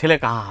ছেলে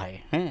কাহা হয়?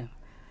 হ্যাঁ,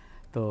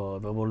 তো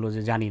বললো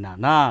যে জানি না।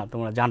 না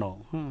তোমরা জানো,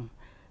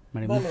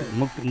 মানে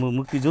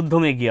মুক্তিযুদ্ধ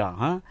মে গিয়া।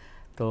 হ্যাঁ,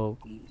 তো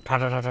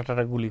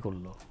ঠাটা গুলি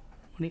করলো,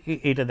 মানে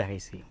এইটা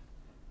দেখাইছি।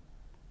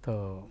 তো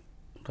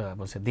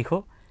বলছে দেখো,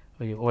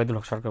 ওই ওবায়দুল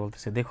হক সরকার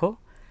বলতেছে দেখো,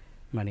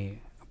 মানে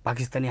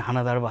পাকিস্তানি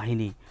হানাদার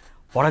বাহিনী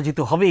পরাজিত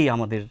হবেই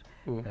আমাদের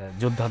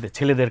যোদ্ধাদের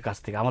ছেলেদের কাছ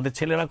থেকে, আমাদের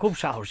ছেলেরা খুব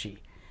সাহসী।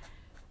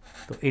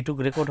 তো এইটুকু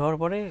রেকর্ড হওয়ার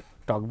পরে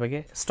টক ব্যাগে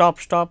স্টপ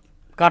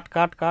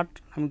কাট।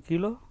 আমি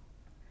কিলো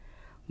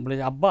বলে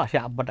যে আব্বা, সে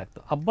আব্বা ডাকতো,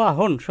 আব্বা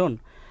শোন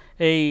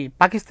এই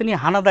পাকিস্তানি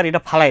হানাদার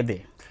এটা ফালাই দে।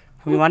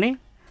 আমি মানে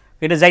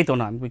এটা যাইতো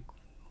না। আমি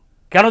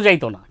কেন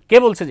যাইতো না? কে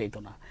বলছে যাইতো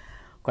না?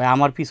 কয়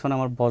আমার পিছনে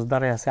আমার বস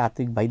দাঁড়ায় আছে,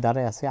 আতিক ভাই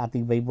দাঁড়ায় আছে,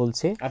 আতিক ভাই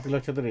বলছে।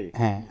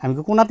 হ্যাঁ, আমি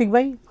কোন আতিক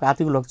ভাই?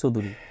 আতিকুল হক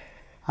চৌধুরী।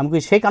 আমি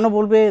কই সে কেন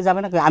বলবে যাবে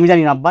না? আমি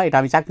জানি না আব্বা, এটা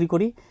আমি চাকরি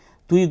করি,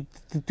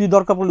 তুই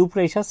দরকার পড়লে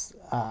উপরে এসাস,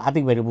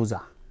 আতিক ভাইরে বুঝা।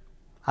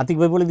 আতিক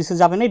ভাই বলে দিছে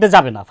যাবে না, এটা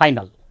যাবে না,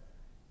 ফাইনাল।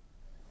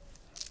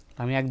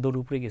 আমি এক দৌড়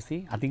উপরে গেছি,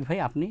 আতিক ভাই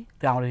আপনি?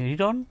 তো আমার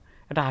রিটন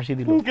এটা হাসি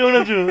দিল,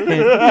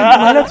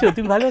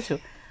 তুমি ভালো আছো?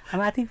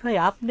 আমি আতিক ভাই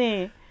আপনি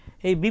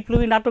এই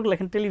বিপ্লবী নাটক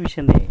লেখেন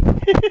টেলিভিশনে,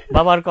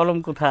 বাবার কলম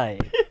কোথায়?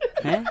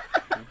 হ্যাঁ,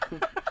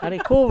 আরে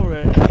খুব,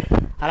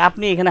 আর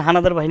আপনি এখানে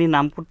হানাদার বাহিনীর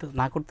নাম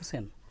না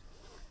করতেছেন?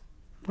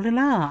 বলে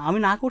না আমি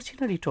না করছি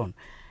না রিটন,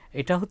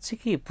 এটা হচ্ছে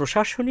কি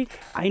প্রশাসনিক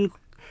আইন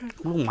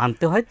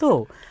মানতে হয়, তো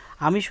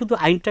আমি শুধু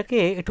আইনটাকে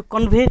একটু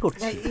কনভে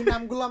করছি।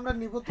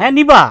 হ্যাঁ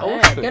নিবা,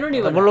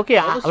 বললো কি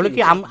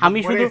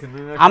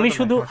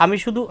আমি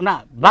শুধু না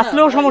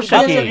বাঁচলেও সমস্যা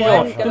কি?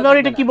 তুমি আর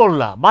এটা কি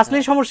বললা,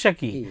 বাঁচলেই সমস্যা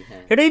কি?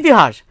 এটা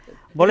ইতিহাস।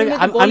 বলে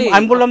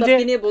আমি বললাম যে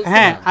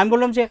হ্যাঁ, আমি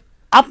বললাম যে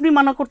আপনি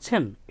মানা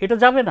করছেন এটা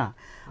যাবে না।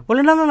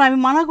 বলে না আমি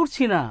মানা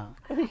করছি না,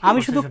 আমি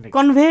শুধু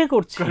কনভে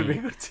করছি।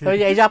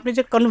 এই যে আপনি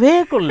যে কনভে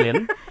করলেন,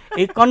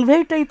 এই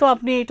কনভেটাই তো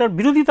আপনি এটার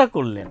বিরোধিতা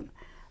করলেন।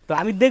 তো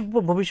আমি দেখব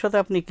ভবিষ্যতে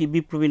আপনি কি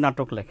বিপ্লবী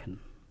নাটক লেখেন।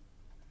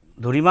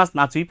 ধরি মাছ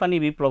নাচুই পানি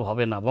বিপ্লব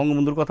হবে না,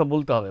 বঙ্গবন্ধুর কথা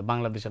বলতে হবে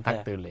বাংলাদেশে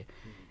থাকতে হলে।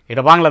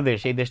 এটা বাংলাদেশ,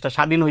 এই দেশটা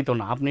স্বাধীন হইতো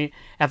না, আপনি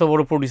এত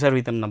বড় প্রডিউসার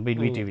হইতেন না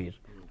বিটিভির,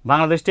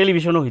 বাংলাদেশ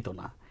টেলিভিশনও হইতো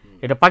না,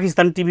 এটা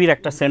পাকিস্তান টিভির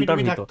একটা সেন্টার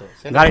হইতো।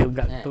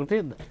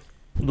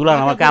 দুলাল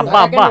আমাকে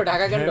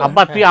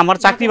আব্বা তুই আমার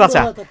চাকরি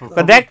বাঁচা,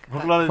 দেখ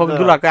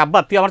দুলা আব্বা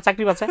তুই আমার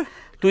চাকরি বাঁচা,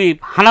 তুই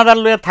হানাদার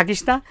লইয়া থাকিস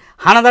না,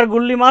 হানাদার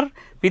গুল্লি মার,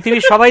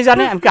 পৃথিবীর সবাই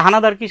জানে। আমি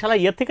হানাদার কি শালা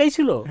ইয়ে থেকেই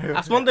ছিল,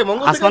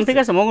 আসমান থেকে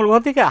আছে, মঙ্গল গ্রহ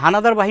থেকে।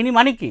 হানাদার বাহিনী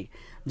মানে কি?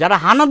 যারা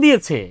হানা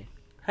দিয়েছে,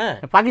 হ্যাঁ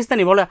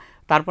পাকিস্তানি বলে।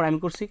 তারপর আমি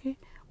করছি কি,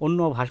 অন্য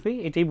ভাসবে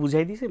এটাই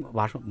বুঝাই দিয়েছি,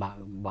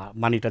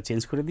 মানিটা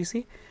চেঞ্জ করে দিছি,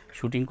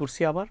 শুটিং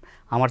করছি। আবার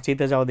আমার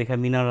চেতে যাওয়া দেখে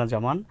মিনারা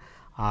জামান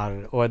আর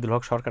ওয়াইদুল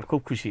হক সরকার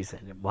খুব খুশি হয়েছে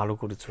যে ভালো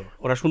করেছো,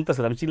 ওরা শুনতেছে,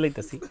 আমি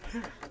চিল্লাইতেছি।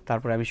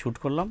 তারপরে আমি শ্যুট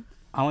করলাম,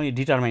 আমি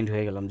ডিটারমাইন্ড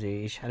হয়ে গেলাম যে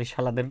এই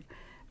শালাদের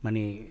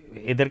মানে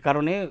এদের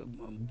কারণে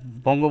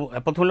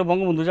প্রথম হলে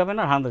বঙ্গবন্ধু যাবে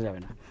না, হান্দা যাবে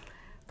না,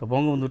 তো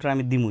বঙ্গবন্ধুটা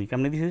আমি দিমুই।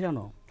 কেমনে দিছি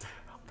জানো?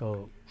 তো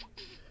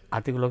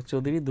আতিকুল হক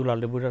চৌধুরী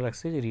দুলালে বুড়া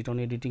রাখছে যে রিটন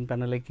এডিটিং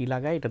প্যানেলে কী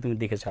লাগায় এটা তুমি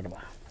দেখে ছাড়বা।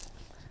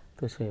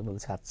 তো সে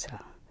বলছে আচ্ছা।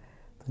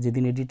 তো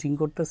যেদিন এডিটিং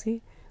করতেছি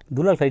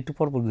দুলাল খালি একটু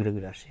পরপর ঘুরে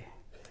ঘুরে আসে।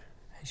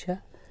 আচ্ছা,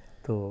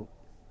 তো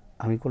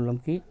আমি করলাম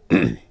কি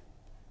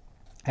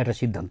একটা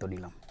সিদ্ধান্ত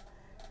নিলাম।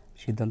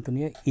 সিদ্ধান্ত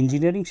নিয়ে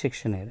ইঞ্জিনিয়ারিং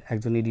সেকশনের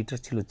একজন এডিটর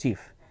ছিল চিফ,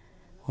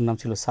 ওর নাম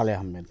ছিল সালেহ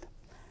আহমেদ।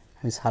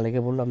 আমি সালেকে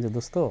বললাম যে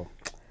দোস্ত,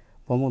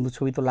 বঙ্গবন্ধু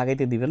ছবি তো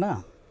লাগাইতে দিবে না,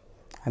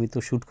 আমি তো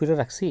শ্যুট করে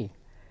রাখছি,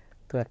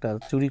 তো একটা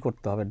চুরি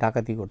করতে হবে,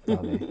 ডাকাতি করতে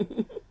হবে,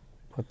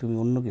 তুমি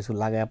অন্য কিছু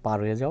লাগায় পার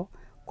হয়ে যাও,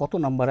 কত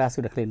নাম্বারে আছে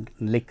ওটা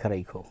লেখা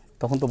রাখো।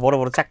 তখন তো বড়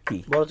বড় চাকরি,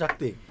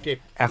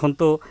 এখন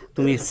তো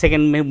তুমি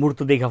সেকেন্ড মুহূর্ত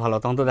দেখা ভালো,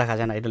 তখন তো দেখা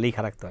যায় না, এটা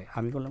লেখা রাখতে হয়।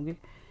 আমি বললাম কি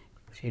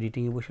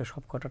এডিটিংয়ে বসে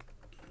সব কটা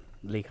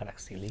লেখা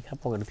রাখছি, লেখা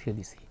পকেটে দিয়ে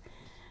দিছি।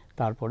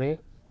 তারপরে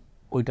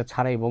ওইটা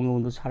ছাড়াই,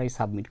 বঙ্গবন্ধু ছাড়াই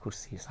সাবমিট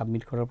করছি।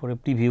 সাবমিট করার পরে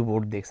প্রিভিউ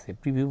বোর্ড দেখছে,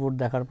 প্রিভিউ বোর্ড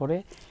দেখার পরে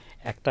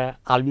একটা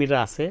আলমিরা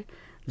আছে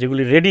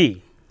যেগুলি রেডি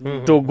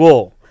টু গো,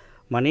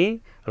 মানে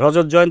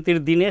রজত জয়ন্তীর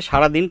দিনে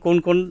সারাদিন কোন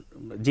কোন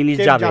জিনিস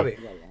যাবে,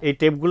 এই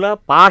টেপগুলা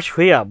পাস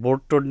হইয়া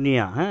বোর্ড টোড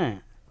নিয়ে, হ্যাঁ,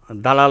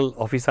 দালাল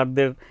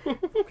অফিসারদের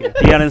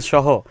ক্লিয়ারেন্স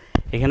সহ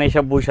এখানে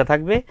এইসব বইসা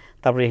থাকবে,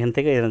 তারপরে এখান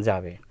থেকে এখানে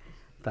যাবে।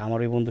 তা আমার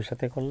ওই বন্ধুর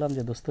সাথে করলাম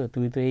যে দোস্ত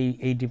তুমি তো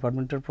এই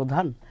ডিপার্টমেন্টের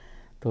প্রধান,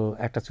 তো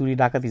একটা চুরি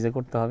ডাকাতি যে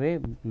করতে হবে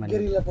মানে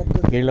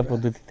গেরিলা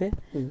পদ্ধতিতে,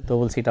 তো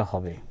বলছি এটা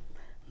হবে,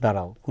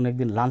 দাঁড়াও কোনো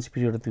একদিন লাঞ্চ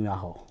পিরিয়ডে তুমি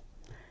আহো,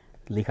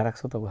 লেখা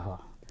রাখছো তো হওয়া।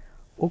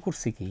 ও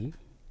করছি কি,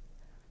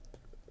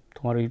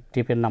 তোমার ওই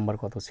টেপের নাম্বার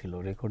কত ছিল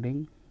রেকর্ডিং,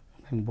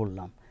 আমি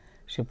বললাম,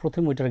 সে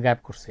প্রথম ওইটার গায়েব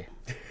করছে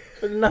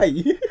নাই,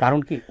 কারণ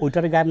কি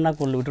ওইটার গায়েব না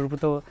করলে ওইটার উপর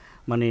তো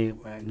মানে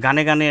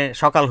গানে গানে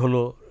সকাল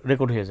হলো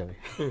রেকর্ড হয়ে যাবে,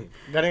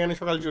 গানে গানে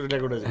সকাল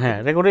রেকর্ড হয়ে যাবে, হ্যাঁ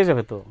রেকর্ড হয়ে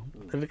যাবে, তো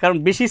কারণ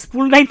বেশি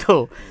স্পুল নাই তো,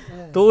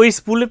 তো ওই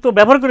স্পুলে তো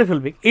ব্যবহার করে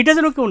ফেলবে, এটা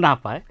যেন কেউ না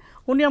পায়।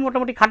 উনি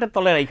মোটামুটি খাটের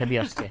তলায় রাইখা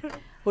দিয়ে আসছে,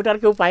 ওইটা আর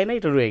কেউ পায় না,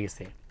 এটা রয়ে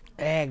গেছে।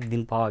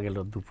 একদিন পাওয়া গেল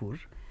দুপুর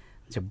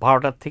যে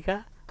 12টার থেকে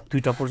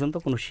 2টা পর্যন্ত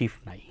কোনো শিফট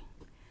নাই,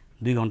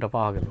 2 ঘন্টা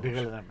পাওয়া গেল।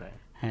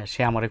 হ্যাঁ,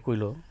 সে আমারে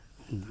কইলো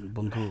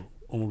বন্ধু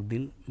অমুক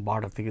দিন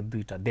 12টা থেকে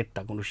 2টা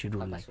 1:30 কোনো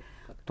শিডিউল নাই,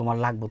 তোমার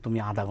লাগবো তুমি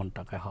আধা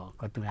ঘন্টা,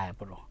 কয় তুমি আয়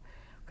পড়ো,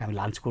 আমি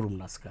লাঞ্চ করুম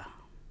না আজকে,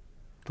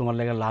 তোমার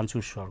লেগে লাঞ্চ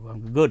উৎসর্গ,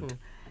 গুড,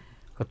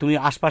 তুমি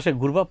আশপাশে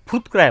ঘুরবা,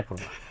 ফুট করে আয়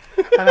পড়বা।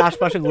 আমি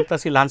আশপাশে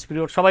ঘুরতেছি, লাঞ্চ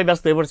পিরিয়ড, সবাই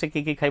ব্যস্ত, এবারছে কী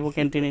কী খাইবো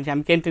ক্যান্টিনে,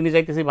 আমি ক্যান্টিনে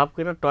যাইতেছি ভাব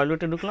করে,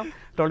 টয়লেটে ঢুকলাম,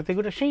 টয়লেট থেকে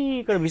ঘুরে সেই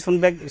করে ভীষণ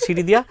ব্যাগ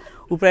সিঁড়ি দিয়া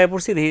উপরে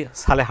পড়ছি, দেখি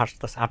সালে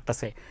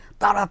হাঁটতেছে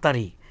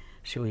তাড়াতাড়ি,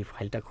 সে ওই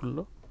ফাইলটা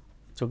খুললো,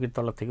 চোখের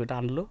তলা থেকে ওইটা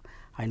আনলো,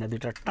 আয়না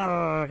 2টা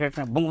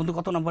বঙ্গবন্ধু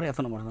কত নম্বরে, এত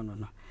নম্বর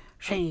না,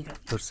 সেই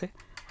ধরছে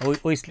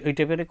ওই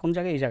টেপের কোন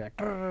জায়গায়, এই জায়গায়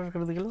টার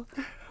করে গেল,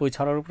 ওই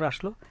ছড়ার উপরে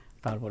আসলো।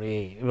 তারপরে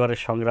এবারে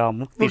সংগ্রাম,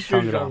 মুক্তির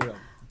সংগ্রাম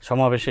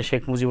সমাবেশে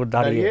শেখ মুজিবুর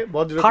দাঁড়িয়ে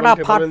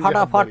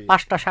ফাটাফাট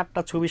 5টা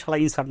 7টা ছবি শালা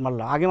ইনসার্ট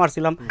মারলাম। আগে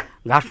মারছিলাম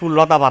ঘাসফুল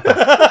লতা পাতা,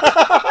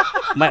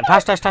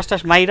 ঠাস ঠাস ঠাস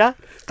ঠাস মাইরা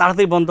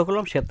তাড়াতাড়ি বন্ধ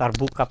করলাম। সে তার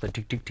বুক কাঁপতে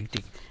ঠিক ঠিক ঠিক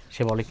ঠিক,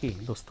 সে বলে কি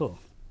দোস্ত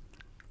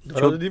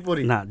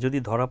না, যদি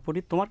ধরা পড়ি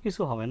তোমার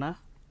কিছু হবে না,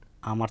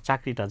 আমার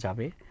চাকরিটা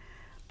যাবে,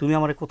 তুমি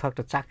আমার কোথাও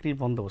একটা চাকরির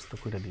বন্দোবস্ত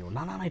করে দিও।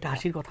 না না না, এটা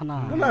হাসির কথা না,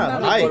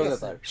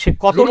 সে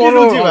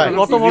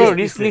কত বড়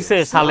রিস্ক নিছে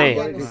সালে,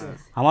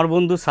 আমার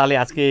বন্ধু সালে,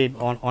 আজকে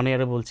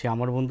অনেয়ারে বলছি,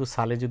 আমার বন্ধু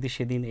সালে যদি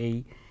সেদিন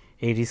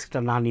এই রিস্কটা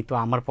না নিত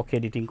আমার পক্ষে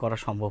এডিটিং করা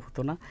সম্ভব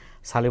হতো না।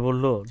 সালে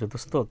বলল যে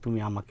দোস্ত তুমি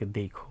আমাকে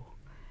দেখো,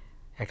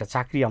 একটা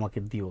চাকরি আমাকে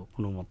দিও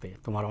কোনো মতে,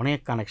 তোমার অনেক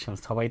কানেকশন,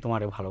 সবাই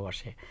তোমারে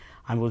ভালোবাসে।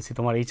 আমি বলছি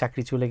তোমার এই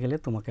চাকরি চলে গেলে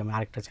তোমাকে আমি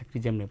আরেকটা চাকরি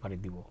যেমনি পারি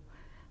দিব।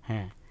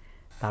 হ্যাঁ,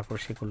 তারপর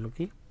সে করলো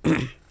কি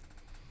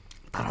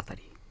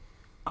তাড়াতাড়ি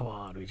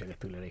আবার ওই জায়গায়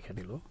তুলে রেখে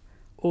দিল,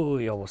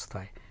 ওই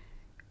অবস্থায়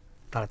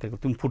তাড়াতাড়ি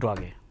তুমি ফুটো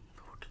আগে।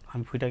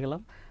 আমি ফুটে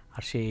গেলাম,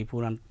 আর সেই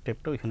পুরান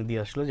টেপটা ওইখানে দিয়ে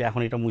আসলো যে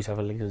এখন এটা মুছা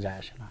ফেললে কিছু যায়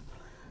আসে না।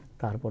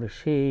 তারপরে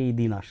সেই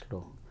দিন আসলো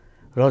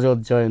রজত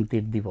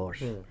জয়ন্তীর দিবস,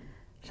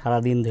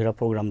 সারাদিন ধরে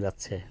প্রোগ্রাম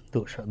যাচ্ছে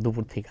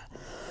দুপুর থেকে।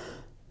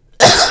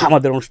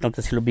 আমাদের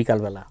অনুষ্ঠানটা ছিল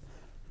বিকালবেলা,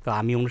 তো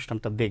আমি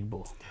অনুষ্ঠানটা দেখব।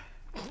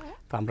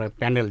 তো আমরা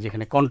প্যানেল,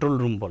 যেখানে কন্ট্রোল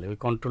রুম বলে, ওই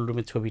কন্ট্রোল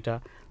রুমের ছবিটা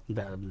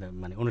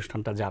মানে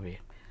অনুষ্ঠানটা যাবে।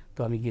 তো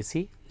আমি গেছি,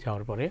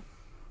 যাওয়ার পরে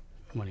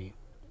মানে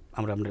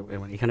আমরা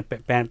এখানে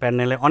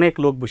প্যানেলে অনেক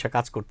লোক বসে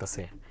কাজ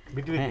করতেছে,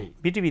 হ্যাঁ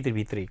বিটিভিতে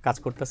ভিতরেই কাজ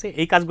করতেছে।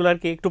 এই কাজগুলো আর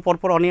কি একটু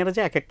পরপর অনিয়ারে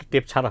যায়, এক একটা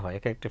টেপ ছাড়া হয়,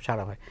 এক এক টেপ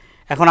ছাড়া হয়।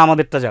 এখন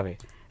আমাদেরটা যাবে,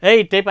 এই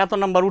টেপ এত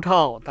নাম্বার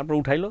উঠাও, তারপর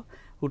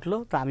উঠলো।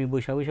 তা আমি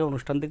বসে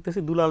অনুষ্ঠান দেখতেছি,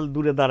 দুলাল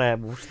দূরে দাঁড়ায়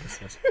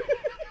বসতেছে,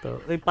 তো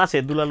ওই পাশে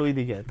দুলাল ওই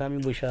দিকে, তা আমি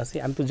বসে আছি,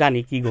 আমি তো জানি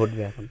কি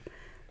ঘটবে এখন।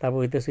 তারপর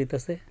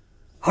হইতেছে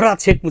হঠাৎ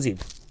শেখ মুজিব,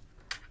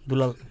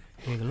 দুলাল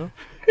হয়ে গেল,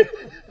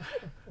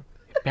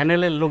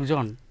 প্যানেলের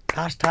লোকজন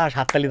ঠাস ঠাস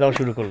হাততালি দেওয়া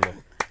শুরু করলো,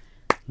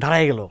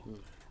 দাঁড়ায় গেল।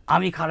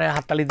 আমি খাড়ায়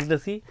হাততালি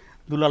দিতেছি,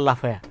 দুলাল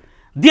লাফায়া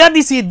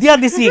দিয়া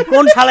দিছি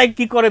কোন শালায়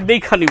কি করে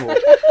দেখা নিব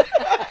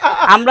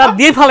আমরা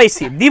দিয়ে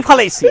ফালাইছি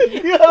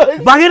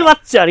বাঘের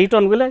বাচ্চা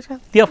রিটার্নগুলো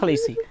দিয়ে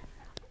ফালাইছি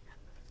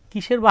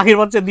কিসের বাঘের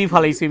বাচ্চা দিয়ে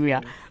ফালাইছি মিয়া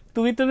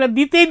তুমি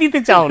দিতে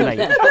চাও নাই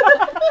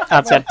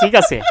আচ্ছা ঠিক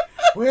আছে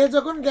হয়ে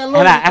যখন গেল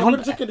এখন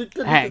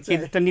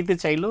ক্রেডিটটা নিতে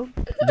চাইলো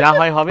যা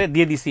হয় হবে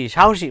দিয়ে দিছি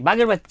সাহসী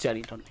বাঘের বাচ্চা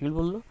রিটার্ন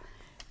বললো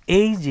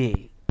এই যে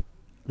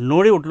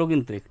নড়ে উঠলো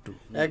কিন্তু একটু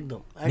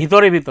একদম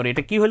ভিতরে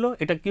এটা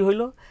কি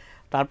হলো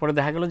তারপরে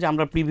দেখা গেল যে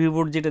আমরা প্রিভিউ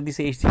বোর্ড যেটা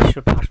দিছে এই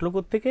দৃশ্যটা আসলো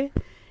কোত্থেকে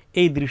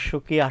এই দৃশ্য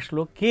কে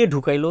আসলো কে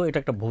ঢুকাইলো এটা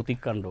একটা ভৌতিক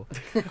কাণ্ড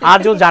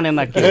আজও জানে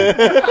না কে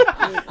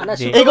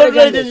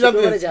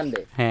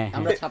হ্যাঁ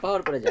আমরা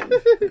ছাপাওয়ার পরে জানবো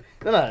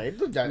না এই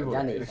তো জানি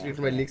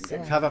ভাই লিখছে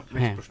সাদা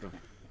প্রশ্ন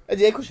এই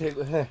যে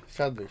 21 হ্যাঁ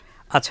সাদ ভাই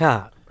আচ্ছা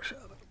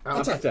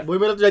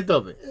বইমেলা তো যাইতে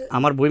হবে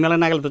আমার বইমেলা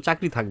না গেলে তো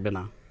চাকরি থাকবে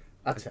না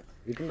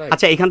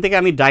আচ্ছা এখান থেকে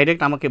আমি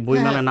ডাইরেক্ট আমাকে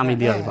বইমেলা নামিয়ে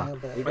দিয়ে আসবা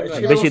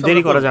বেশি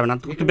দেরি করা যাবে না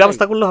একটু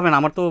ব্যবস্থা করলে হবে না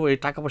আমার তো এই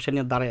টাকা পয়সা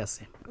নিয়ে দাঁড়ায়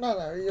আছে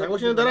টাকা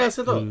পয়সা নিয়ে দাঁড়ায়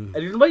আছে তো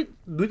রিটন ভাই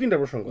 2-3টা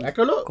প্রশ্ন একটা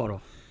হলো করো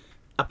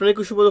আপনার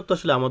 21 পদক তো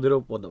আসলে আমাদেরও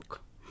পদক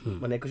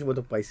মানে 21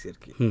 পদক পাইছি আর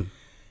কি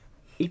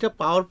এটা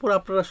পাওয়ার পর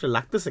আপনার আসলে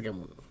লাগতেছে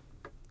কেমন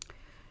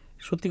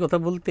সত্যি কথা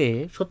বলতে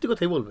সত্যি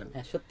কথাই বলবেন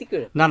সত্যি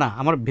করে না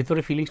আমার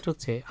ভিতরে ফিলিংসটা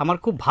হচ্ছে আমার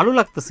খুব ভালো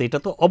লাগতেছে এটা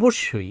তো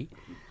অবশ্যই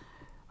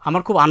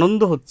আমার খুব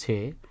আনন্দ হচ্ছে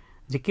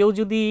যে কেউ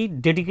যদি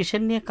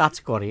ডেডিকেশন নিয়ে কাজ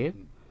করে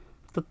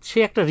তো সে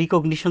একটা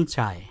রিকগনিশন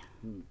চায়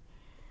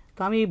তো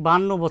আমি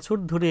 52 বছর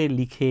ধরে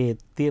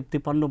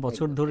 53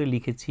 বছর ধরে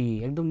লিখেছি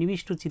একদম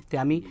নিবিষ্ট চিত্তে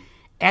আমি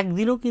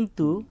একদিনও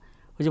কিন্তু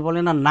ওই যে বলে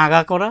না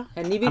নাগা করা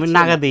আমি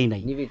নাগা দেই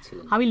নাই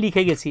আমি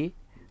লিখে গেছি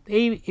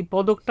এই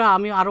পদকটা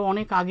আমি আরো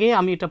অনেক আগে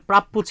আমি এটা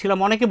প্রাপ্য ছিলাম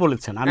অনেকে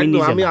বলেছেন আমি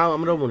নিজে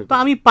তো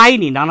আমি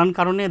পাইনি নানান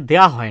কারণে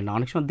দেয়া হয় না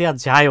অনেক সময় দেয়া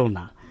যায়ও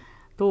না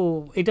তো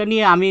এটা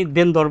নিয়ে আমি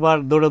দেন দরবার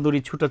দৌড়াদৌড়ি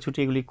ছুটাছুটি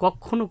এগুলি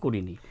কখনো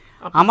করিনি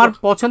আমার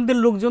পছন্দের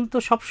লোকজন তো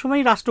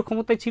সবসময় রাষ্ট্র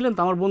ক্ষমতায় ছিলেন তো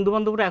আমার বন্ধু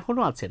বান্ধবরা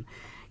এখনো আছেন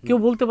কেউ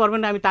বলতে পারবে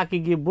না আমি তাকে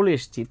গিয়ে বলে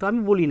এসেছি তো আমি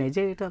বলি নাই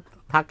যে এটা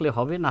থাকলে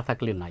হবে না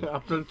থাকলে নাই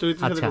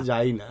আচ্ছা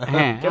যাই না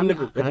হ্যাঁ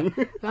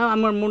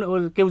আমার মনে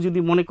কেউ যদি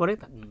মনে করে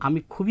আমি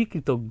খুবই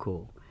কৃতজ্ঞ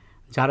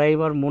যারা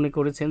এবার মনে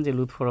করেছেন যে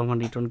লুৎফর রহমান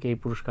লিটনকে এই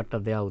পুরস্কারটা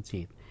দেওয়া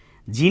উচিত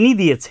যিনি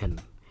দিয়েছেন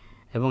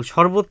এবং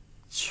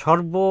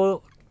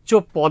সর্বোচ্চ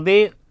পদে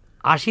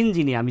আসীন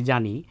যিনি আমি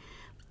জানি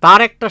তার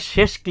একটা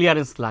শেষ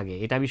ক্লিয়ারেন্স লাগে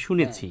এটা আমি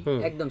শুনেছি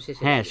একদম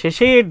শেষে হ্যাঁ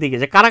শেষের দিকে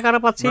যে কারা কারা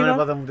পাচ্ছে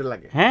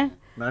হ্যাঁ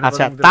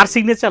আচ্ছা তার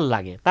সিগনেচার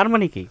লাগে তার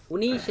মানে কি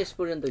উনি শেষ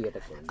পর্যন্ত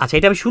এটা করেন আচ্ছা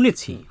এটা আমি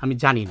শুনেছি আমি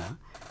জানি না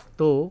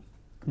তো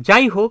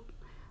যাই হোক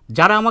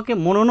যারা আমাকে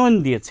মনোনয়ন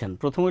দিয়েছেন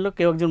প্রথম হলো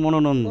কেউ একজন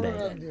মনোনয়ন দেয়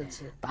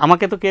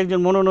আমাকে তো কেউ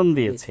একজন মনোনয়ন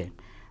দিয়েছে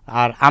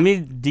আর আমি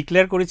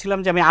ডিক্লেয়ার করেছিলাম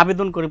যে আমি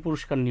আবেদন করে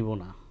পুরস্কার নিব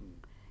না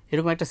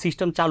এরকম একটা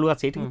সিস্টেম চালু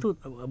আছে এটা কিন্তু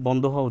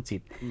বন্ধ হওয়া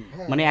উচিত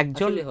মানে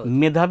একজন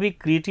মেধাবী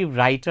ক্রিয়েটিভ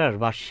রাইটার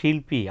বা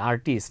শিল্পী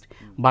আর্টিস্ট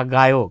বা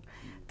গায়ক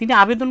তিনি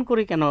আবেদন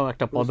করে কেন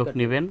একটা পদক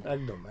নেবেন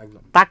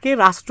তাকে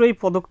রাষ্ট্র এই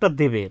পদকটা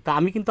দেবে তা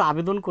আমি কিন্তু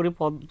আবেদন করে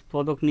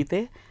পদক নিতে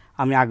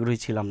আমি আগ্রহী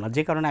ছিলাম না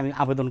যে কারণে আমি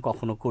আবেদন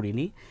কখনো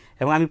করিনি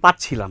এবং আমি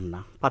পাচ্ছিলাম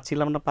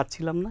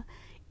না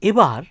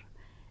এবার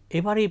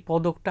এই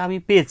পদকটা আমি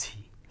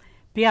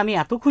পেয়ে আমি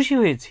এত খুশি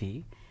হয়েছি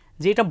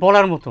যে এটা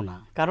বলার মতো না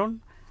কারণ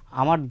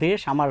আমার দেশ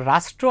আমার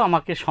রাষ্ট্র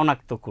আমাকে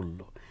শনাক্ত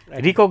করলো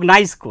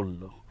রিকগনাইজ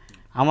করলো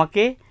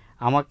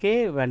আমাকে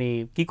মানে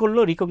কি করলো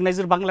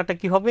রিকগনাইজের বাংলাটা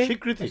কি হবে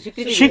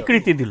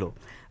স্বীকৃতি দিল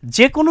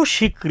যে কোনো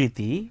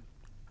স্বীকৃতি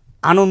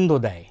আনন্দ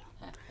দেয়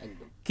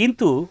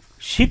কিন্তু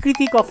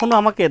স্বীকৃতি কখনো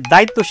আমাকে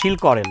দায়িত্বশীল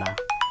করে না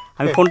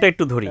আমি ফোনটা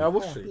একটু ধরি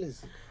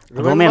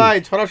রোমেন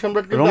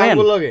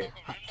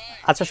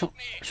আচ্ছা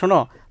শোনো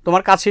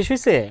তোমার কাজ শেষ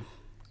হয়েছে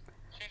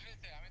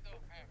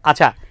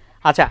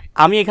আচ্ছা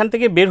আমি এখান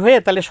থেকে বের হয়ে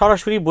তাহলে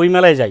সরাসরি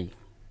বইমেলায় যাই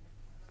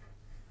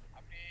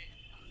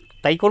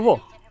তাই করব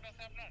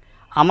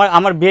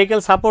আমার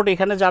ভেহিকেল সাপোর্ট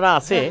এখানে যারা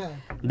আছে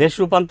দেশ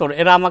রূপান্তর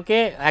এরা আমাকে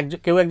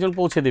কেউ একজন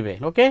পৌঁছে দেবে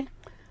ওকে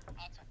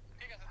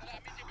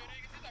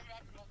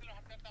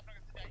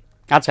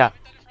আচ্ছা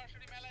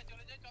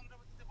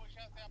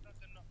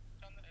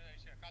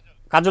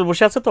কাজল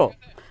বসে আছে তো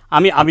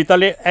আমি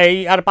তাহলে এই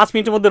আর 5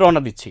 মিনিটের মধ্যে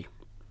রওনা দিচ্ছি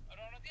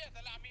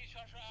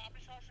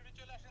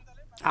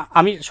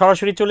আমি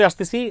সরাসরি চলে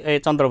আসতেছি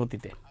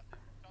চন্দ্রাবতীতে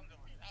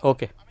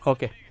ওকে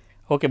ওকে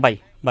ওকে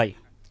বাই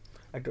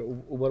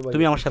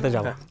তুমি আমার সাথে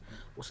যাও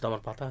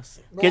আমার পাতা আছে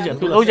কে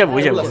ওই যাবো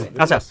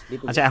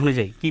আচ্ছা এখন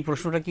যাই কি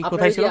প্রশ্নটা কি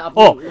কোথায় ছিল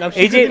ও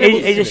এই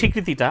যে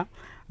স্বীকৃতিটা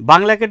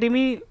বাংলা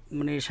একাডেমি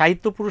মানে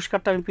সাহিত্য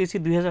পুরস্কারটা আমি পেয়েছি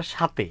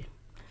 2007-এ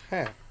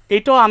হ্যাঁ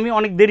এটাও আমি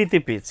অনেক দেরিতে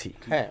পেয়েছি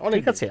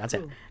ঠিক আছে আচ্ছা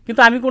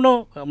কিন্তু আমি কোনো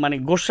মানে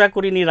গোসা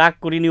করিনি রাগ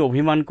করিনি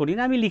অভিমান করিনি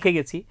আমি লিখে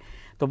গেছি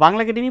তো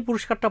বাংলা একাডেমি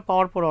পুরস্কারটা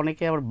পাওয়ার পর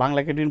অনেকে আবার বাংলা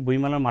একাডেমির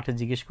বইমেলার মাঠে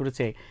জিজ্ঞেস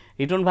করেছে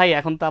রিটন ভাই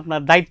এখন তো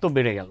আপনার দায়িত্ব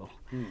বেড়ে গেল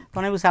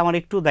তখন আমি বলছি আমার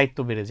একটু দায়িত্ব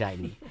বেড়ে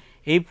যায়নি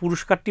এই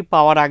পুরস্কারটি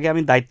পাওয়ার আগে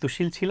আমি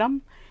দায়িত্বশীল ছিলাম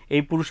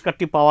এই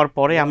পুরস্কারটি পাওয়ার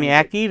পরে আমি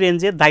একই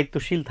রেঞ্জে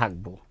দায়িত্বশীল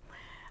থাকব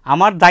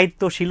আমার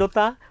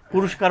দায়িত্বশীলতা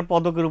পুরস্কার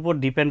পদকের উপর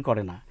ডিপেন্ড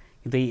করে না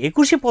কিন্তু এই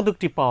 21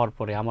 পদকটি পাওয়ার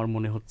পরে আমার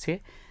মনে হচ্ছে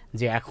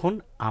যে এখন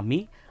আমি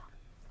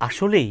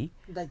আসলেই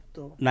দায়িত্ব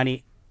মানে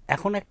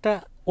এখন একটা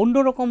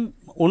অন্যরকম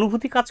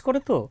অনুভূতি কাজ করে।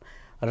 তো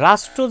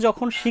রাষ্ট্র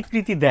যখন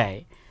স্বীকৃতি দেয়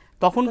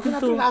তখন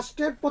কিন্তু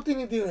রাষ্ট্রের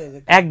প্রতিনিধি হয়ে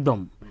যায় একদম।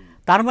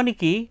 তার মানে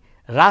কি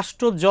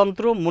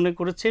রাষ্ট্রযন্ত্র মনে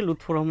করেছে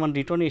লুৎফর রহমান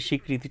রিটন এই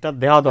স্বীকৃতিটা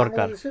দেওয়া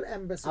দরকার,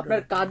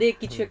 আপনার কাঁধে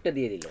কিছু একটা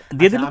দিয়ে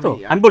দিল। তো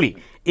আমি বলি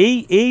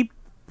এই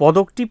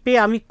পদকটি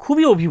পেয়ে আমি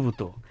খুবই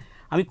অভিভূত,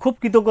 আমি খুব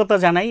কৃতজ্ঞতা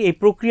জানাই এই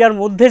প্রক্রিয়ার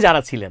মধ্যে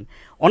যারা ছিলেন।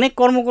 অনেক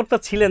কর্মকর্তা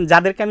ছিলেন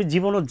যাদেরকে আমি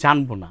জীবনও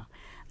জানবো না,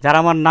 যারা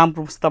আমার নাম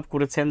প্রস্তাব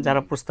করেছেন,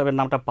 যারা প্রস্তাবের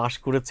নামটা পাশ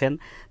করেছেন,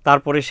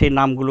 তারপরে সেই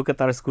নামগুলোকে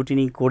তারা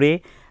স্ক্রুটিনি করে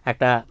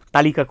একটা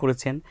তালিকা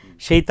করেছেন।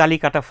 সেই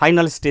তালিকাটা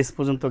ফাইনাল স্টেজ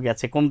পর্যন্ত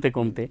গেছে কমতে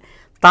কমতে,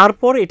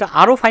 তারপর এটা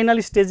আরও ফাইনাল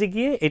স্টেজে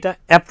গিয়ে এটা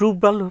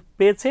অ্যাপ্রুভাল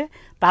পেয়েছে,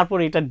 তারপর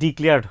এটা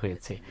ডিক্লেয়ার্ড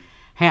হয়েছে।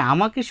 হ্যাঁ,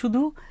 আমাকে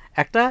শুধু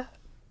একটা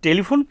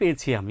টেলিফোন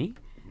পেয়েছি আমি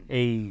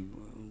এই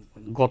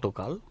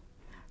গতকাল,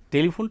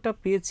 টেলিফোনটা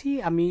পেয়েছি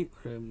আমি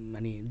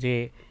মানে যে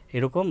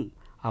এরকম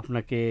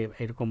আপনাকে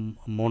এরকম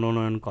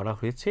মনোনয়ন করা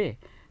হয়েছে,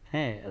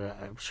 হ্যাঁ,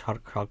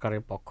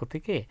 সরকারের পক্ষ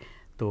থেকে,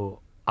 তো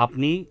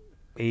আপনি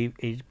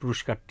এই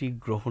পুরস্কারটি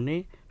গ্রহণে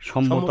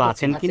সম্মত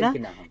আছেন কিনা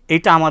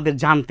এটা আমাদের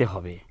জানতে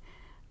হবে।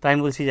 তাই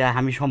আমি বলছি যে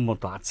আমি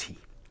সম্মত আছি।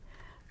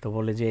 তো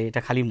বলে যে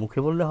এটা খালি মুখে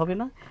বললে হবে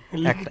না,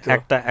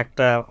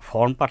 একটা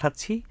ফর্ম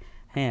পাঠাচ্ছি,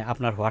 হ্যাঁ,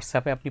 আপনার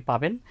হোয়াটসঅ্যাপে আপনি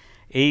পাবেন,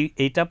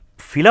 এইটা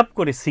ফিল আপ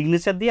করে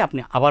সিগনেচার দিয়ে আপনি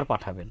আবার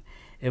পাঠাবেন,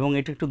 এবং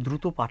এটা একটু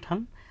দ্রুত পাঠান,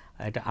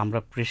 এটা আমরা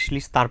প্রেস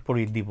লিস্ট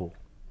তারপরেই দিব।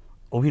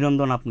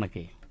 অভিনন্দন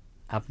আপনাকে,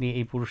 আপনি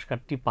এই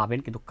পুরস্কারটি পাবেন,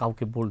 কিন্তু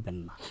কাউকে বলবেন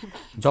না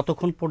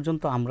যতক্ষণ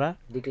পর্যন্ত আমরা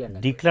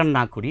ডিক্লেয়ার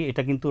না করি।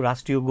 এটা কিন্তু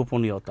রাষ্ট্রীয়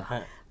গোপনীয়তা।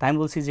 তাই আমি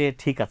বলছি যে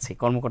ঠিক আছে,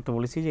 কর্মকর্তা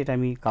বলেছি যে এটা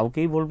আমি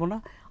কাউকেই বলবো না,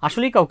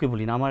 আসলেই কাউকে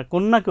বলি না, আমার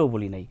কন্যাকেও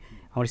বলি নাই,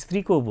 আমার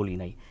স্ত্রীকেও বলি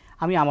নাই,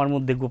 আমি আমার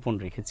মধ্যে গোপন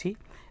রেখেছি।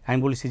 আমি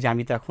বলেছি যে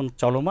আমি তো এখন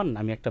চলমান,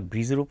 আমি একটা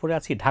ব্রিজের উপরে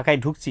আছি, ঢাকায়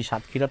ঢুকছি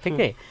সাতক্ষীরা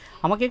থেকে,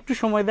 আমাকে একটু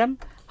সময় দেন,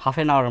 হাফ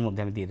এন আওয়ারের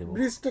মধ্যে আমি দিয়ে দেবো।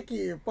 ব্রিজটা কি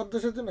পদ্মা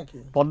সেতু নাকি?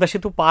 পদ্মা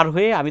সেতু পার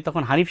হয়ে আমি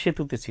তখন হানিফ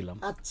সেতুতে ছিলাম।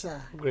 আচ্ছা,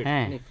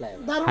 হ্যাঁ,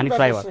 হানিফ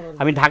ফ্লাইওভার।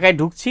 আমি ঢাকায়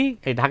ঢুকছি,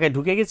 এই ঢাকায়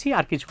ঢুকে গেছি,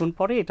 আর কিছুক্ষণ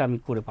পরে এটা আমি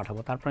করে পাঠাবো।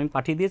 তারপর আমি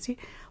পাঠিয়ে দিয়েছি,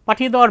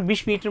 পাঠিয়ে দেওয়ার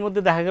 20 মিনিটের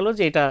মধ্যে দেখা গেল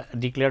যে এটা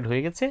ডিক্লেয়ার্ড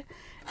হয়ে গেছে।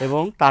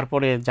 এবং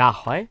তারপরে যা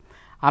হয়,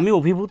 আমি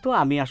অভিভূত।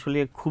 আমি আসলে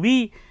খুবই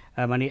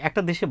মানে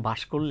একটা দেশে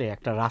বাস করলে,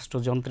 একটা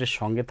রাষ্ট্রযন্ত্রের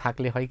সঙ্গে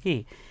থাকলে হয় কি,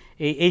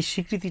 এই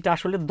স্বীকৃতিটা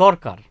আসলে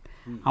দরকার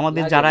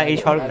আমাদের, যারা এই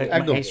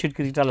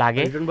স্বীকৃতিটা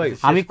লাগে।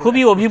 আমি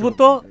খুবই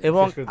অভিভূত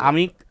এবং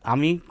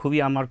আমি খুবই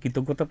আমার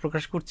কৃতজ্ঞতা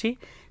প্রকাশ করছি।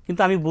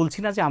 কিন্তু আমি বলছি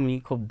না যে আমি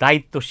খুব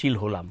দায়িত্বশীল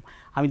হলাম,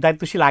 আমি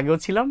দায়িত্বশীল আগেও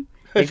ছিলাম,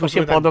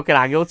 21 পদকের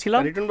আগেও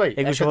ছিলাম,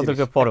 21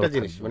 পদকের পরেও।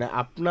 মানে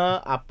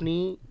আপনি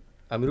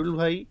আমিরুল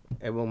ভাই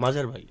এবং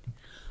মাজার ভাই,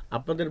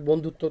 আপনাদের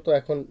বন্ধুত্ব তো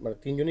এখন মানে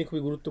তিনজনই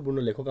খুবই গুরুত্বপূর্ণ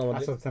লেখক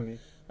আমাদের।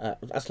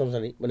 আসলাম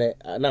সানি, মানে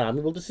না, আমি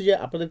বলতেছি যে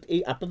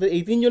আপনাদের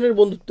এই তিনজনের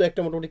বন্ধুত্ব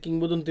একটা মোটামুটি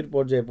কিংবদন্তির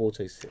পর্যায়ে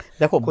পৌঁছাইছে।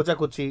 দেখো,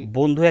 খোঁচাখুচি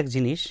বন্ধু এক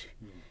জিনিস,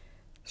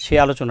 সে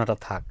আলোচনাটা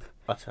থাক।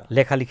 আচ্ছা,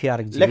 লেখালেখি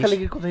আরেক জিনিস,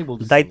 লেখালেখির কথাই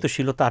বলছি,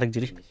 দায়িত্বশীলতা আরেক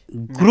জিনিস।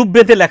 গ্রুপ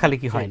বেঁধে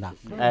লেখালেখি হয় না।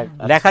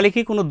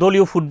 লেখালেখি কোনো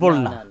দলীয় ফুটবল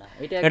না,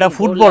 এটা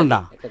ফুটবল না,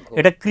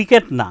 এটা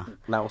ক্রিকেট না।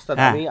 না ওস্তাদ,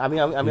 আমি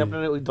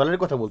আপনার ওই দলের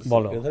কথা বলছি।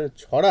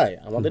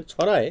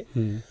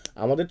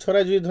 আমাদের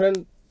ছড়ায় যদি ধরেন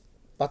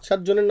 5-7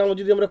 জনের নাম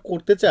যদি আমরা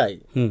করতে চাই,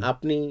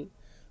 আপনি,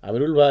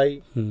 আমিরুল ভাই,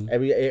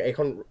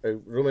 এখন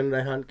রোমেন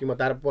রায়হান, কিংবা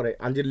তারপরে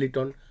আঞ্জির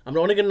লিটন, আমরা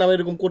অনেকের নাম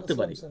এরকম করতে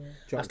পারি,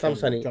 আসলাম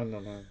সানি,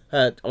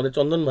 হ্যাঁ, আমাদের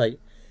চন্দন ভাই।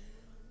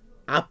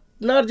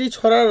 আপনার যে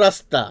ছড়ার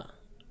রাস্তা,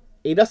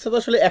 এই রাস্তা তো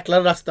আসলে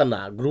একলার রাস্তা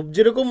না, গ্রুপ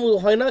যেরকম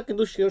হয় না,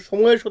 কিন্তু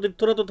সময়ের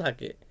সতীর্থরা তো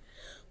থাকে।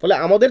 ফলে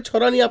আমাদের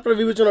ছড়া নিয়ে আপনার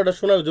বিবেচনাটা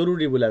শোনা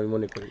জরুরি বলে আমি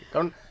মনে করি,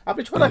 কারণ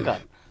আপনি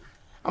ছড়াকার,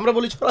 আমরা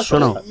বলি ছড়া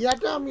শোনো।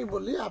 ইয়াটা আমি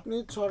বলি, আপনি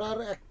ছড়ার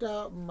একটা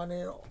মানে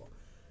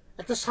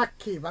একটা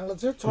সাক্ষী,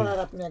 বাংলাদেশের ছড়ার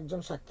আপনি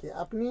একজন সাক্ষী।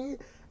 আপনি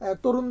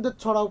তরুণদের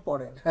ছড়াও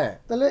পড়েন,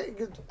 তাহলে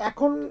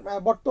এখন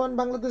বর্তমান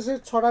বাংলাদেশের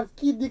ছড়ার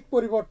কি দিক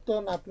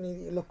পরিবর্তন আপনি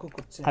লক্ষ্য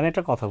করছেন? আমি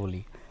একটা কথা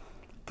বলি,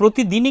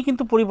 প্রতিদিনই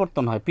কিন্তু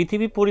পরিবর্তন হয়,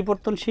 পৃথিবী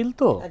পরিবর্তনশীল।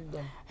 তো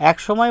এক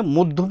সময়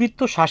মধ্যবিত্ত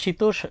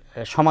শাসিত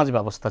সমাজ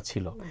ব্যবস্থা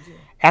ছিল,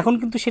 এখন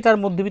কিন্তু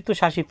সেটার মধ্যবিত্ত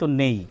শাসিত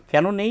নেই।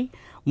 কেন নেই?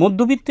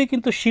 মধ্যবিত্তই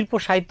কিন্তু শিল্প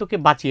সাহিত্যকে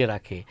বাঁচিয়ে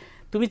রাখে।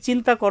 তুমি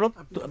চিন্তা করো,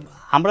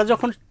 আমরা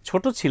যখন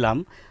ছোট ছিলাম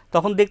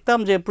তখন দেখতাম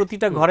যে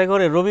প্রতিটা ঘরে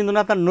ঘরে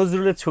রবীন্দ্রনাথ আর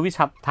নজরুলের ছবি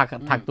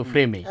থাকতো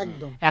ফ্রেমে,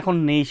 এখন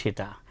নেই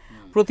সেটা।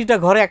 প্রতিটা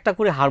ঘরে একটা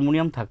করে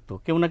হারমোনিয়াম থাকতো,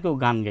 কেউ না কেউ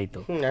গান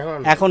গাইতো,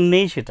 এখন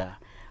নেই সেটা।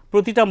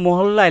 প্রতিটা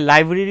মহল্লায়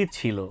লাইব্রেরি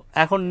ছিল,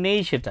 এখন নেই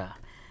সেটা।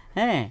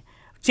 হ্যাঁ,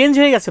 চেঞ্জ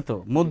হয়ে গেছে। তো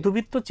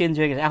মধ্যবিত্ত চেঞ্জ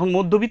হয়ে গেছে, এখন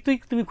মধ্যবিত্তই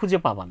তুমি খুঁজে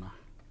পাবা না,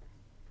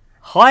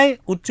 হয়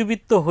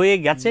উচ্চবিত্ত হয়ে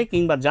গেছে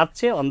কিংবা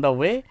যাচ্ছে অন দ্য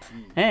ওয়ে।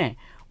 হ্যাঁ,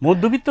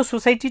 মধ্যবিত্ত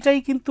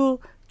সোসাইটিটাই কিন্তু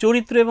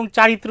চরিত্র এবং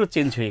চারিত্র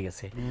চেঞ্জ হয়ে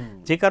গেছে,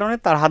 যে কারণে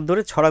তার হাত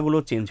ধরে ছড়াগুলো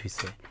চেঞ্জ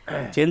হয়েছে।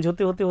 চেঞ্জ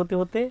হতে হতে হতে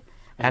হতে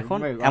এখন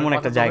এমন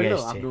একটা জায়গায়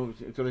এসেছে।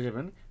 চলে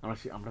যাবেন,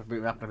 আমরা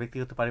আপনার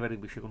ব্যক্তিগত পারিবারিক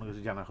বিষয় কোনো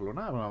কিছু জানা হলো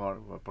না। আমার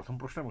প্রথম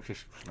প্রশ্ন এবং শেষ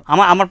প্রশ্ন,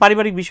 আমার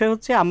পারিবারিক বিষয়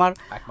হচ্ছে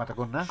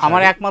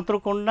আমার একমাত্র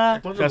কন্যা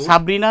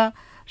সাবরিনা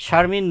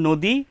শারমিন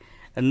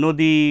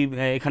নদী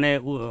এখানে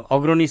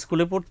অগ্রণী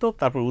স্কুলে পড়তো,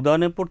 তারপর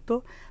উদয়নে পড়তো,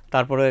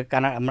 তারপরে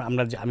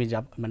আমি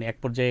মানে এক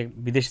পর্যায়ে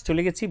বিদেশে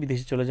চলে গেছি।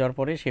 বিদেশে চলে যাওয়ার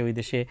পরে সে ওই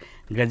দেশে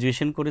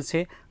গ্র্যাজুয়েশন করেছে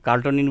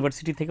কার্লটন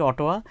ইউনিভার্সিটি থেকে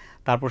অটোয়া।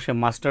 তারপর সে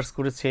মাস্টার্স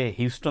করেছে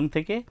হিউস্টন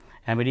থেকে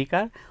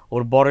আমেরিকার।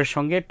 ওর বরের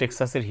সঙ্গে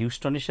টেক্সাসের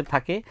হিউস্টনে সে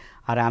থাকে,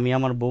 আর আমি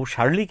আমার বউ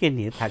শার্লিকে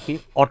নিয়ে থাকি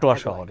অটোয়া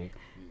শহরে।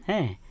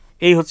 হ্যাঁ,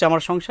 এই হচ্ছে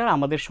আমার সংসার।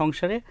 আমাদের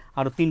সংসারে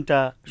আরও 3টা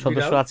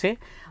সদস্য আছে।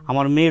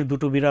 আমার মেয়ের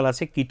 2টো বিড়াল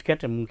আছে, কিটক্যাট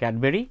এবং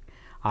ক্যাডবেরি,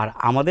 আর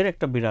আমাদের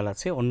একটা বিড়াল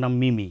আছে, ওর নাম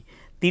মিমি।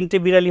 3টে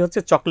বিড়ালই হচ্ছে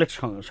চকলেট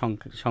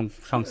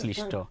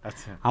সংশ্লিষ্ট।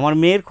 আমার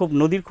মেয়ের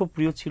নদীর খুব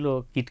প্রিয় ছিল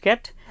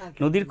কিটক্যাট,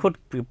 নদীর খুব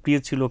প্রিয়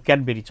ছিল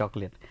ক্যাডবেরি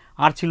চকলেট,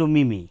 আর ছিল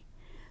মিমি।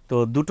 তো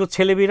 2টো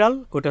ছেলে বিড়াল,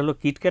 ওটা হলো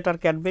কিটক্যাট আর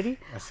ক্যাডবেরি,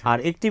 আর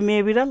একটি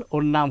মেয়ে বিড়াল,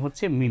 ওর নাম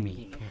হচ্ছে মিমি।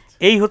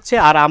 এই হচ্ছে,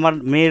 আর আমার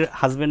মেয়ের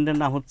হাজব্যান্ডের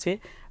নাম হচ্ছে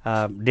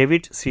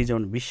ডেভিড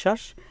সৃজন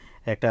বিশ্বাস।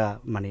 একটা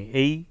মানে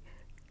এই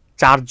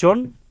 4 জন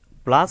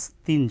প্লাস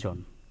 3 জন,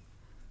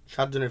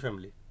 7 জনের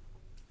ফ্যামিলি।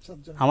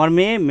 আমার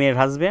মেয়ের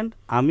হাজব্যান্ড,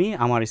 আমি,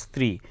 আমার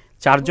স্ত্রী,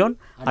 4 জন,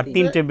 আর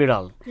 3টে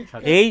বিড়াল।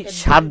 এই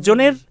 7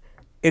 জনের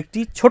একটি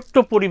ছোট্ট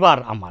পরিবার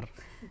আমার।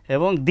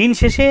 এবং দিন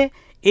শেষে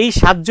এই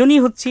 7 জনই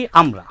হচ্ছি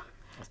আমরা।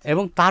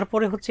 এবং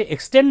তারপরে হচ্ছে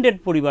এক্সটেন্ডেড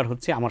পরিবার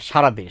হচ্ছে আমার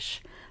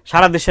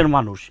সারা দেশের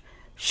মানুষ,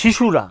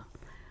 শিশুরা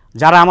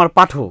যারা আমার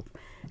পাঠক,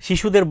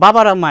 শিশুদের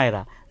বাবারা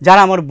মায়েরা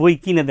যারা আমার বই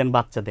কিনে দেন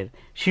বাচ্চাদের।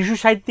 শিশু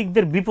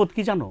সাহিত্যিকদের বিপদ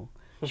কি জানো?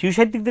 শিশু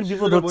সাহিত্যিকদের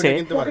বিপদ হচ্ছে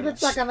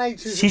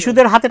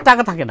শিশুদের হাতে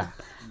টাকা থাকে না।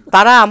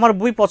 তারা আমার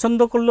বই পছন্দ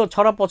করলো,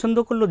 ছড়া পছন্দ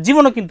করলো,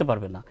 জীবনও কিনতে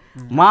পারবে না।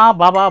 মা,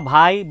 বাবা,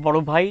 ভাই, বড়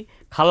ভাই,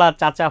 খালা,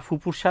 চাচা,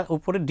 ফুপুর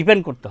উপরে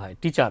ডিপেন্ড করতে হয়,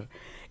 টিচার।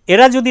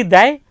 এরা যদি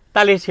দেয়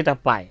তাহলে সেটা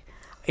পায়।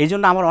 এই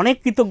জন্য আমার অনেক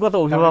কৃতজ্ঞতা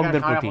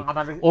অভিভাবকদের প্রতি।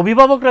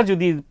 অভিভাবকরা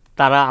যদি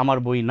তারা আমার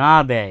বই না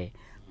দেয়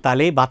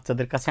তাহলে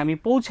বাচ্চাদের কাছে আমি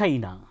পৌঁছাই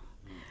না।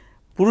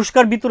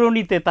 পুরস্কার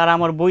বিতরণীতে তারা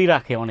আমার বই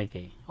রাখে,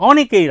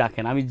 অনেকেই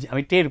রাখেন,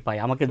 আমি টের পাই,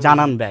 আমাকে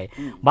জানান দেয়।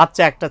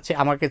 বাচ্চা একটা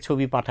আমাকে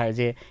ছবি পাঠায়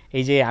যে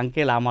এই যে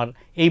আঙ্কেল আমার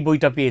এই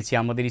বইটা পেয়েছি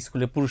আমাদের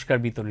স্কুলে পুরস্কার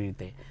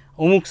বিতরণীতে,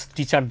 অমুক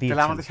টিচার দিয়ে।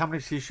 আমাদের সামনে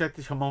শিশু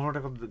সাহিত্যের সম্ভাবনাটা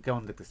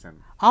কেমন দেখতেছেন?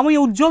 আমি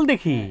উজ্জ্বল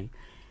দেখি।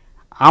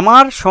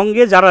 আমার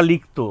সঙ্গে যারা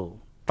লিখতো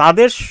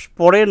তাদের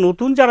পরে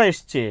নতুন যারা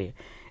এসছে,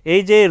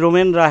 এই যে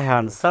রোমেন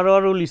রায়হান,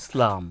 সারোয়ারুল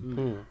ইসলাম,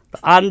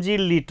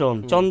 আঞ্জিল লিটন,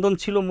 চন্দন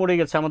ছিল মরে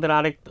গেছে আমাদের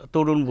আরেক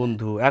তরুণ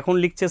বন্ধু, এখন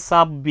লিখছে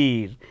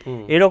সাব্বির।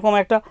 এরকম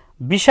একটা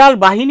বিশাল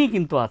বাহিনী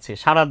কিন্তু আছে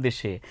সারা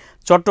দেশে।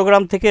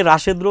 চট্টগ্রাম থেকে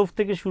রাশেদ রৌফ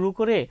থেকে শুরু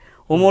করে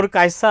ওমর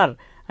কায়সার,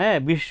 হ্যাঁ,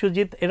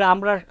 বিশ্বজিৎ, এরা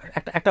আমরা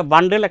একটা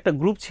বান্ডেল, একটা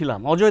গ্রুপ ছিলাম।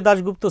 অজয়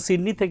দাশগুপ্ত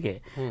সিডনি থেকে,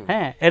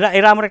 হ্যাঁ,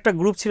 এরা আমরা একটা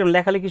গ্রুপ ছিলাম,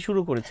 লেখালেখি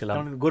শুরু করেছিলাম,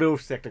 গড়ে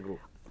উঠছে একটা গ্রুপ,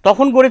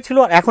 তখন গড়েছিল।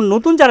 এখন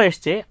নতুন যারা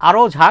এসছে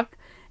আরও ঝাঁক,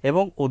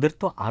 এবং ওদের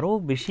তো আরও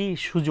বেশি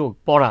সুযোগ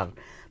পড়ার।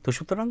 তো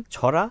সুতরাং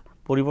ছড়া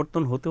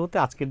পরিবর্তন হতে হতে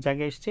আজকের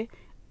জায়গায় এসছে,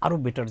 আরও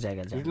বেটার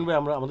জায়গায় যায়।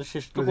 আমরা আমাদের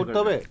শেষ করতে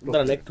হবে।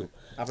 দাঁড়ান একটু,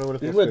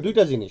 আপনার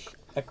 2টা জিনিস।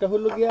 একটা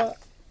হলো গিয়া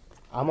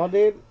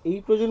আমাদের এই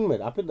প্রজন্মের,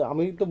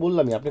 আমি তো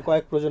বললামই আপনি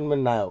কয়েক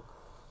প্রজন্মের নায়ক।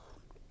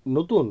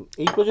 নতুন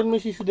এই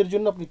প্রজন্মের শিশুদের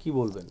জন্য আপনি কি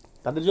বলবেন?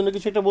 তাদের জন্য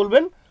কিছু একটা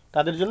বলবেন,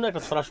 তাদের জন্য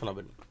একটা ছড়া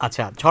শোনাবেন।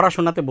 আচ্ছা, ছড়া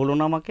শোনাতে বলো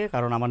না আমাকে,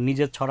 কারণ আমার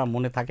নিজের ছড়া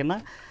মনে থাকে না।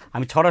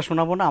 আমি ছড়া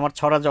শোনাবো না। আমার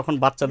ছড়া যখন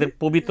বাচ্চাদের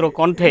পবিত্র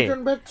কণ্ঠে,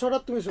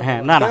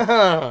 হ্যাঁ, না,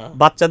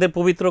 বাচ্চাদের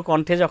পবিত্র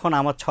কণ্ঠে যখন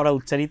আমার ছড়া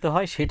উচ্চারিত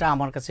হয়, সেটা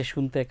আমার কাছে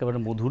শুনতে একেবারে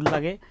মধুর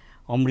লাগে,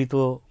 অমৃত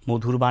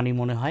মধুর বাণী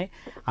মনে হয়।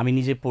 আমি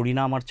নিজে পড়ি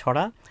না আমার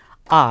ছড়া।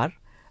 আর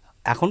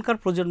এখনকার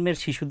প্রজন্মের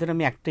শিশুদের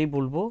আমি একটাই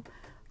বলবো,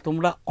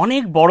 তোমরা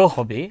অনেক বড়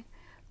হবে,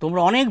 তোমরা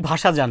অনেক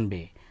ভাষা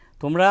জানবে,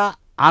 তোমরা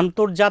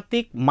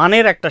আন্তর্জাতিক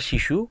মানের একটা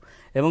শিশু,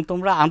 এবং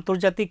তোমরা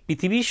আন্তর্জাতিক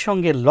পৃথিবীর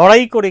সঙ্গে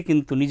লড়াই করে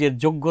কিন্তু নিজের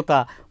যোগ্যতা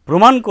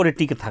প্রমাণ করে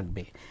টিকে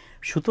থাকবে।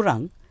 সুতরাং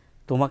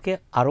তোমাকে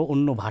আরও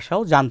অন্য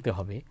ভাষাও জানতে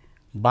হবে,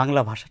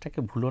 বাংলা ভাষাটাকে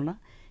ভুলো না।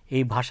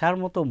 এই ভাষার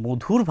মতো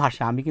মধুর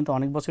ভাষা, আমি কিন্তু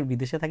অনেক বছর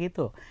বিদেশে থাকি,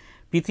 তো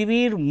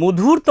পৃথিবীর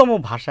মধুরতম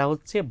ভাষা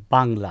হচ্ছে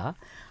বাংলা।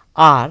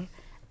 আর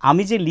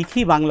আমি যে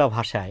লিখি বাংলা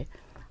ভাষায়,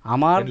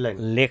 আমার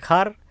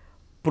লেখার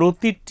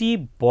প্রতিটি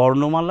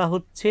বর্ণমালা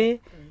হচ্ছে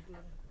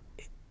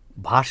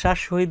ভাষা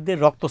শহীদদের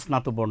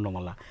রক্তস্নাত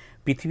বর্ণমালা।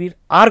 পৃথিবীর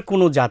আর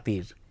কোনো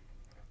জাতির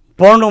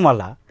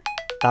বর্ণমালা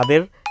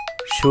তাদের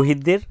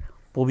শহীদদের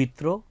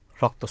পবিত্র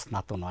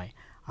রক্তস্নাত নয়।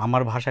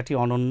 আমার ভাষাটি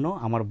অনন্য,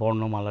 আমার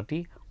বর্ণমালাটি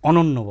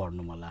অনন্য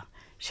বর্ণমালা।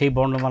 সেই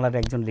বর্ণমালার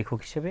একজন লেখক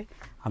হিসেবে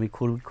আমি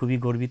খুবই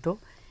গর্বিত।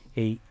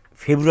 এই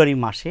ফেব্রুয়ারি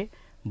মাসে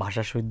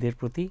ভাষা শহীদদের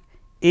প্রতি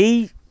এই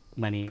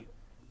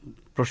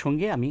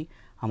প্রসঙ্গে আমি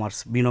আমার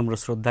বিনম্র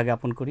শ্রদ্ধা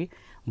জ্ঞাপন করি।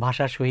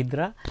 ভাষা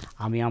শহীদরা,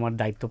 আমি আমার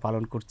দায়িত্ব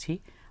পালন করছি।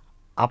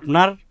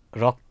 আপনার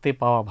রক্তে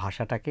পাওয়া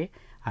ভাষাটাকে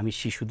আমি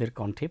শিশুদের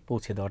কণ্ঠে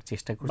পৌঁছে দেওয়ার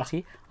চেষ্টা করছি।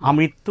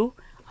 আমৃত্যু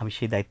আমি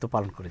সেই দায়িত্ব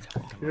পালন করে যাব।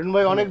 হিরণ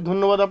ভাই, অনেক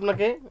ধন্যবাদ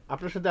আপনাকে।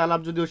 আপনার সাথে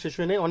আলাপ যদিও শেষ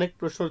হয়নি, অনেক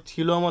প্রশ্ন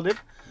ছিল আমাদের,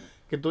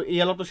 কিন্তু এই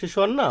আলাপ তো শেষ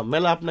হওয়ার না,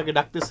 মেলা আপনাকে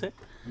ডাকতেছে,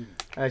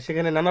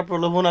 সেখানে নানা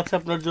প্রলোভন আছে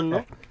আপনার জন্য।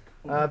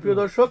 প্রিয়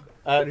দর্শক,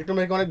 রিটন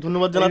ভাইকে অনেক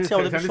ধন্যবাদ জানাচ্ছি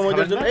আমাদেরকে সময়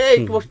দেওয়ার জন্য।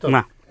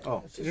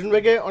 রিটন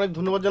ভাইকে অনেক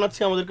ধন্যবাদ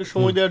জানাচ্ছি আমাদেরকে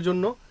সময় দেওয়ার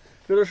জন্য।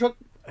 প্রিয় দর্শক,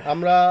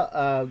 আমরা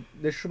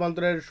দেশ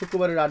রূপান্তরের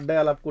শুক্রবারের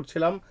আড্ডায় আলাপ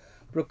করছিলাম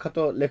প্রখ্যাত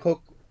লেখক,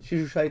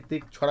 শিশু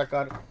সাহিত্যিক,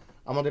 ছড়াকার,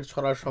 আমাদের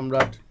ছড়ার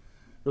সম্রাট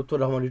লুৎফর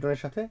রহমান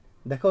রিটনের সাথে।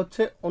 দেখা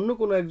হচ্ছে অন্য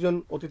কোনো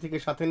একজন অতিথিকে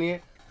সাথে নিয়ে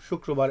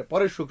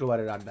পরের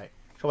শুক্রবারের আড্ডায়।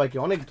 সবাইকে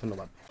অনেক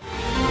ধন্যবাদ।